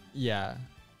 Yeah.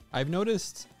 I've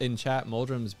noticed in chat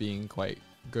Muldrum's being quite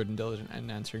good and diligent in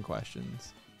answering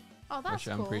questions. Oh, that's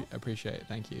which cool. I appreciate.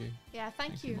 Thank you. Yeah,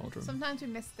 thank you. Muldrum. Sometimes we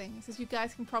miss things, as you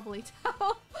guys can probably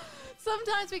tell.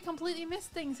 Sometimes we completely miss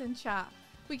things in chat.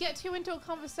 We get too into a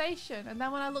conversation, and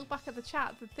then when I look back at the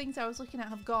chat, the things I was looking at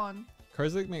have gone.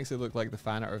 Kurzak makes it look like the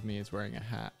fan art of me is wearing a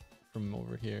hat from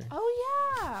over here.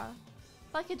 Oh, yeah.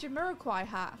 Like a Jamiroquai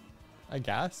hat. I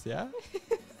guess, yeah.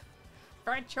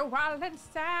 Virtual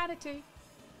insanity.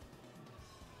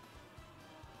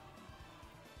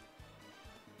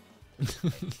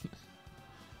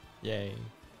 Yay.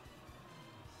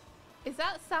 Is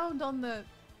that sound on the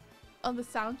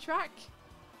soundtrack?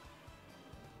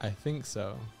 I think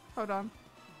so. Hold on.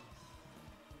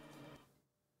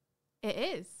 It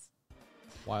is.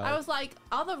 Wild. I was like,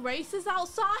 are the races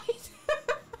outside?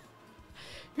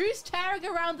 Who's tearing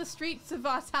around the streets of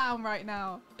our town right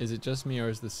now? Is it just me or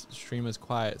is the stream as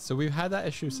quiet? So we've had that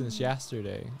issue since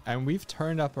yesterday and we've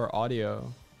turned up our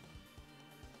audio.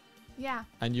 Yeah.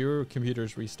 And your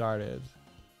computer's restarted.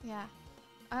 Yeah.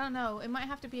 I don't know. It might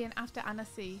have to be an after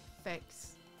Annecy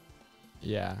fix.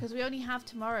 Yeah. Because we only have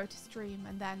tomorrow to stream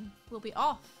and then we'll be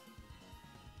off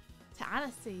to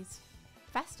Annecy's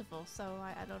festival. So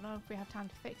I don't know if we have time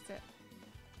to fix it.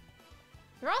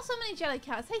 There are so many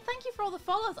Jellycats. Hey, thank you for all the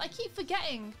follows. I keep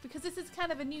forgetting because this is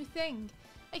kind of a new thing.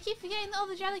 I keep forgetting that all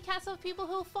the Jellycats are people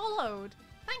who have followed.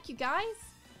 Thank you, guys.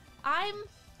 I'm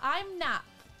Nap.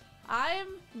 I'm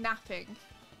napping.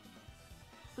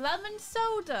 Lemon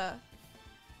soda.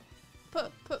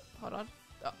 Hold on.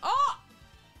 Oh!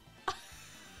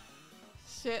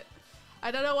 Shit.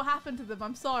 I don't know what happened to them.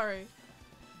 I'm sorry.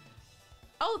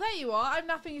 Oh, there you are. I'm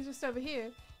napping is just over here.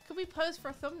 Could we pose for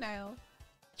a thumbnail?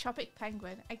 Tropic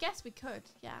Penguin. I guess we could.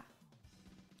 Yeah.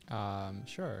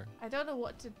 Sure. I don't know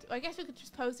what to do. I guess we could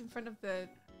just pose in front of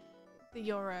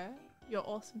your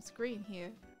awesome screen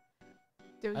here.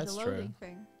 Doing That's the loading true.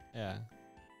 thing. Yeah.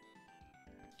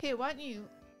 Here, why don't you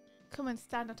come and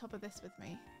stand on top of this with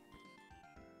me?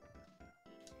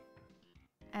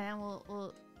 And then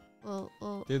we'll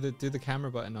Do the camera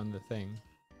button on the thing.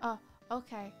 Oh,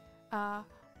 okay. On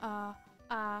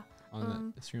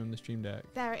the stream deck.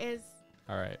 There it is.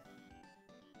 All right.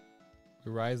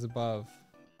 We rise above.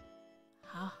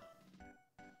 Huh.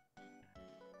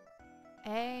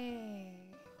 Hey,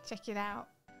 check it out.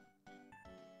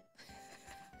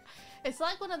 It's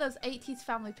like one of those 80s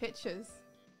family pictures.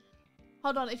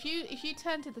 Hold on, if you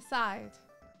turn to the side.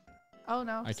 Oh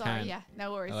no, I sorry. can't. Yeah,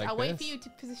 no worries. Like I'll wait for this? you to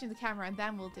position the camera and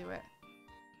then we'll do it.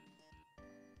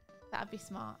 That'd be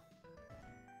smart.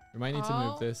 We might need to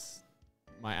Oh. move this,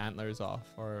 my antlers off,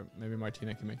 or maybe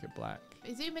Martina can make it black.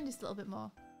 Zoom in just a little bit more.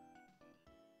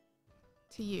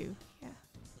 To you, yeah.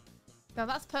 No,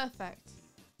 that's perfect.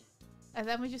 And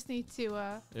then we just need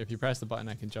to, If you press the button,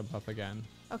 I can jump up again.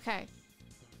 okay.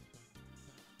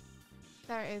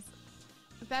 There it is.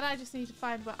 Then I just need to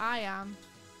find where I am.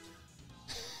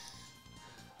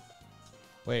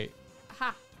 Wait.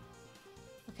 Aha.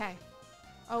 Okay.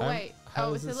 Oh, How- wait. how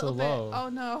Oh, is it's a it little so bit. low? Oh,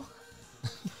 no.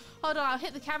 Hold on, I'll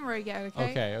hit the camera again,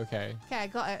 okay? Okay, okay. Okay, I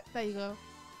got it. There you go.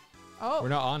 Oh, We're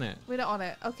not on it. we're not on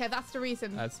it. Okay, that's the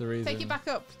reason. That's the reason. Take it back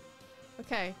up.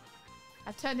 Okay.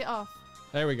 I've turned it off.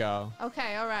 There we go.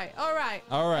 Okay, all right. All right.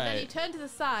 All And then you right. turn to the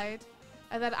side,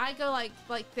 and then I go like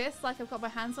this, like I've got my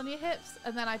hands on your hips,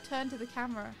 and then I turn to the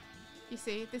camera. You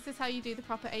see, this is how you do the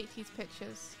proper 80s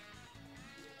pictures.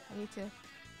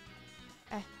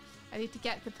 I need to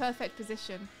get the perfect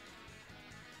position.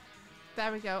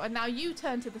 There we go. And now you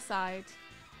turn to the side.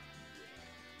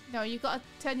 No, you've got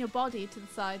to turn your body to the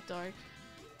side, Doig.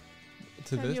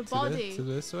 To turn this, your to body. this, to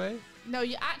this way? No,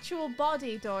 your actual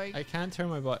body, Doig. I can't turn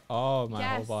my body. Oh, my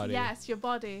whole body. Yes, your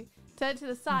body. Turn to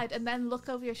the side and then look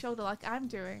over your shoulder like I'm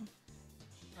doing.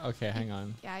 Okay, hang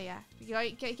on. Yeah, yeah.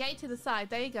 Get it to the side.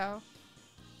 There you go.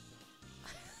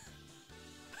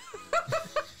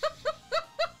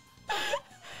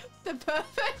 The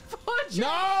perfect portrait.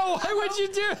 No! Why would you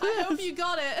do this? I hope you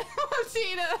got it,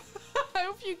 Martina. I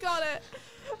hope you got it.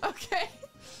 Okay.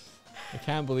 I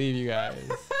can't believe you guys.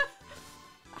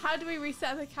 How do we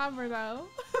reset the camera now?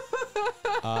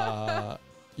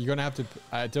 You're gonna have to.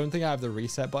 I don't think I have the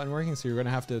reset button working, so you're gonna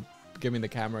have to give me the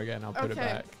camera again. I'll put it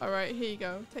back. All right, here you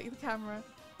go. Take the camera.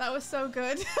 That was so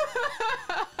good.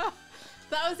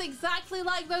 That was exactly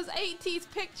like those 80s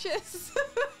pictures.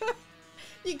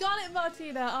 You got it,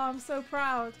 Martina. Oh, I'm so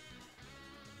proud.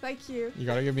 Thank you. You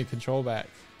gotta give me control back.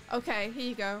 Okay, here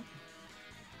you go.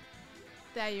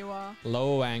 There you are.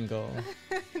 Low angle.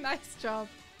 Nice job.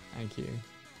 Thank you.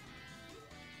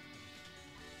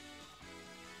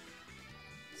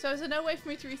 So is there no way for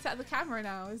me to reset the camera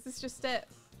now? Is this just it?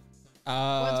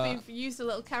 Uh, Once we've used a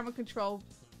little camera control,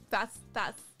 that's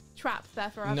trapped there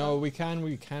forever. no, we can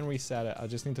reset it. I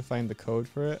just need to find the code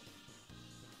for it.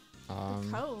 The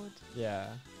code. Yeah.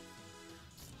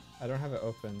 I don't have it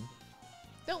open.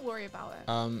 Don't worry about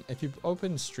it. If you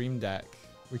open Stream Deck,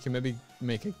 we can maybe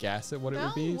make a guess at what it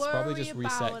would be. Don't It's probably worry just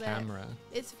reset about it. camera.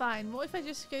 It's fine. What if I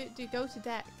just go to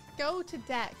deck? Go to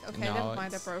deck. Okay, No, never mind. I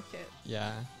it's- broke it.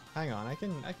 Yeah. Hang on, I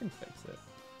can fix it.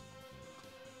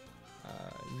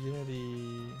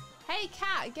 Unity. Hey,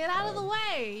 cat, get out of the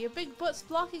way! Your big butt's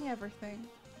blocking everything.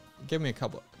 Give me a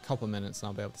couple minutes and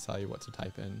I'll be able to tell you what to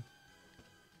type in.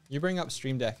 You bring up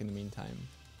Stream Deck in the meantime.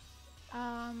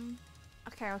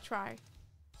 Okay, I'll try.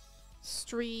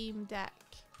 Stream Deck.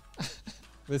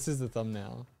 This is the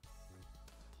thumbnail.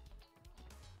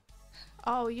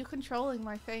 Oh, you're controlling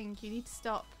my thing. You need to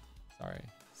stop. Sorry.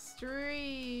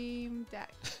 Stream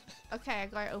Deck. Okay, I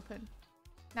got it open.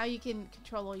 Now you can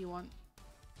control all you want.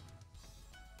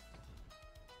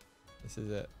 This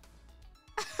is it.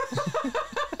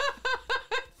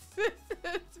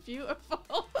 It's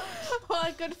beautiful. What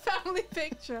a good family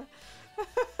picture.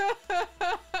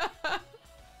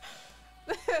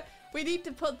 We need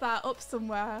to put that up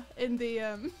somewhere in the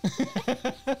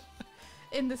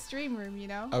in the stream room, you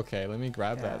know? Okay, let me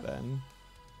grab Yeah. that then.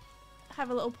 Have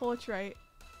a little portrait.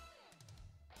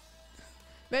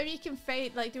 Maybe you can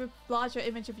fade, like do a larger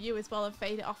image of you as well and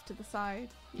fade it off to the side,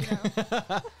 you know?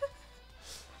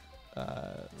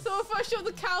 So if I show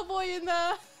the cowboy in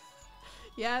there.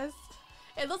 Yes.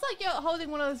 It looks like you're holding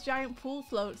one of those giant pool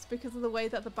floats because of the way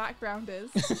that the background is.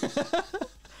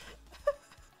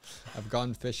 I've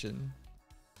gone fishing.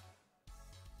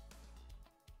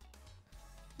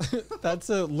 That's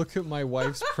a look at my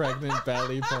wife's pregnant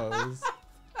belly pose.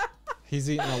 He's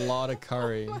eating a lot of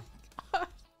curry.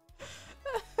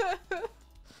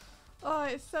 Oh,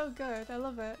 it's so good. I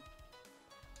love it.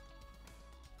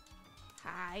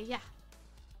 Hiya.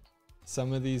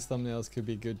 Some of these thumbnails could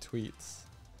be good tweets.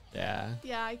 Yeah.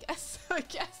 Yeah, I guess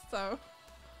so.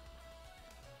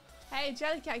 Hey,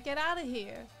 Jellycat, get out of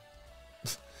here.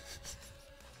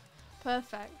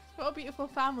 Perfect. What a beautiful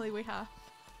family we have.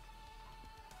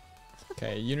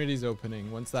 Okay, Unity's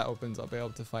opening. Once that opens, I'll be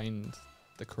able to find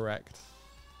the correct.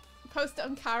 Post it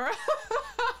on Kara.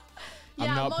 Yeah,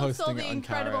 I'm not amongst posting all the it on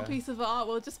incredible Kara. piece of art,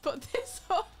 we'll just put this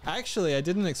up. Actually, I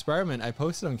did an experiment. I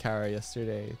posted on Kara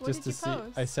yesterday What just did to you see.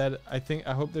 post? I said,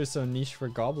 I hope there's some niche for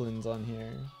goblins on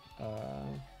here.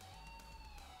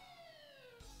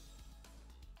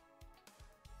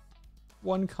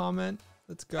 One comment.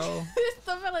 Let's go.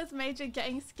 Something like Major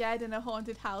getting scared in a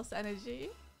haunted house energy.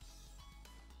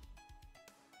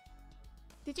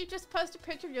 Did you just post a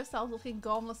picture of yourself looking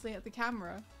gormlessly at the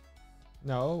camera?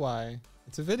 No, why?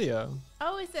 It's a video.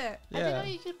 Oh, is it? I Yeah. didn't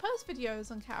know you could post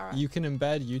videos on Kara. You can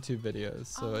embed YouTube videos,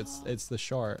 so Oh. it's the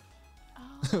short.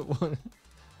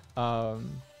 Oh.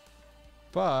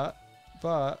 But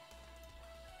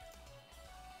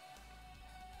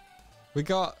we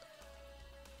got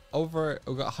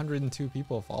 102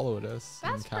 people followed us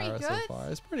That's in Kara pretty so good. far.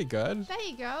 It's pretty good There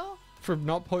you go. for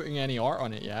not putting any art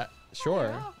on it yet. Sure,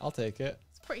 Yeah. I'll take it.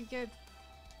 It's pretty good.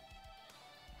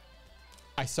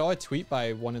 I saw a tweet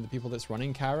by one of the people that's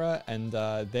running Kara, and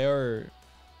their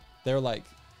like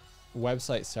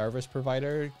website service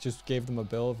provider just gave them a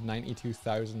bill of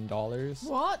 $92,000.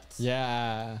 What?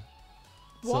 Yeah.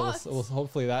 What? So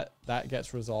hopefully that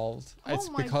gets resolved. Oh It's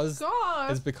my because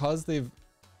God. it's because they've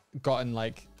gotten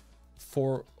like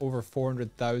over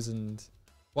 400,000.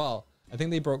 Well, I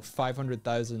think they broke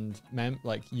 500,000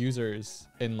 users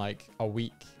in like a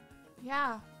week.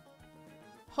 Yeah.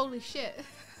 Holy shit.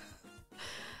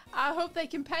 I hope they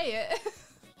can pay it.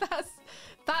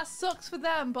 That sucks for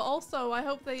them, but also I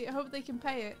hope they can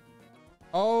pay it.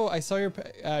 Oh, I saw your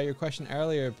question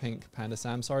earlier, Pink Panda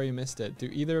Sam. Sorry you missed it. Do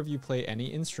either of you play any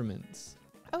instruments?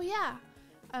 Oh yeah.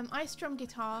 I strum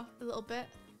guitar a little bit.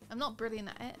 I'm not brilliant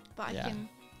at it, but Yeah.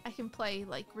 I can play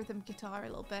like rhythm guitar a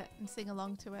little bit and sing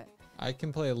along to it. I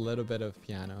can play a little bit of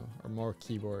piano or more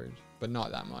keyboard, but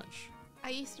not that much. I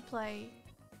used to play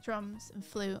drums and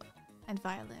flute and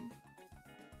violin.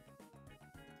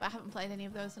 But I haven't played any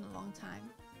of those in a long time.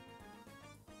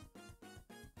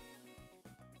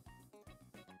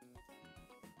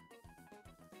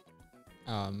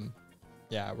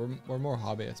 Yeah, we're more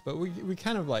hobbyists, but we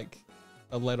kind of like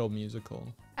a little musical.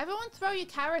 Everyone throw your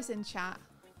Karas in chat.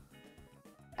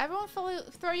 Everyone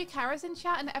throw your Karas in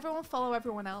chat, and everyone follow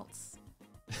everyone else.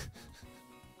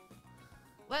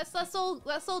 let's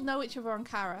all know each other on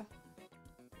Kara.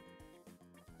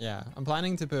 Yeah, I'm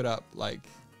planning to put up like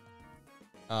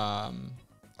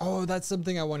oh, that's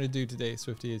something I want to do today,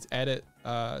 Swifty, is edit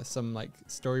some like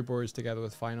storyboards together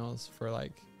with finals for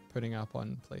like putting up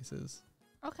on places.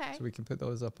 Okay. So we can put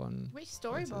those up on Which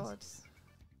storyboards?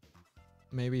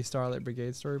 maybe Starlight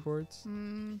Brigade storyboards,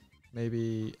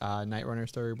 maybe Night Runner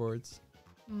storyboards,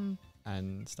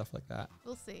 and stuff like that.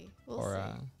 We'll see.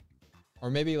 Or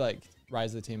maybe like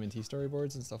Rise of the TMNT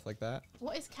storyboards and stuff like that.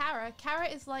 What is Kara? Kara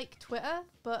is like Twitter,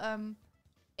 but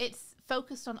it's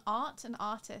focused on art and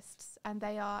artists, and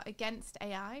they are against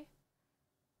AI.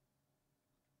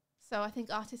 So I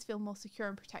think artists feel more secure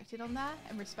and protected on there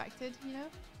and respected, you know?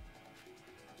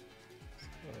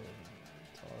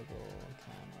 Toggle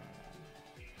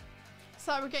camera.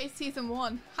 So we're getting season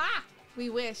 1. Ha! We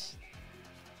wish.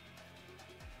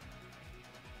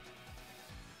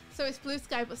 So it's Blue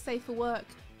Sky but safe for work.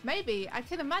 Maybe. I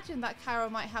can imagine that Kara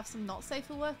might have some not safe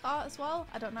for work art as well.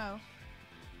 I don't know.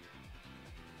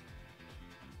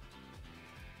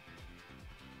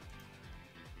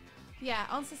 Yeah,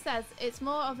 Answer says it's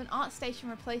more of an ArtStation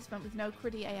replacement with no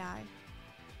cruddy AI.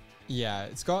 Yeah,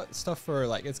 it's got stuff for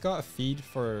like, it's got a feed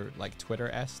for like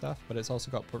Twitter-esque stuff, but it's also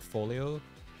got portfolio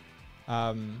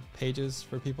pages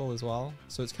for people as well.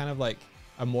 So it's kind of like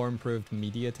a more improved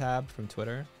media tab from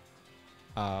Twitter.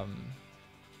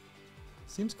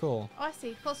 Seems cool. Oh, I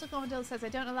see. Coastal Commodore says I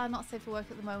don't allow not safe for work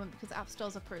at the moment because app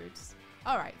stores are prudes.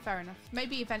 All right, fair enough.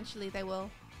 Maybe eventually they will.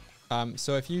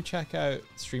 So if you check out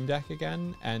Stream Deck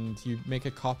again and you make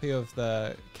a copy of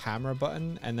the camera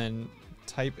button and then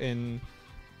type in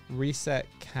reset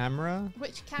camera.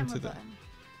 Which camera into the-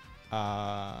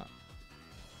 button?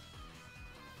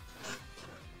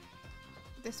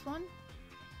 This one?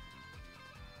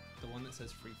 The one that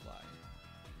says free fly.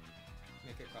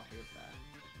 Make a copy of that.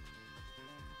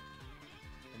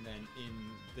 And then in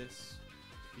this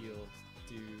field,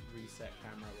 do reset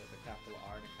camera with a capital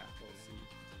R and a capital C.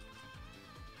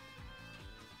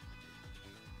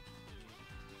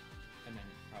 And then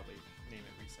probably name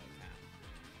it reset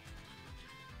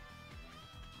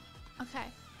cam. Okay.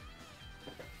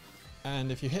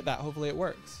 And if you hit that, hopefully it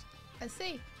works. Let's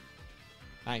see.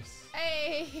 Nice.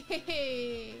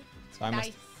 Hey! So I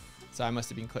Nice. must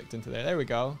have been clicked into there. There we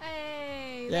go.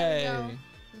 Hey! There we go. Yay.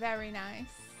 Very nice.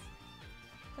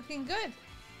 Looking good.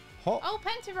 Hot. Oh,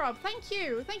 Pentarob, thank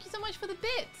you. Thank you so much for the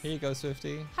bits. Here you go,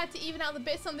 Swifty. Had to even out the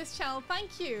bits on this channel.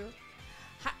 Thank you.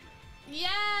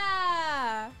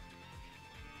 Yeah!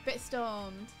 Bit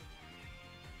stormed.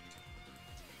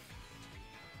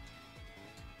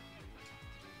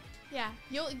 Yeah,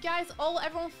 you guys,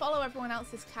 everyone follow everyone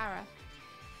else's Kara.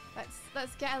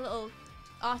 Let's get a little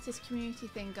artist community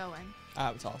thing going.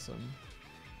 That was awesome.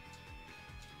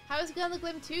 How is Girl in the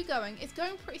Glim 2 going? It's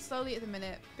going pretty slowly at the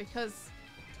minute because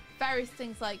various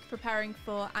things like preparing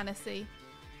for Annecy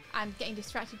and getting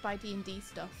distracted by D&D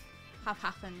stuff have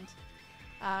happened.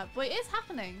 But it is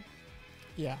happening.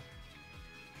 Yeah.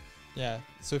 Yeah,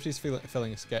 Swifty's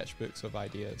filling sketchbooks of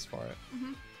ideas for it.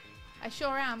 Mm-hmm. I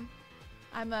sure am.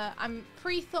 I'm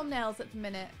pre-thumbnails at the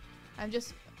minute. I'm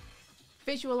just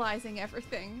visualizing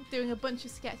everything, doing a bunch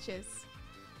of sketches.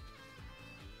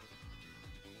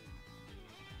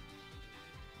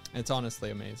 It's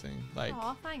honestly amazing. Like,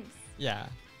 aw, thanks. Yeah.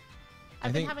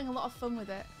 I've been having a lot of fun with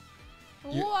it.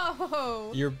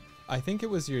 Whoa! I think it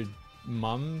was your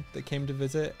mum that came to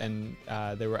visit, and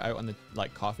they were out on the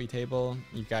coffee table.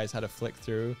 You guys had a flick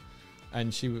through,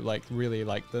 and she really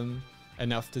liked them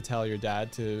enough to tell your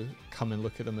dad to come and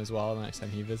look at them as well the next time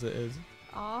he visited.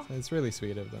 Aw. So it's really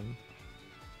sweet of them.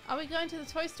 Are we going to the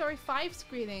Toy Story 5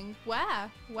 screening?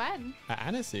 Where? When? At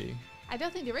Annecy. I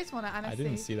don't think there is one at Annecy. I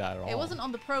didn't see that at all. It wasn't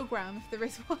on the program if there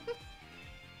is one.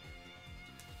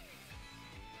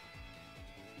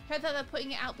 Heard that they're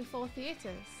putting it out before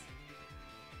theatres.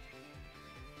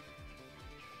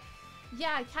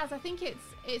 Yeah, Kaz, I think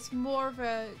it's more of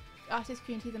a artist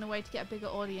community than a way to get a bigger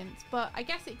audience, but I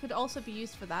guess it could also be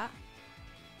used for that.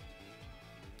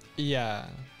 Yeah.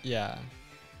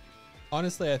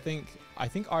 Honestly, I think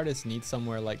artists need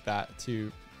somewhere like that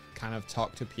to kind of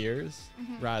talk to peers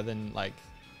rather than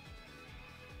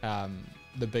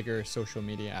the bigger social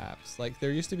media apps. Like,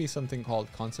 there used to be something called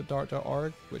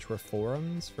conceptart.org, which were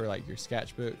forums for your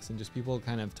sketchbooks and just people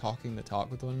kind of talking the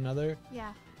talk with one another.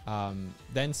 Yeah.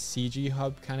 Then CG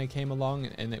Hub kind of came along,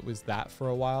 and it was that for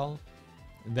a while.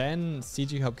 Then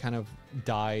CG Hub kind of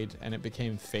died, and it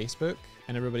became Facebook,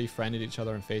 and everybody friended each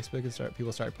other on Facebook, and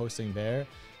people started posting there.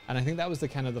 And I think that was the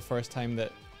first time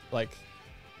that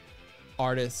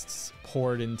artists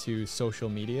poured into social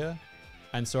media.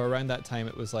 And so around that time,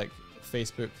 it was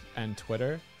Facebook and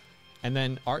Twitter, and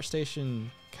then ArtStation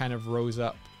kind of rose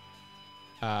up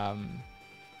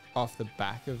off the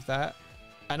back of that.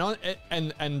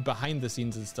 And behind the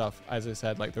scenes and stuff, as I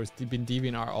said, there's been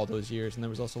DeviantArt all those years, and there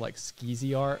was also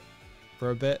Skeezy art for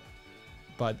a bit.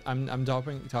 But I'm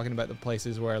talking about the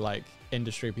places where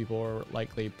industry people were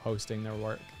likely posting their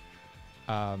work.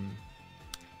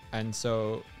 And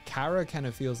so Kara kind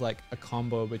of feels like a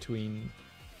combo between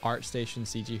ArtStation,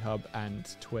 CG Hub,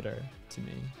 and Twitter to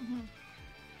me.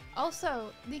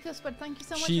 Also, Nico Spud, thank you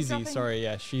so much Sheezy, for dropping... sorry,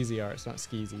 yeah, Sheezy art, it's not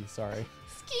Skeezy, sorry.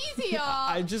 Skeezy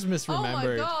art! I just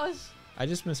misremembered. Oh my gosh. I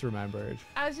just misremembered.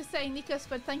 I was just saying, Nico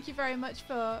Spud, thank you very much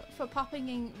for popping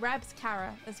in Reb's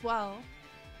Kara as well.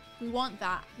 We want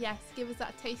that. Yes, give us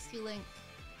that tasty link.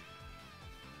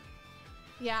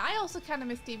 Yeah, I also kind of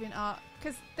miss DeviantArt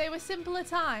because they were simpler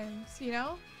times, you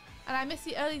know? And I miss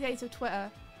the early days of Twitter.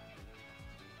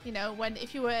 You know, when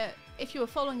if you were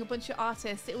following a bunch of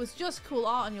artists, it was just cool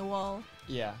art on your wall.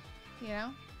 Yeah. You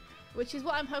know? Which is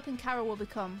what I'm hoping Kara will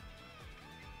become.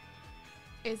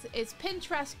 Is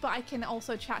Pinterest, but I can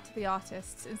also chat to the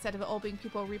artists instead of it all being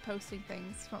people reposting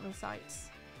things from other sites.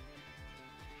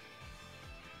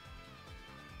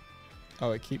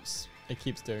 Oh, it keeps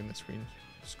doing the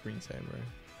screensaver.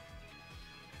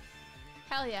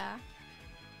 Hell yeah.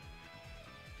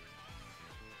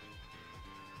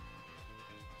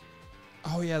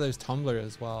 Oh yeah, there's Tumblr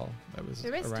as well. That was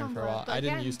There is around Tumblr, for a while. but I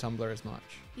didn't again- use Tumblr as much.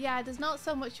 Yeah, there's not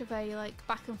so much of a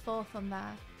back and forth on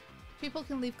there. People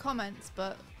can leave comments,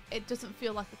 but it doesn't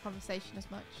feel like a conversation as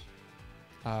much.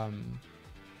 I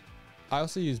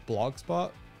also use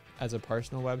Blogspot as a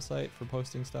personal website for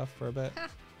posting stuff for a bit.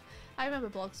 I remember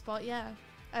Blogspot, yeah.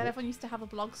 And everyone used to have a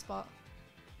Blogspot.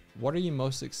 What are you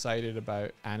most excited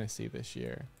about Annecy this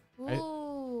year?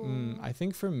 Ooh. I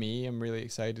think for me, I'm really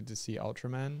excited to see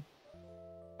Ultraman.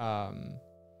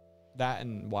 That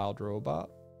and Wild Robot.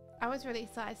 I was really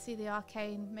excited to see the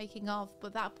Arcane making of,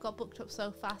 but that got booked up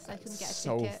so fast I couldn't get a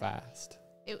so ticket. fast.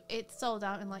 It sold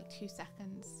out in 2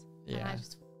 seconds. And I Yeah.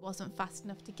 just wasn't fast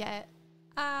enough to get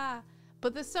it.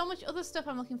 But there's so much other stuff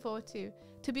I'm looking forward to.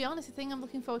 To be honest, the thing I'm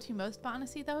looking forward to most about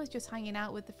Annecy though is just hanging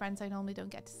out with the friends I normally don't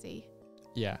get to see.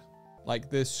 Yeah.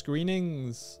 The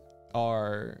screenings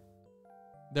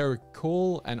they're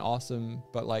cool and awesome,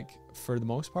 but for the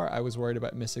most part, I was worried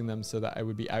about missing them so that I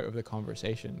would be out of the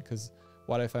conversation. Because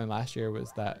what I found last year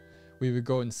was that we would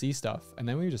go and see stuff and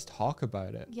then we would just talk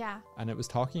about it. Yeah. And it was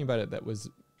talking about it that was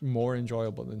more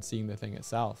enjoyable than seeing the thing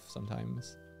itself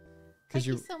sometimes. Thank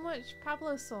you so much,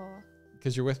 Pablo Saw.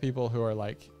 Because you're with people who are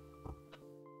like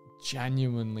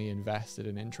genuinely invested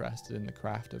and interested in the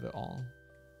craft of it all.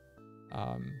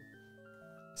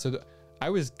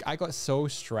 I got so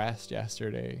stressed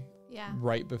yesterday. Yeah.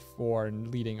 Right before and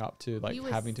leading up to like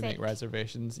having to make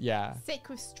reservations. Yeah. Sick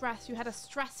with stress. You had a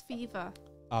stress fever.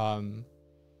 And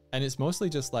it's mostly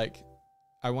just like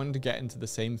I wanted to get into the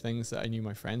same things that I knew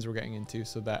my friends were getting into,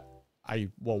 so that I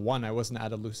wasn't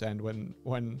at a loose end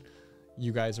when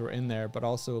you guys were in there, but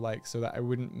also like so that I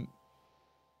wouldn't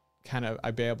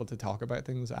I'd be able to talk about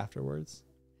things afterwards.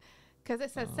 Because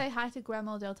it says, say hi to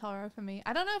Guillermo del Toro for me.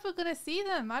 I don't know if we're going to see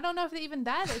them. I don't know if they're even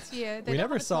there this year. We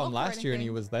never saw him last year and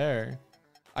he was there.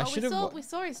 We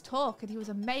saw his talk and he was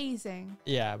amazing.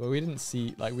 Yeah, but we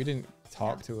didn't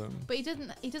talk to him. But he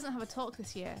doesn't have a talk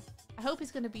this year. I hope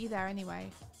he's going to be there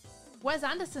anyway. Wes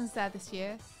Anderson's there this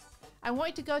year. I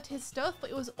wanted to go to his stuff,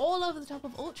 but it was all over the top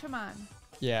of Ultraman.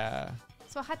 Yeah.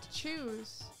 So I had to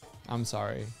choose. I'm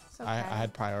sorry. Okay. I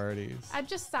had priorities. I'm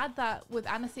just sad that with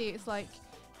Annecy, it's like,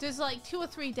 there's like 2 or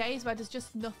 3 days where there's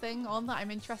just nothing on that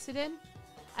I'm interested in.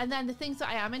 And then the things that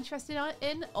I am interested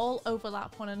in all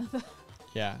overlap one another.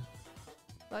 Yeah.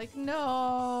 Like,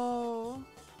 no.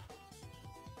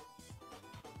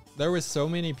 There was so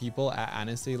many people at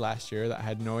Annecy last year that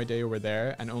had no idea you were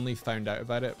there and only found out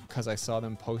about it because I saw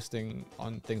them posting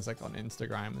on things like on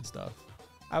Instagram and stuff.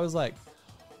 I was like,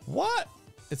 what?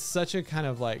 It's such a kind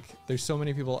of like, there's so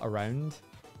many people around.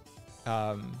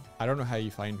 I don't know how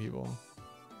you find people.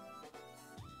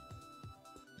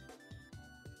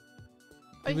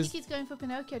 I think he's going for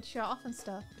Pinocchio to show off and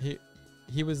stuff.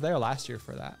 He was there last year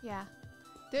for that. Yeah.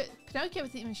 Pinocchio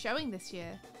wasn't even showing this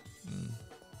year.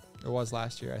 It was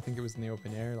last year. I think it was in the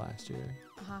open air last year.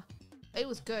 Uh-huh. It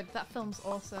was good. That film's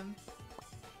awesome.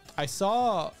 I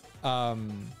saw,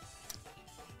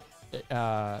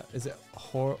 is it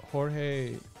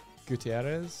Jorge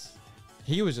Gutierrez?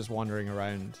 He was just wandering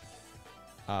around.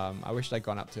 I wish I'd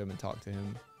gone up to him and talked to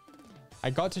him. I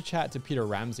got to chat to Peter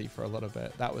Ramsey for a little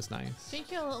bit. That was nice. I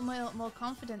think you're a little more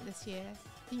confident this year.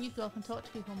 I think you'd go up and talk to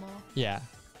people more. Yeah,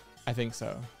 I think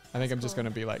so. I think I'm just going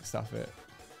to be like, stuff it.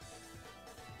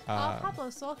 Pablo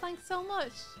Saw, thanks so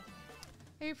much.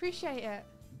 I appreciate it.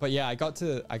 But yeah, I got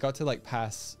to like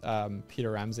pass Peter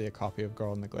Ramsey a copy of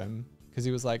Girl in the Glim because he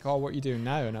was like, oh, what are you doing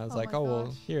now? And I was like,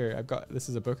 well, here, this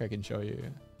is a book I can show you.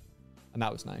 And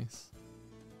that was nice.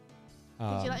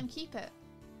 Did you let him keep it?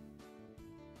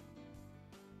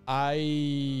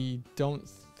 I don't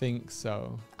think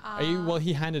so. Well,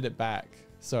 he handed it back,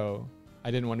 so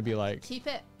I didn't want to be like, keep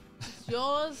it. It's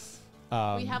yours.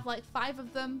 We have like 5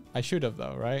 of them. I should have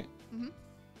though, right? Mm-hmm.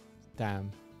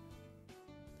 Damn.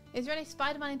 Is there any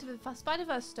Spider-Man Into the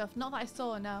Spider-Verse stuff? Not that I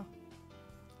saw, no.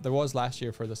 There was last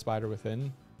year for The Spider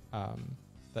Within.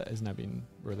 That has now been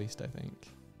released, I think.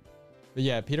 But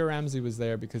yeah, Peter Ramsey was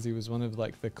there because he was one of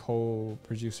like the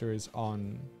co-producers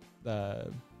on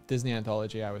the Disney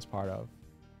anthology I was part of.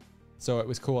 So it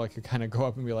was cool. I could kind of go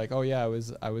up and be like, oh yeah,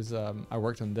 I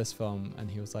worked on this film. And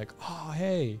he was like, oh,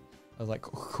 hey. I was like,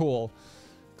 cool.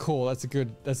 That's a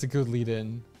good lead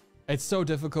in. It's so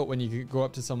difficult when you go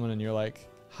up to someone and you're like,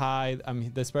 hi,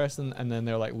 I'm this person. And then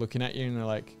they're like looking at you and they're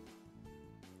like,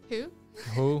 Who?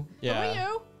 Yeah. Who are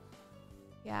you?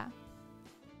 Yeah.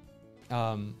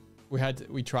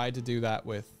 We tried to do that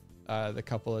with the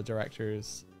couple of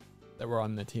directors that were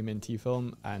on the Team NT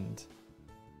film, and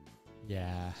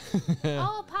yeah.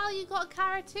 Oh, pal, you got a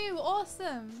Kara too.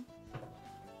 Awesome.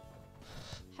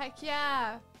 Heck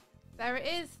yeah. There it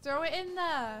is. Throw it in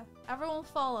there. Everyone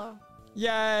follow.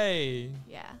 Yay.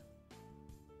 Yeah.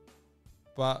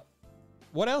 But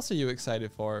what else are you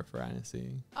excited for Annecy?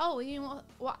 Oh, you know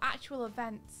what actual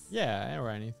events? Yeah,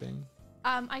 or anything.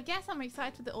 I guess I'm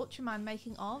excited for the Ultraman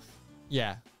making of.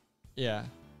 Yeah. Yeah.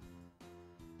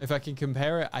 If I can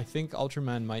compare it, I think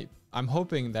Ultraman I'm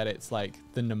hoping that it's like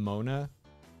the Nimona.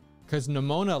 Because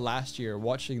Nimona last year,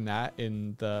 watching that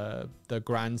in the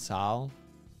Grand Salle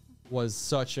was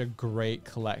such a great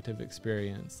collective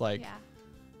experience. Like,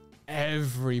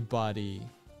 everybody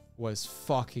was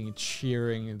fucking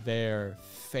cheering their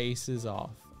faces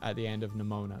off at the end of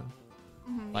Nimona.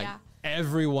 Mm-hmm, like,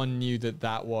 everyone knew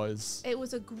that was... It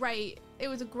was a great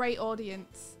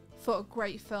audience for a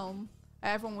great film.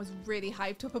 Everyone was really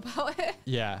hyped up about it.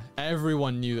 Yeah,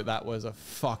 everyone knew that was a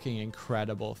fucking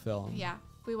incredible film. Yeah,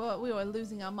 we were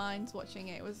losing our minds watching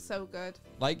it. It was so good.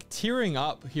 Like, tearing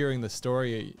up hearing the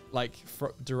story, like,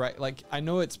 I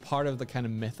know it's part of the kind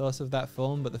of mythos of that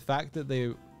film, but the fact that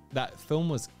that film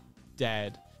was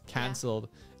dead, cancelled,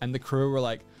 and the crew were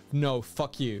like, no,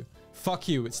 fuck you,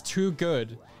 it's too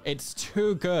good,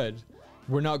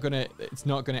 it's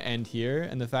not gonna end here.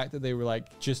 And the fact that they were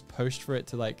like just pushed for it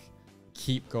to like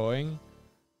keep going.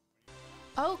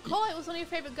 Oh, cool. It was one of your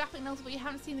favorite graphic novels, but you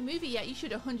haven't seen the movie yet. You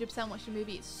should 100% watch the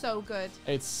movie. It's so good.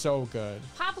 It's so good.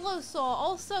 Pablo saw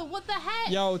also. What the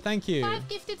heck? Yo, thank you. 5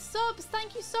 gifted subs.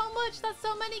 Thank you so much. That's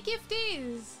so many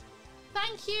gifties.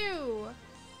 Thank you.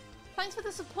 Thanks for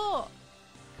the support.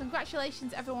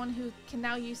 Congratulations, everyone who can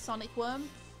now use Sonic Worm,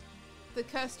 the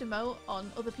cursed emote, on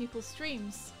other people's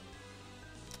streams.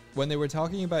 When they were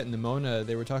talking about Nimona,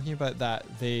 they were talking about that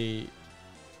they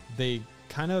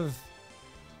kind of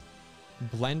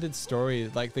blended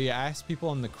stories. Like they asked people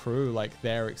on the crew like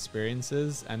their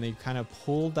experiences, and they kind of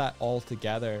pulled that all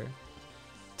together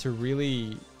to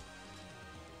really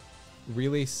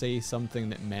say something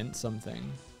that meant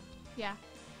something. Yeah.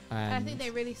 And I think they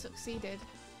really succeeded.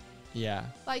 Yeah.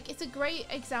 Like, it's a great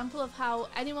example of how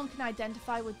anyone can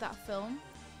identify with that film,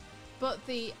 but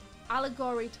the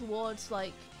allegory towards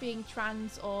like being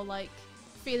trans or like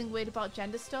feeling weird about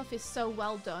gender stuff is so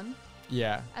well done.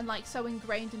 Yeah. And like so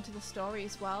ingrained into the story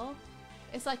as well.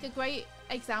 It's like a great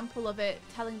example of it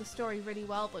telling the story really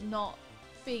well, but not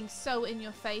being so in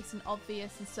your face and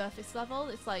obvious and surface level.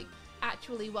 It's like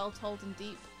actually well told and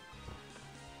deep.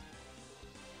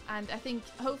 And I think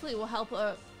hopefully it will help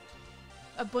a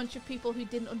bunch of people who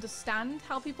didn't understand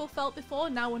how people felt before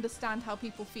now understand how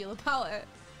people feel about it.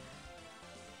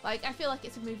 Like, I feel like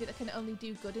it's a movie that can only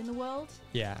do good in the world.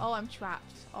 Yeah. Oh, I'm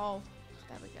trapped. Oh,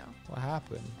 there we go. What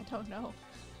happened? I don't know.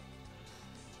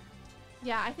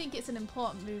 Yeah, I think it's an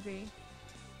important movie.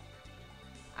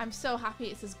 I'm so happy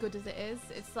it's as good as it is.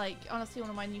 It's like, honestly, one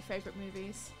of my new favorite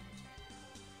movies.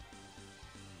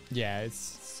 Yeah, it's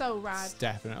so rad. It's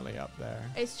definitely up there.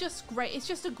 It's just great. It's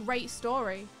just a great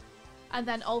story. And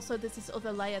then also there's this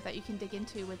other layer that you can dig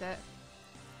into with it.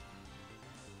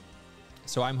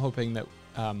 So I'm hoping that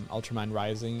Ultraman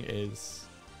Rising is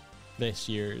this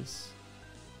year's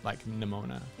like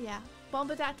Nimona. Yeah.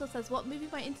 Bombadactyl says, what movie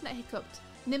my internet hiccuped?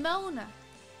 Nimona.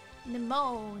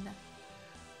 Nimona.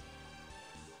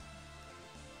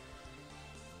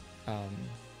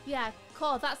 Yeah,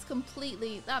 cool.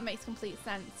 That makes complete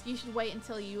sense. You should wait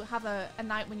until you have a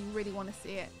night when you really want to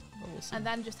see it. We'll see. And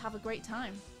then just have a great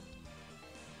time.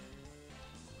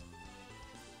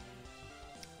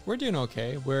 We're doing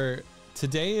okay.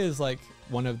 Today is like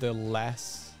one of the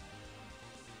less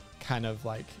kind of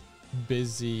like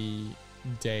busy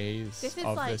days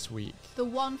of like this week. The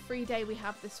one free day we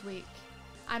have this week.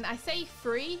 And I say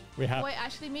free, what it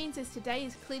actually means is today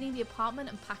is cleaning the apartment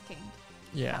and packing.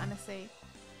 Yeah. For Annecy.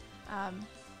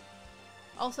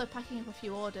 Also packing up a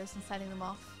few orders and sending them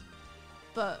off.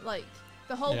 But like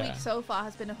the whole week so far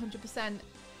has been 100%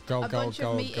 a bunch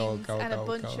of meetings and a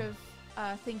bunch of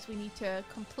things we need to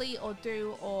complete or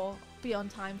do or be on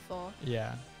time for.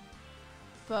 Yeah.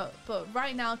 But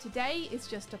right now, today is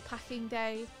just a packing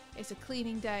day. It's a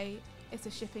cleaning day. It's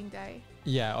a shipping day.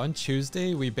 Yeah, on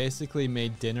Tuesday, we basically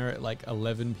made dinner at like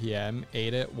 11 p.m.,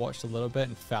 ate it, watched a little bit,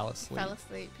 and fell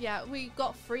asleep. Yeah, we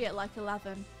got free at like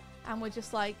 11. And we're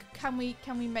just like, can we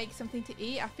make something to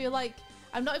eat? I feel like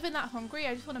I'm not even that hungry.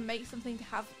 I just want to make something to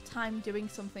have time doing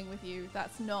something with you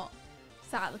that's not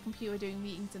sat at the computer doing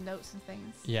meetings and notes and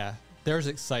things. Yeah, there's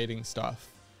exciting stuff.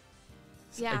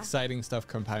 Yeah. Exciting stuff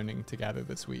compounding together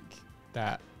this week.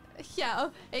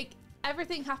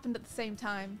 Everything happened at the same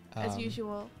time as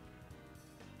usual.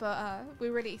 But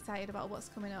we're really excited about what's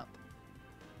coming up.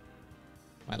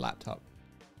 My laptop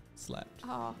slept.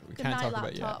 Oh, we good can't night, talk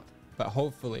laptop. about it yet. But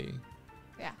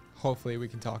hopefully we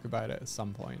can talk about it at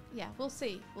some point. Yeah, we'll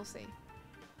see.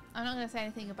 I'm not going to say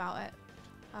anything about it.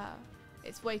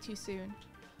 It's way too soon.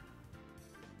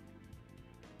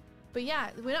 But yeah,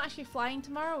 we're not actually flying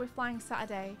tomorrow. We're flying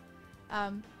Saturday.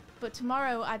 But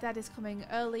tomorrow our dad is coming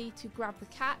early to grab the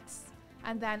cats.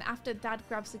 And then after dad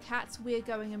grabs the cats, we're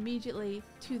going immediately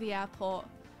to the airport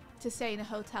to stay in a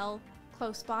hotel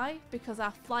close by, because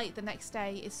our flight the next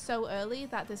day is so early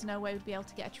that there's no way we'd be able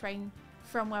to get a train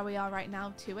from where we are right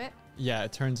now to it. Yeah,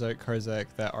 it turns out, Kurzak,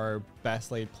 that our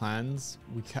best laid plans,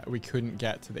 we couldn't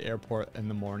get to the airport in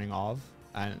the morning of.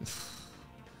 And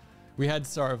we had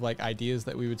sort of like ideas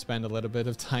that we would spend a little bit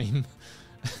of time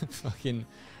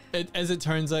as it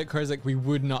turns out, Kurzak, we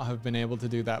would not have been able to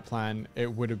do that plan.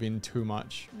 It would have been too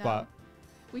much. No. But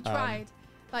we tried.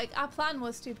 Like, our plan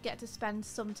was to get to spend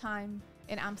some time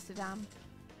in Amsterdam.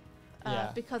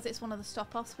 Because it's one of the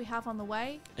stop-offs we have on the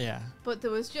way. Yeah. But there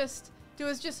was just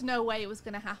no way it was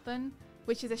going to happen,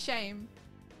 which is a shame,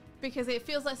 because it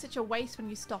feels like such a waste when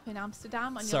you stop in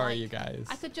Amsterdam and sorry, you're like, you guys.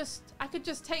 I could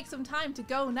just take some time to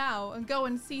go now and go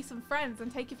and see some friends and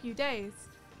take a few days.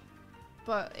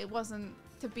 But it wasn't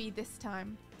to be this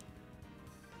time.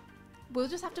 We'll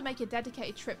just have to make a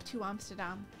dedicated trip to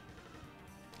Amsterdam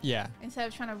Yeah. instead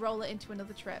of trying to roll it into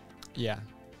another trip. Yeah.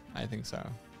 I think so.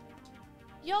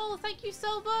 Yo, thank you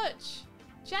so much.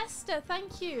 Jester,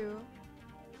 thank you.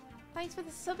 Thanks for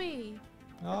the subby.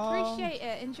 Appreciate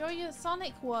it. Enjoy your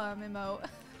Sonic Worm emote.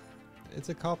 It's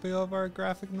a copy of our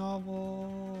graphic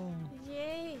novel.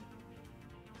 Yay.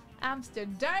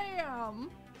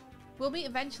 Amsterdam. We'll meet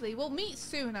eventually. We'll meet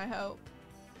soon, I hope.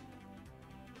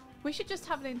 We should just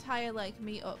have an entire like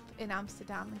meet up in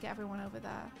Amsterdam and get everyone over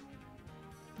there.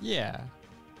 Yeah.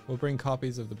 We'll bring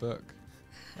copies of the book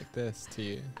like this to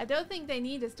you. I don't think they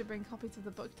need us to bring copies of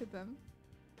the book to them.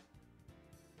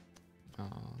 Oh.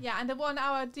 Yeah, and a 1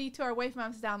 hour detour away from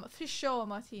Amsterdam. For sure,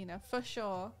 Martina. For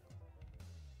sure.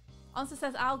 Ansa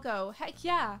says, I'll go. Heck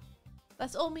yeah.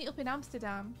 Let's all meet up in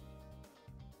Amsterdam.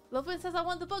 Lovewind says, I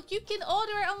want the book. You can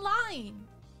order it online.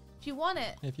 If you want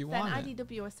it, If you then want it.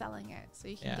 IDW are selling it, so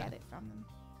you can get it from them.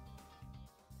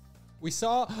 We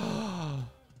saw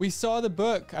the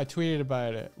book. I tweeted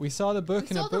about it. We saw the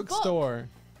book in a bookstore.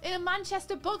 In a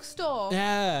Manchester bookstore.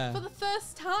 Yeah. For the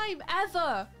first time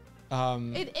ever.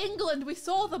 In England, we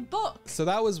saw the book. So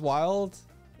that was wild.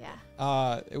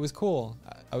 Yeah. It was cool.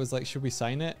 I was like, should we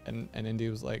sign it? And Indy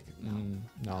was like,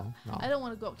 no. I don't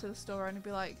want to go up to the store and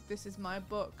be like, this is my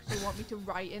book. Do you want me to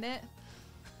write in it?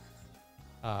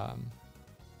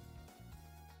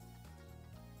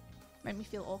 Made me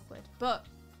feel awkward. But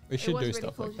we should do really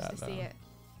stuff cool like that, to see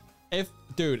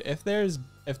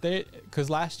though. Because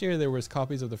last year there was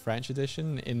copies of the French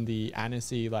edition in the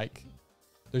Annecy, like,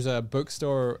 there's a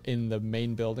bookstore in the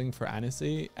main building for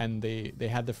Annecy, and they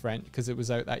had the French, because it was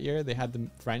out that year, they had the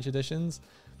French editions.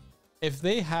 If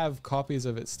they have copies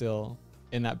of it still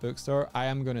in that bookstore, I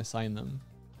am going to sign them.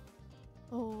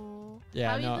 Oh. Yeah,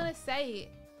 how are you going to say it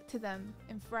to them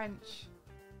in French?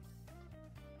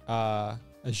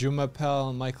 Je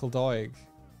m'appelle Michael Doig.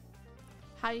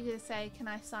 How are you going to say, can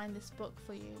I sign this book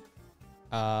for you?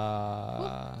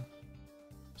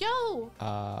 Yo!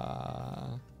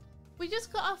 We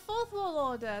just got our 4th wall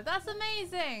order. That's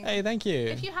amazing. Hey, thank you.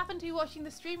 If you happen to be watching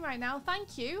the stream right now,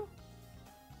 thank you.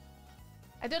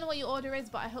 I don't know what your order is,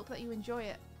 but I hope that you enjoy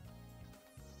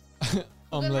it.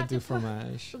 Omelette du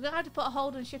fromage. We're going to have to put a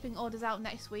hold on shipping orders out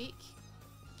next week.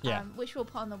 Yeah. Which we'll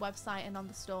put on the website and on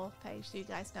the store page so you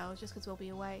guys know, just because we'll be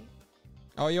away.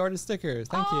 Oh, you ordered stickers.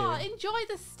 Thank you. Enjoy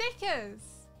the stickers.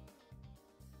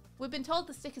 We've been told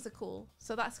the stickers are cool,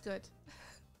 so that's good.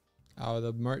 Oh,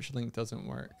 the merch link doesn't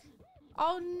work.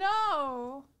 Oh,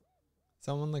 no.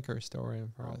 Someone like our store in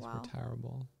for us. Wow. We're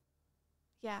terrible.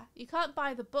 Yeah, you can't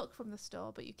buy the book from the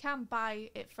store, but you can buy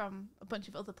it from a bunch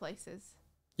of other places.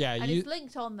 Yeah, and it's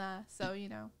linked on there, so you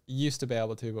know. Used to be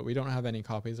able to, but we don't have any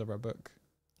copies of our book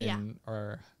in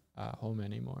our home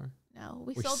anymore. No,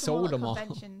 we sold them all at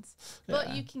conventions.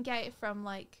 But you can get it from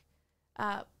like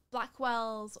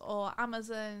Blackwell's or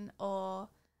Amazon or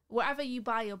wherever you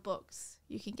buy your books,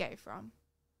 you can get it from.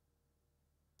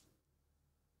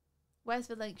 Where's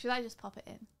the link? Should I just pop it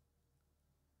in?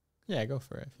 Yeah, go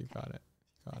for it if you've got it.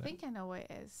 I think I know what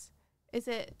it is. Is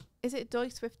it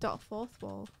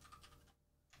doigswift.4thwall?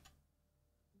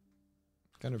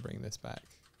 Gonna bring this back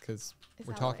because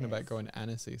we're talking about going to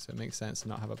Annecy, so it makes sense to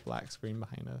not have a black screen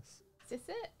behind us. Is this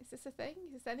it? Is this a thing?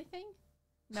 Is this anything?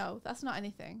 No, that's not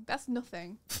anything. That's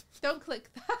nothing. Don't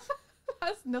click that.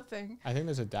 That's nothing. I think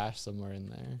there's a dash somewhere in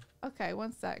there. Okay,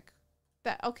 one sec.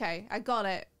 Okay, I got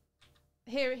it.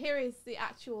 Here is the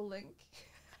actual link.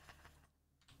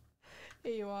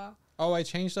 Here you are. Oh, I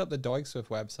changed up the Doig and Swift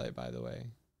website, by the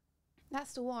way.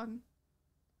 That's the one.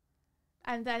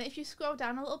 And then if you scroll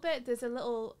down a little bit, there's a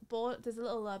little board. There's a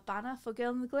little banner for Girl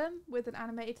in the Glim with an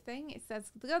animated thing. It says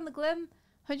The Girl in the Glim,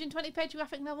 120-page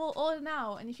graphic novel, order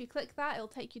now. And if you click that, it'll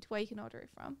take you to where you can order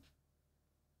it from.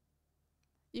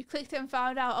 You clicked it and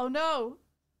found out. Oh no!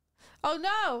 Oh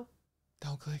no!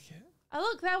 Don't click it. Oh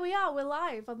look, there we are. We're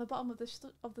live on the bottom of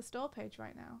the store page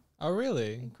right now. Oh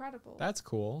really? Incredible. That's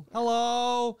cool.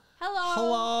 Hello. Hello.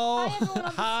 Hello.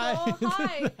 Hi everyone on the store.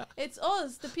 Hi. It's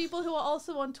us, the people who are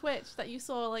also on Twitch that you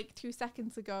saw like 2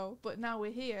 seconds ago, but now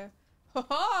we're here.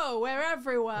 Ho, we're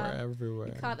everywhere. We're everywhere.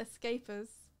 You can't escape us.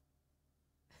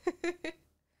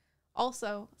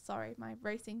 Also, sorry, my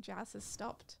racing jazz has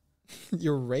stopped.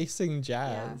 You're racing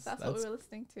jazz. Yeah, that's what we were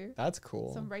listening to. That's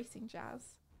cool. Some racing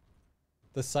jazz.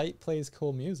 The site plays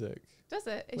cool music. Does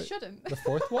it? It shouldn't. The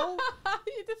 4th wall?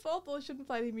 The 4th wall shouldn't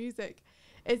play any music.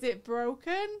 Is it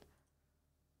broken?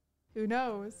 Who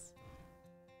knows?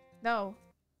 No.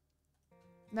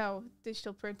 No.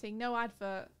 Digital printing. No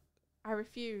advert. I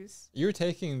refuse. You're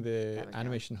taking the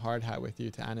animation hard hat with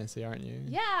you to Annecy, aren't you?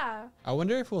 Yeah. I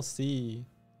wonder if we'll see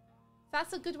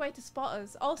That's a good way to spot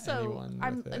us. Also, Anyone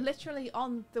I'm with it. literally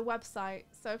on the website,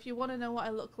 so if you want to know what I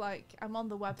look like, I'm on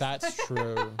the website. That's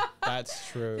true. That's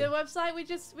true. The website we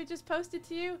just posted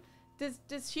to you.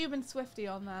 There's human Swifty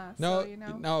on there. No, so, you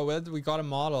know. no, we got a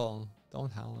model.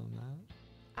 Don't tell him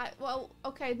that. Well,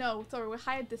 okay, no, sorry, we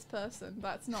hired this person.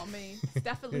 That's not me. It's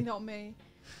definitely not me.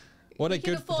 What a we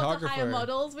can good afford photographer. to hire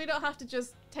models. We don't have to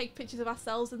just take pictures of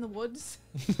ourselves in the woods.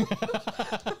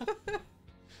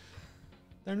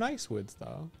 They're nice woods,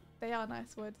 though. They are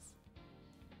nice woods.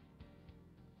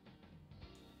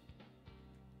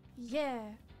 Yeah.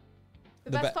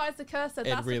 The best part is the cursor.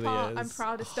 That's really the part is. I'm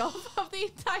proudest of the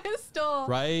entire store.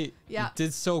 Right? Yeah. You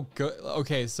did so good.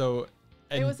 Okay, so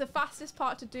It was the fastest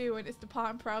part to do, and it's the part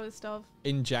I'm proudest of.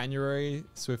 in January,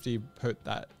 Swifty put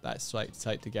that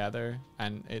site together,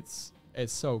 and it's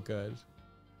so good.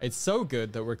 It's so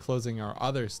good that we're closing our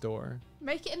other store.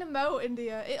 Make it an emote,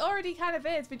 India. It already kind of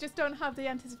is. We just don't have the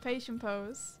anticipation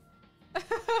pose.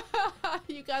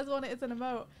 You guys want it as an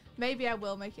emote. Maybe I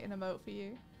will make it an emote for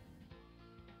you.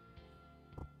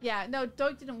 Yeah, no,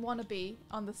 Doig didn't want to be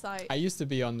on the site. I used to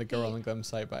be on the Girl and Glim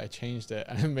site, but I changed it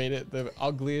and I made it the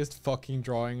ugliest fucking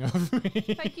drawing of me.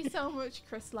 Thank you so much,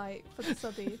 Chris Light, for the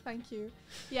subby. Thank you.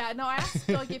 Yeah, no, I asked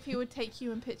Doig if he would take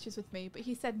human pictures with me, but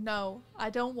he said no,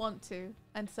 I don't want to.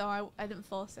 And so I didn't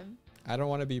force him. I don't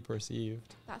want to be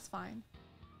perceived. That's fine.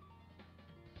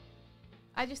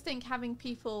 I just think having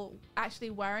people actually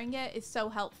wearing it is so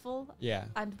helpful. Yeah.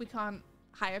 And we can't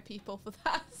hire people for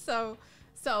that. So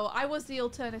I was the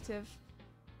alternative.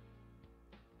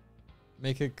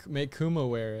 Make Kuma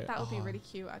wear it. That would be really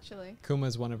cute, actually.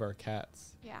 Kuma's one of our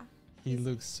cats. Yeah. He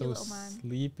looks so little man.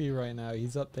 sleepy right now.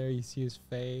 He's up there. You see his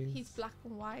face. He's black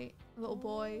and white. Little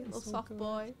boy. Little so soft good.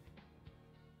 boy.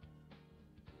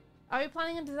 Are we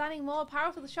planning on designing more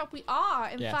apparel for the shop? We are.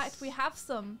 In Yes. fact, we have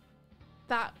some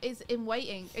that is in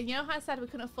waiting. And you know how I said we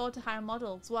couldn't afford to hire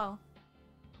models? Well,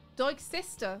 Doig's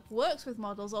sister works with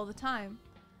models all the time.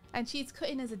 And she's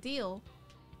cutting us a deal.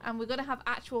 And we're going to have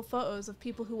actual photos of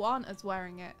people who aren't us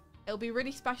wearing it. It'll be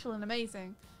really special and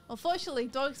amazing. Unfortunately,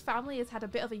 Doig's family has had a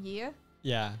bit of a year.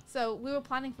 Yeah. So we were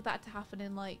planning for that to happen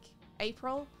in like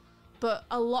April. But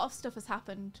a lot of stuff has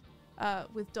happened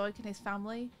with Doig and his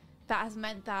family. That has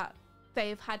meant that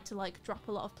they've had to like drop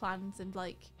a lot of plans and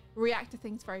like react to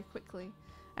things very quickly.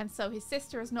 And so his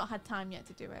sister has not had time yet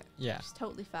to do it. Yeah. Which is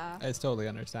totally fair. It's totally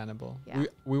understandable. Yeah.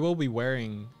 We will be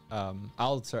wearing,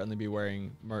 I'll certainly be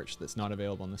wearing merch that's not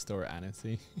available in the store at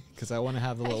Annecy because I want to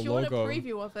have the little if you logo. want a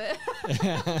preview of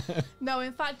it. No,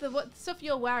 in fact, the stuff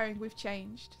you're wearing, we've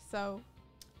changed. So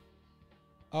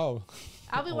Oh.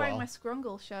 I'll be wearing Well. my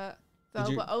Scrungle shirt, though,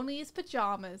 you- but only as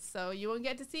pajamas. So you won't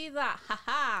get to see that. Ha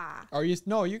ha. Are you?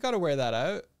 No, you got to wear that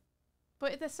out.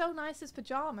 But they're so nice as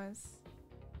pajamas.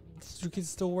 You can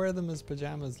still wear them as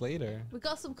pajamas later. We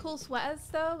got some cool sweaters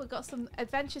though. We got some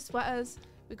adventure sweaters.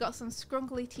 We got some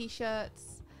scrungly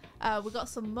t-shirts. We got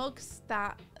some mugs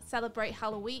that celebrate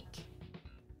Halloween.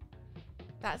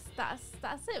 That's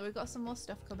it. We've got some more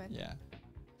stuff coming. Yeah.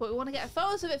 But we want to get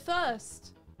photos of it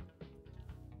first.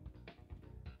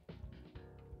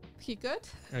 You good?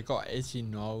 I got itchy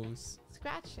nose.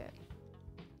 Scratch it.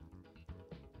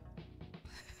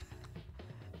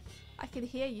 I can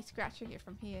hear you scratching it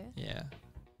from here. Yeah.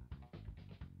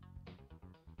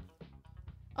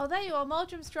 Oh, there you are.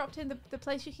 Moldrum's dropped in the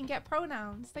place you can get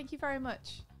pronouns. Thank you very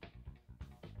much.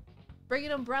 Bring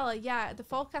an umbrella. Yeah, the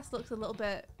forecast looks a little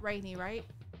bit rainy, right?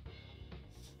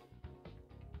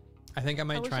 I think I I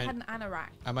might wish try. I had an anorak.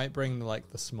 I might bring like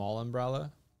the small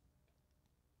umbrella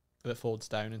that folds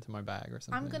down into my bag or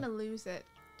something. I'm going to lose it,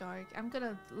 Doig. I'm going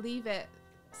to leave it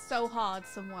so hard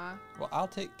somewhere. Well, I'll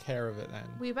take care of it then.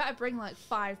 We better bring like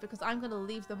 5 because I'm going to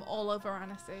leave them all over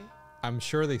Annecy. I'm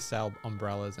sure they sell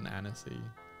umbrellas in Annecy.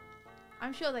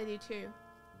 I'm sure they do too.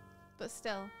 But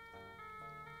still.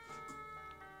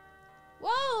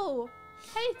 Whoa!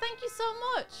 Hey, thank you so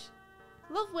much.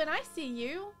 Love when I see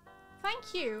you.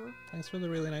 Thank you. Thanks for the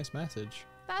really nice message.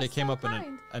 That's It came so up in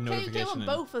kind. a Came notification. on and-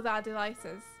 both of our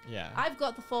devices. Yeah. I've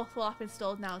got the fourth wall app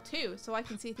installed now too, so I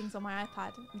can see things on my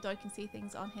iPad and Doig can see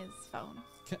things on his phone.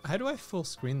 How do I full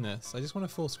screen this? I just want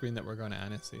to full screen that we're going to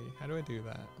Annecy. How do I do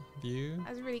that? View?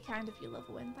 That's really kind of you,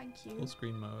 Lovelwyn. Thank Full you.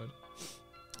 screen mode.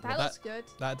 That Well, looks good.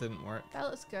 That didn't work. That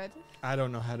looks good. I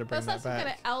don't know how to bring That's like that some back.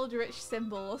 kind of eldritch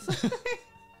symbol or something.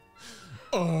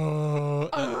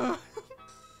 Oh,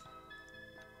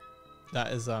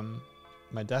 that is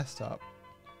my desktop.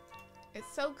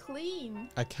 It's so clean.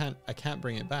 I can't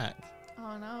bring it back.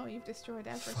 Oh no, you've destroyed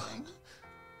everything.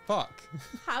 Fuck.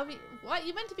 How have you, what?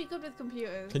 You're meant to be good with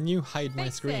computers. Can you hide my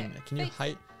Fix screen? it. Can you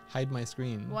Fix hide my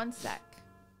screen? One sec.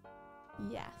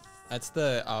 Yes. That's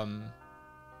the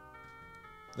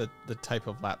the type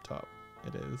of laptop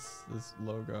it is. This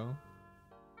logo.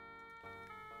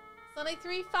 Sonic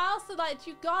 3 File Select,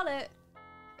 you got it.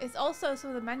 It's also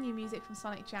some of the menu music from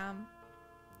Sonic Jam.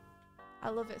 I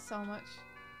love it so much.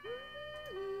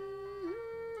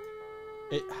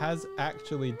 It has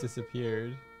actually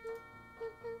disappeared.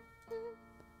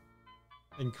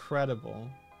 Incredible.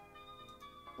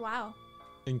 Wow.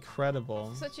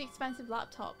 Incredible. Such an expensive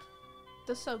laptop.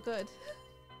 Does so good.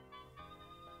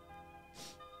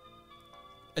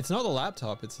 It's not the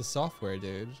laptop, it's the software,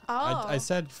 dude. Oh. I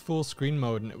said full screen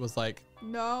mode and it was like,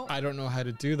 No. I don't know how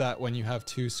to do that when you have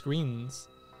 2 screens.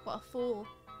 What a fool.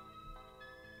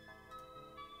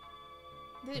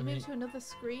 Did it move to another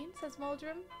screen, says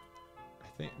Moldrum? I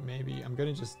think maybe. I'm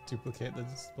going to just duplicate the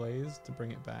displays to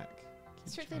bring it back.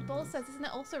 Strictly Bull says, isn't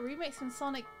it also remixed from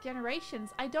Sonic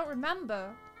Generations? I don't remember.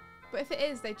 But if it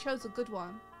is, they chose a good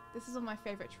one. This is one of my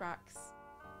favourite tracks.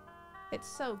 It's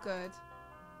so good.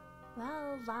 La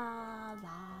la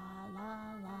la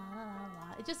la la la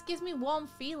la. It just gives me warm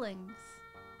feelings.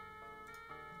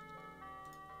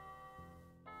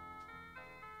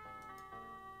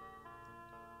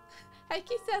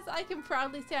 Heiki says, I can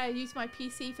proudly say I use my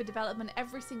PC for development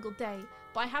every single day,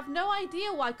 but I have no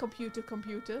idea why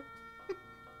computer.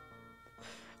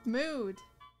 Mood.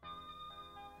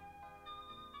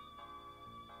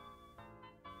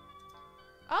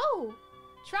 Oh!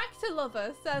 Tractor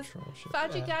Lover says,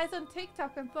 found you guys on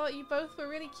TikTok and thought you both were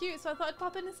really cute, so I thought I'd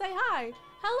pop in and say hi.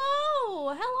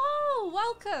 Hello! Hello!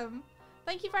 Welcome!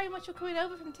 Thank you very much for coming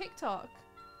over from TikTok.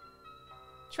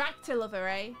 Tractor Lover,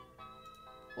 eh?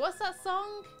 What's that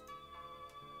song?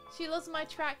 She loves my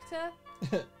tractor.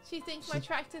 She thinks my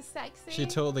tractor's sexy. She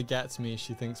totally gets me.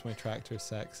 She thinks my tractor's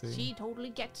sexy. She totally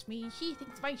gets me. She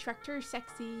thinks my tractor's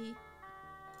sexy.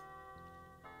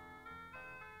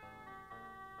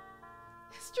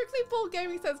 Strictly Bull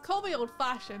Gaming says, call me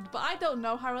old-fashioned, but I don't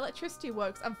know how electricity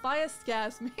works and fire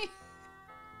scares me.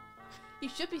 You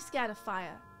should be scared of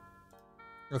fire.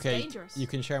 Okay, it's dangerous. You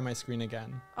can share my screen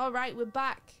again. All right, we're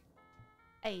back.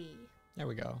 Hey. There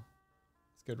we go.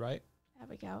 It's good, right? There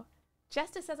we go.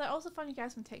 Jester says, I also found you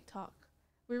guys from TikTok.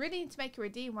 We really need to make a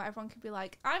redeem where everyone can be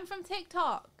like, I'm from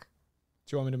TikTok.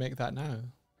 Do you want me to make that now?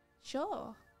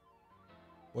 Sure.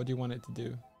 What do you want it to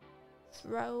do?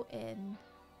 Throw in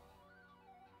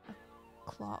a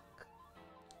clock.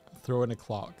 Throw in a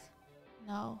clock.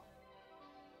 No.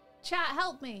 Chat,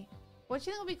 help me. What do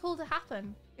you think would be cool to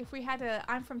happen if we had a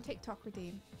I'm from TikTok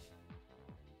redeem?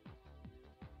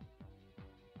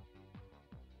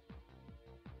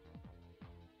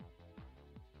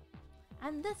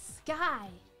 And the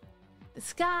sky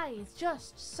is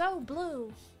just so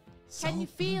blue. Can you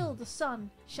feel the sun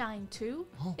shine too?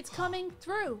 Oh. It's coming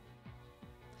through.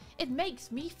 It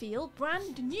makes me feel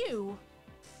brand new.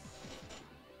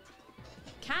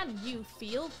 Can you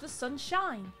feel the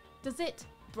sunshine? Does it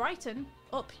brighten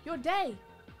up your day?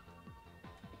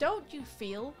 Don't you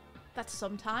feel that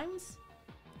sometimes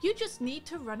you just need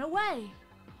to run away?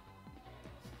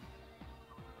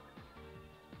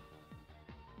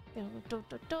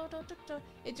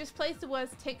 It just plays the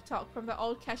words TikTok from the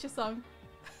old Kesha song.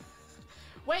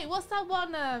 Wait, what's that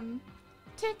one?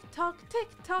 TikTok,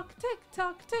 TikTok,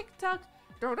 TikTok, TikTok.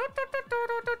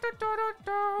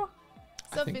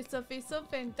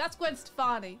 Something. That's Gwen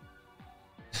Stefani.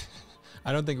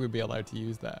 I don't think we'd be allowed to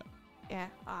use that. Yeah.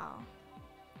 Oh.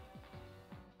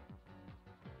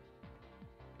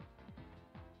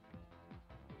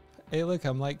 Hey, look,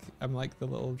 I'm like the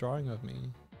little drawing of me.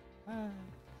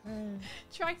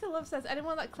 Tractor Love says,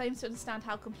 anyone that claims to understand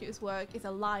how computers work is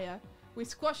a liar. We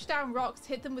squashed down rocks,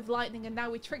 hit them with lightning, and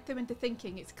now we tricked them into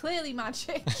thinking. It's clearly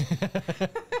magic.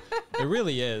 It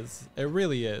really is. It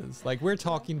really is. Like, we're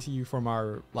talking to you from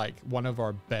our, like, one of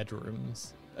our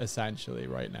bedrooms, essentially,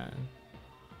 right now.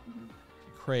 Mm-hmm.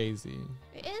 Crazy.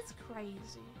 It is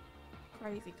crazy.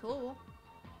 Crazy cool.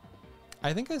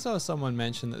 I think I saw someone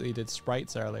mention that they did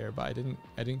sprites earlier, but I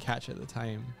didn't catch it at the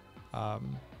time.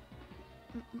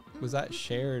 Was that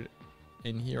shared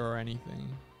in here or anything?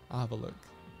 I'll have a look.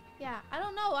 Yeah, I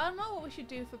don't know what we should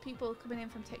do for people coming in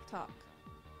from TikTok.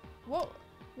 What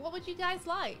would you guys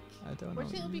like? I don't know. What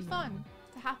do you think would be fun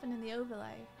to happen in the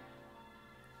overlay?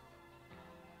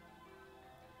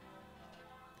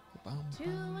 To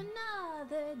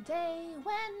another day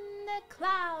when the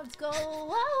clouds go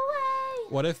away.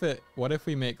 What if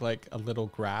we make like a little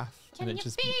graph Can and you it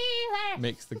just feel it?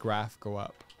 makes the graph go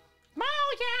up?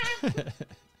 Oh yeah.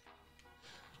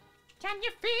 Can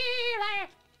you feel it?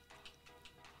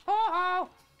 Oh.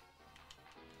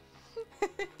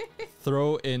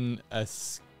 Throw in a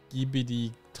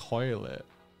skibidi toilet.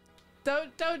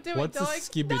 Don't do What's it, a Doig.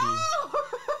 skibidi?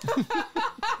 No!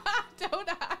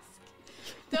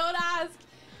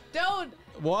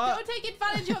 What? Don't take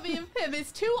advantage of him.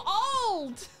 It's too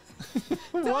old.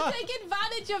 Don't take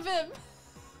advantage of him.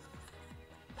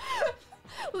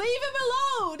 Leave him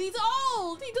alone. He's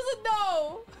old. He doesn't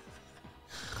know.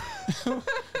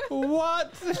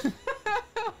 What?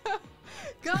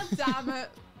 God damn it.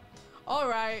 All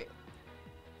right.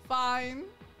 Fine.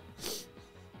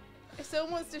 If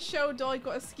someone wants to show Doig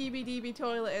what a skibidi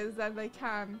toilet is, then they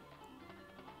can.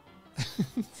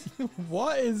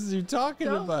 What is you talking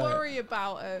Don't about? Don't worry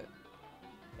about it.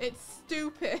 It's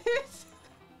stupid.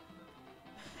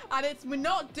 And we're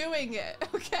not doing it,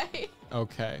 okay?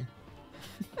 Okay.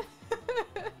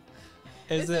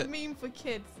 It's a meme for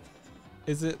kids.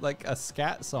 Is it like a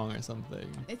scat song or something?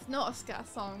 It's not a scat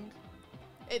song.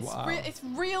 It's Wow. It's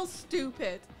real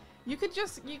stupid. You could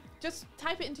just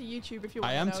type it into YouTube if you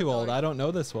want. I am too old. I don't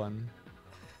know this one.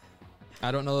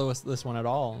 I don't know this one at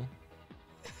all.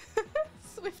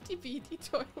 Swifty beady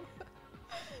toilet.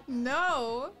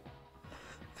 No.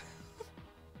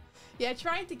 Yeah,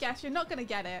 trying to guess. You're not gonna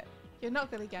get it. You're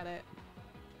not gonna get it.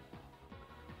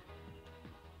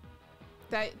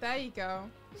 There you go.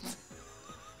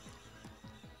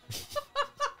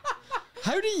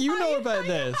 How do you know about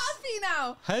this? Happy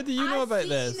now. How do you know about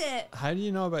this? It. How do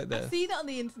you know about this? I've seen it on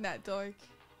the internet, Doig.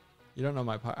 You don't know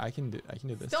my part. I can do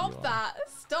this. Stop that.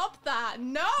 Stop that.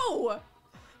 No.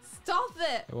 Stop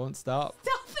it. It won't stop.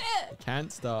 Stop it. It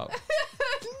can't stop.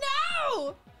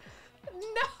 No.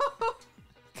 No.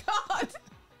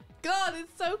 God,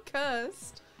 it's so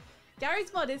cursed.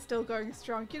 Gary's mod is still going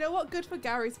strong. You know what? Good for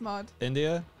Gary's mod.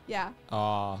 India? Yeah.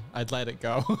 Aw, I'd let it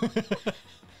go.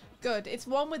 Good. It's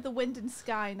one with the wind and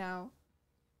sky now.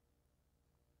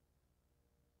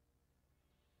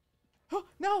 Oh,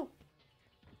 no.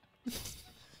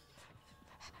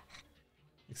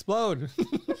 Explode.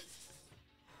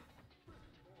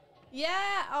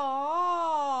 Yeah.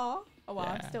 Oh. Oh, wow.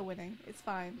 Yeah. I'm still winning. It's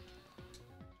fine.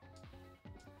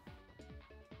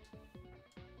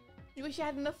 You wish you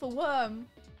had enough for worm.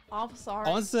 Oh, I'm sorry.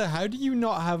 Honestly, how do you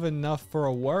not have enough for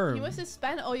a worm? You must have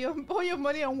spent all your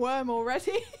money on worm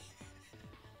already.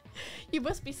 You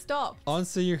must be stopped.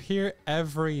 Honestly, you're here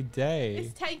every day.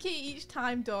 It's 10k each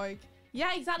time, Doig.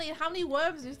 Yeah, exactly. And how many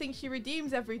worms do you think she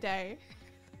redeems every day?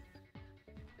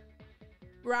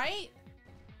 Right?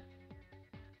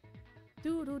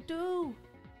 Do do do.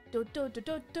 Do do do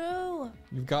do do.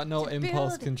 You've got no To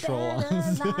impulse build a control.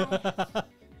 better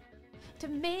to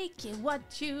make it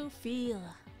what you feel.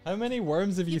 How many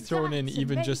worms have you You've thrown got in to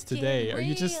even make just it today? Are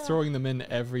you just real. throwing them in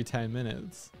every 10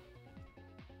 minutes?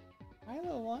 Hi,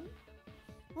 little one.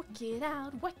 Work it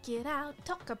out,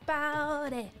 talk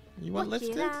about it. You want work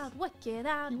lifted? it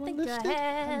out, You want think lifted?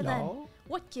 ahead Hello?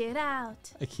 and work it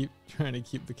out. I keep trying to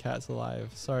keep the cats alive.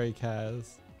 Sorry,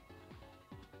 Kaz.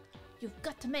 You've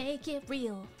got to make it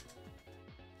real.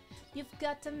 You've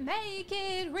got to make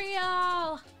it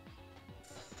real.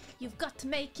 You've got to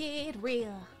make it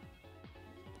real.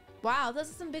 Wow,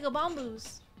 those are some bigger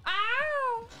bamboos.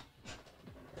 Ow!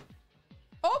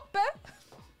 Ope!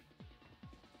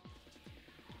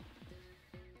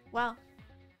 Wow.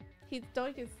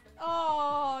 Doig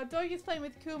is playing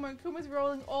with Kuma, and Kuma's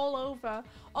rolling all over.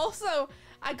 Also,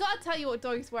 I gotta tell you what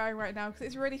Doig's wearing right now because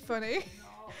it's really funny.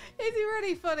 It's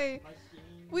really funny.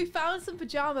 We found some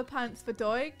pajama pants for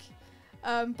Doig,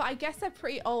 but I guess they're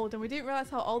pretty old and we didn't realize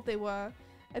how old they were.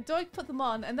 And Doig put them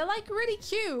on and they're like really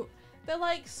cute. They're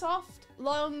like soft,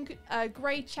 long,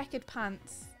 grey checkered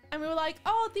pants. And we were like,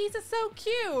 oh, these are so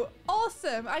cute.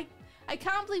 Awesome. I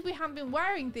can't believe we haven't been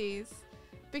wearing these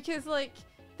because like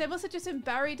they must have just been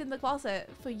buried in the closet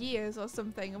for years or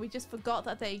something and we just forgot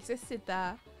that they existed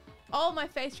there. Oh, my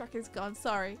face track is gone,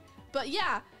 sorry. But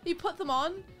yeah, he put them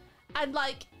on and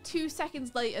like 2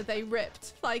 seconds later they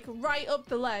ripped like right up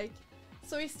the leg.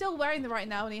 So he's still wearing them right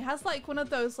now and he has like one of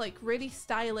those like really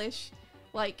stylish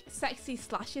like sexy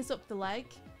slashes up the leg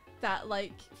that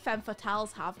like femme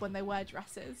fatales have when they wear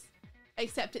dresses,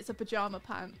 except it's a pajama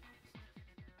pant.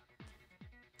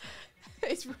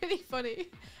 It's really funny.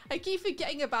 I keep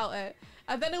forgetting about it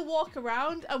and then he'll walk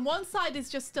around and one side is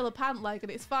just still a pant leg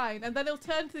and it's fine, and then he'll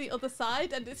turn to the other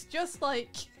side and it's just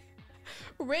like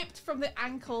ripped from the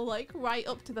ankle like right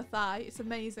up to the thigh. It's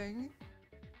amazing.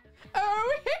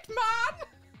 Oh, Hitman!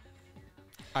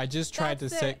 I just tried to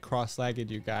sit cross-legged,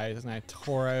 you guys, and I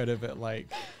tore out of it like...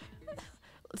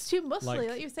 It's too muscly.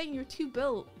 Like you were saying, you're too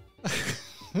built.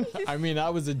 I mean,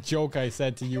 that was a joke I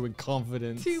said to you in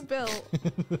confidence. Too built.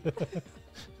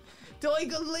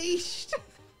 Doig unleashed.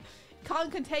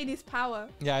 Can't contain his power.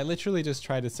 Yeah, I literally just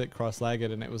tried to sit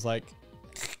cross-legged and it was like...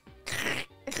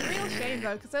 It's a real shame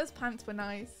though, because those pants were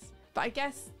nice. But I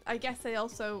guess they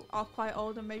also are quite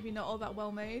old and maybe not all that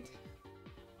well made.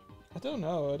 I don't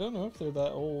know. I don't know if they're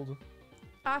that old.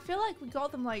 I feel like we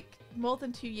got them like more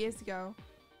than 2 years ago.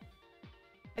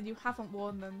 And you haven't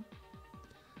worn them.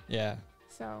 Yeah.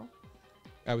 So.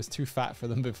 I was too fat for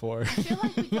them before. I feel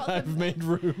like we got them. I've made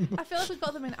room. I feel like we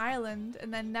got them in Ireland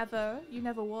and then you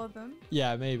never wore them.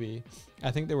 Yeah, maybe.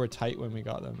 I think they were tight when we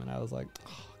got them and I was like,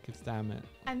 oh, damn it.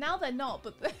 And now they're not,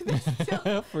 but they're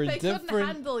still, for they couldn't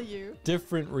handle you.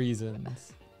 Different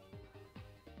reasons.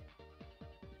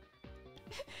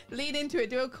 Lean into it,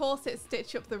 do a corset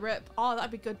stitch up the rip. Oh,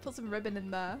 that'd be good. Put some ribbon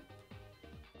in there.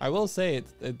 I will say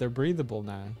they're breathable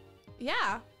now.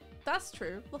 Yeah, that's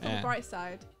true. Look on the bright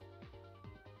side.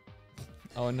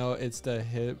 Oh no, it's the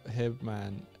hib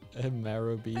man,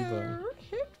 Mero Beaver.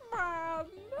 Hitman.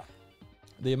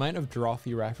 The amount of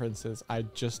Drawfee references I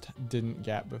just didn't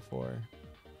get before.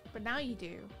 But now you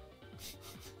do.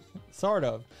 Sort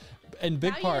of. In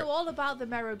big part. Now you know all about the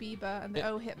Mero Beaver and the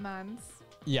Hitmans.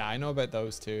 Yeah, I know about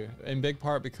those too. In big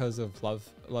part because of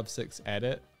Lovesick's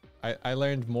edit. I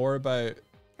learned more about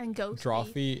and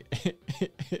Drawfee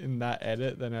in that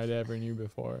edit than I'd ever knew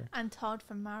before. And Todd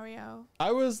from Mario.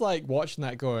 I was like watching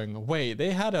that going, wait, they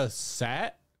had a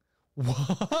set?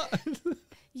 What?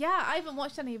 Yeah, I haven't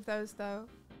watched any of those though.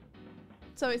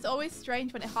 So it's always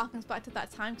strange when it harkens back to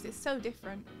that time because it's so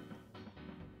different.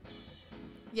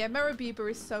 Yeah, Mero Beaver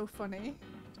is so funny.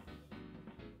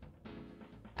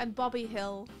 And Bobby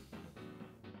Hill.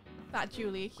 That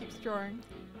Julia keeps drawing.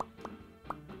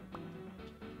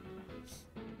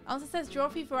 Also says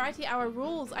Drawfee Variety Hour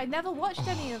rules. I never watched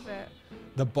any of it.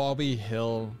 The Bobby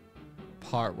Hill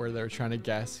part where they're trying to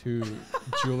guess who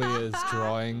Julia is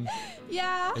drawing.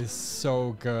 Yeah. Is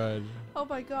so good. Oh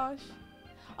my gosh.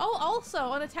 Oh, also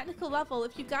on a technical level,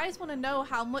 if you guys want to know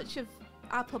how much of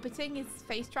our puppeting is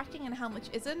face tracking and how much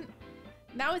isn't,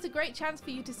 now is a great chance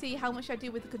for you to see how much I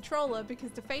do with the controller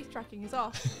because the face tracking is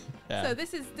off. Yeah. So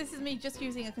this is me just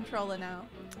using a controller now.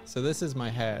 So this is my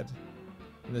head.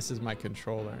 And this is my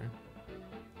controller.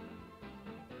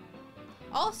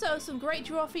 Also, some great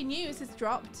Drawfee news has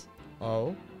dropped.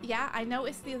 Oh? Yeah, I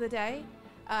noticed the other day,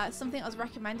 something that was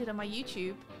recommended on my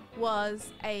YouTube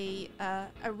was a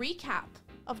recap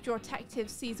of Drawtectives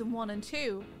Season 1 and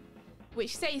 2,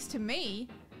 which says to me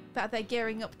that they're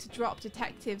gearing up to drop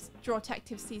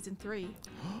Drawtectives Season 3.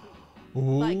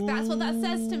 Like, that's what that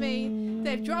says to me.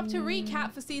 They've dropped a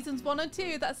recap for Seasons 1 and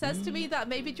 2 that says to me that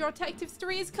maybe Drawtectives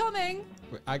 3 is coming.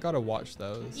 I gotta watch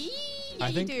those. Yeah,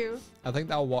 you do. I think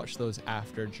I'll watch those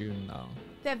after June, though.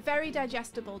 They're very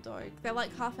digestible, Doig. They're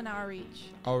like half an hour each.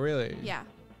 Oh, really? Yeah.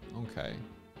 Okay.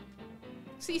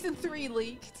 Season 3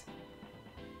 leaked.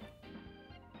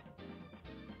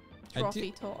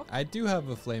 Drawfee talk. I do have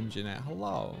a Flame Jeanette.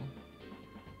 Hello.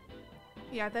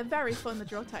 Yeah, they're very fun, the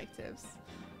Drawtectives.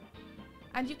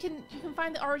 And you can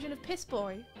find the origin of Piss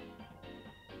Boy.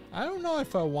 I don't know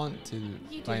if I want to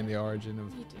find the origin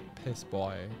of Piss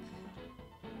Boy.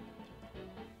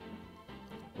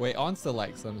 Wait, Onsta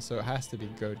likes them, so it has to be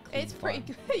good, clean, It's pretty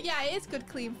good. Yeah, it is good,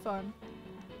 clean fun.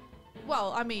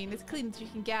 Well, I mean, as clean as you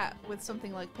can get with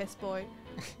something like Piss Boy.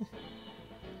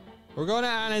 We're going to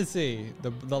Annecy.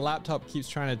 The laptop keeps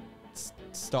trying to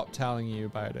stop telling you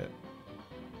about it.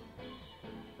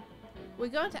 We're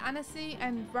going to Annecy,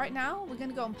 and right now we're going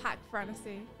to go and pack for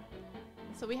Annecy.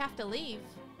 So we have to leave.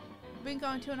 We've been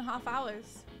going 2.5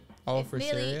 hours. Oh, it's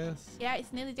serious? Yeah,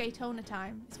 it's nearly Daytona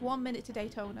time. It's 1 minute to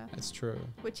Daytona. That's true.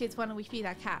 Which is when we feed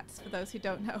our cats, for those who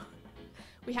don't know.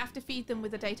 We have to feed them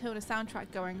with the Daytona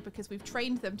soundtrack going because we've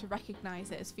trained them to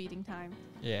recognize it as feeding time.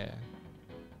 Yeah.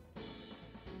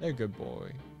 They're a good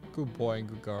boy. Good boy and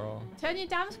good girl. Turn your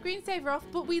damn screensaver off,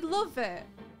 but we love it.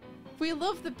 We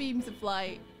love the beams of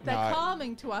light. They're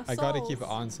calming to our souls. I gotta keep it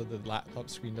on so the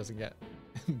laptop screen doesn't get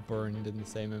burned in the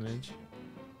same image.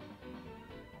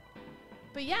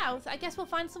 But yeah, I guess we'll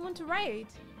find someone to raid.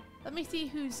 Let me see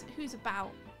who's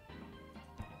about.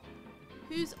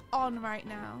 Who's on right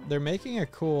now? They're making a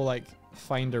cool like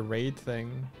find a raid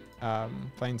thing.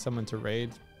 Find someone to raid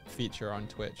feature on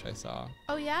Twitch, I saw.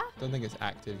 Oh yeah? Don't think it's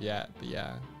active yet, but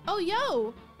yeah. Oh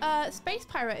yo! Space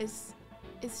Pirate is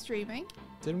streaming.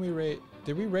 Did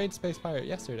we raid Space Pirate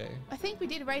yesterday? I think we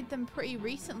did raid them pretty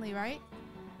recently, right?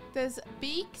 There's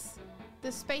Beaks,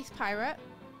 there's Space Pirate,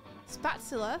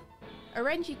 Spatzilla,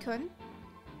 Orangi-kun,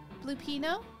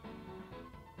 Blupino.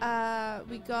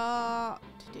 We got...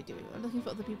 I'm looking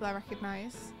for other people I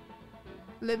recognize.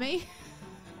 Limmy.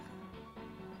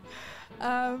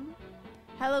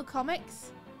 Hello Comics.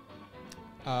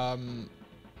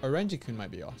 Orangi-kun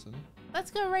might be awesome. Let's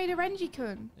go raid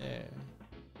Orangi-kun. Yeah.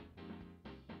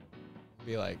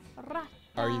 Be like,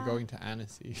 are you going to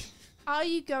Annecy? Are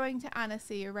you going to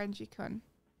Annecy, Orangi-kun?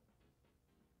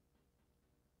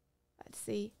 Let's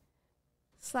see.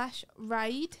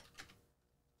 /raid.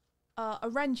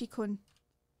 Orangi-kun.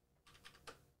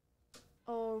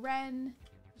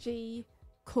 Orangi-kun.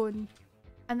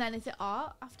 And then is it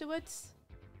art afterwards?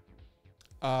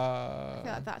 I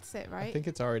feel like that's it, right? I think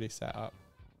it's already set up.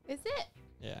 Is it?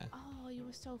 Yeah. Oh, you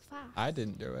were so fast. I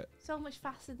didn't do it. So much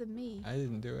faster than me. I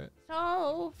didn't do it.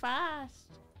 So fast.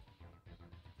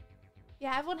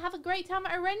 Yeah, everyone have a great time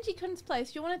at Orangi-kun's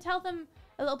place. Do you want to tell them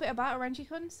a little bit about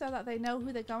Orangi-kun so that they know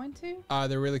who they're going to?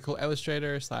 They're a really cool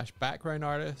illustrator / background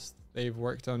artist. They've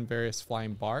worked on various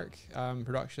Flying Bark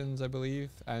productions, I believe,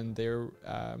 and they're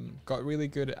got really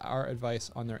good art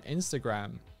advice on their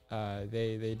Instagram.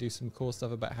 They do some cool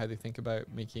stuff about how they think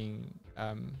about making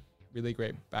really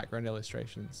great background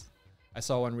illustrations. I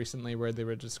saw one recently where they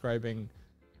were describing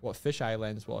what fisheye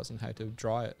lens was and how to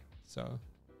draw it. So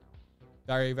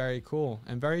very, very cool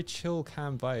and very chill,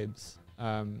 calm vibes.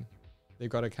 They've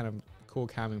got a kind of cool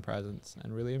calming presence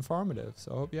and really informative.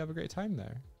 So I hope you have a great time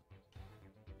there.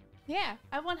 Yeah,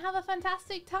 everyone have a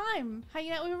fantastic time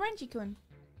hanging out with Orangi-kun.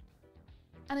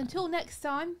 And until next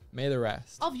time, may the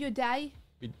rest of your day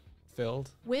be filled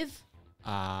with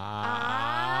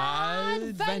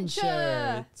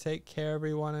adventure. Take care,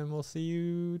 everyone, and we'll see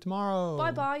you tomorrow.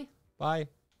 Bye-bye. Bye.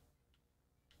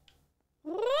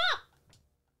 Yeah.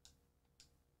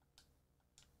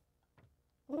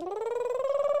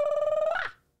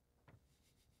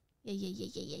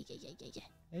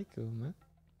 Hey, cool, man.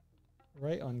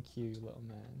 Right on cue, little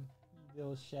man.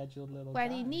 Little scheduled little When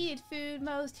guy. he needed food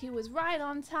most, he was right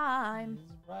on time.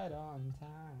 He's right on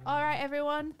time. All right,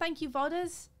 everyone. Thank you,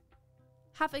 VODers.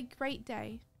 Have a great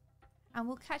day. And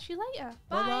we'll catch you later.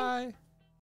 Bye. Bye-bye.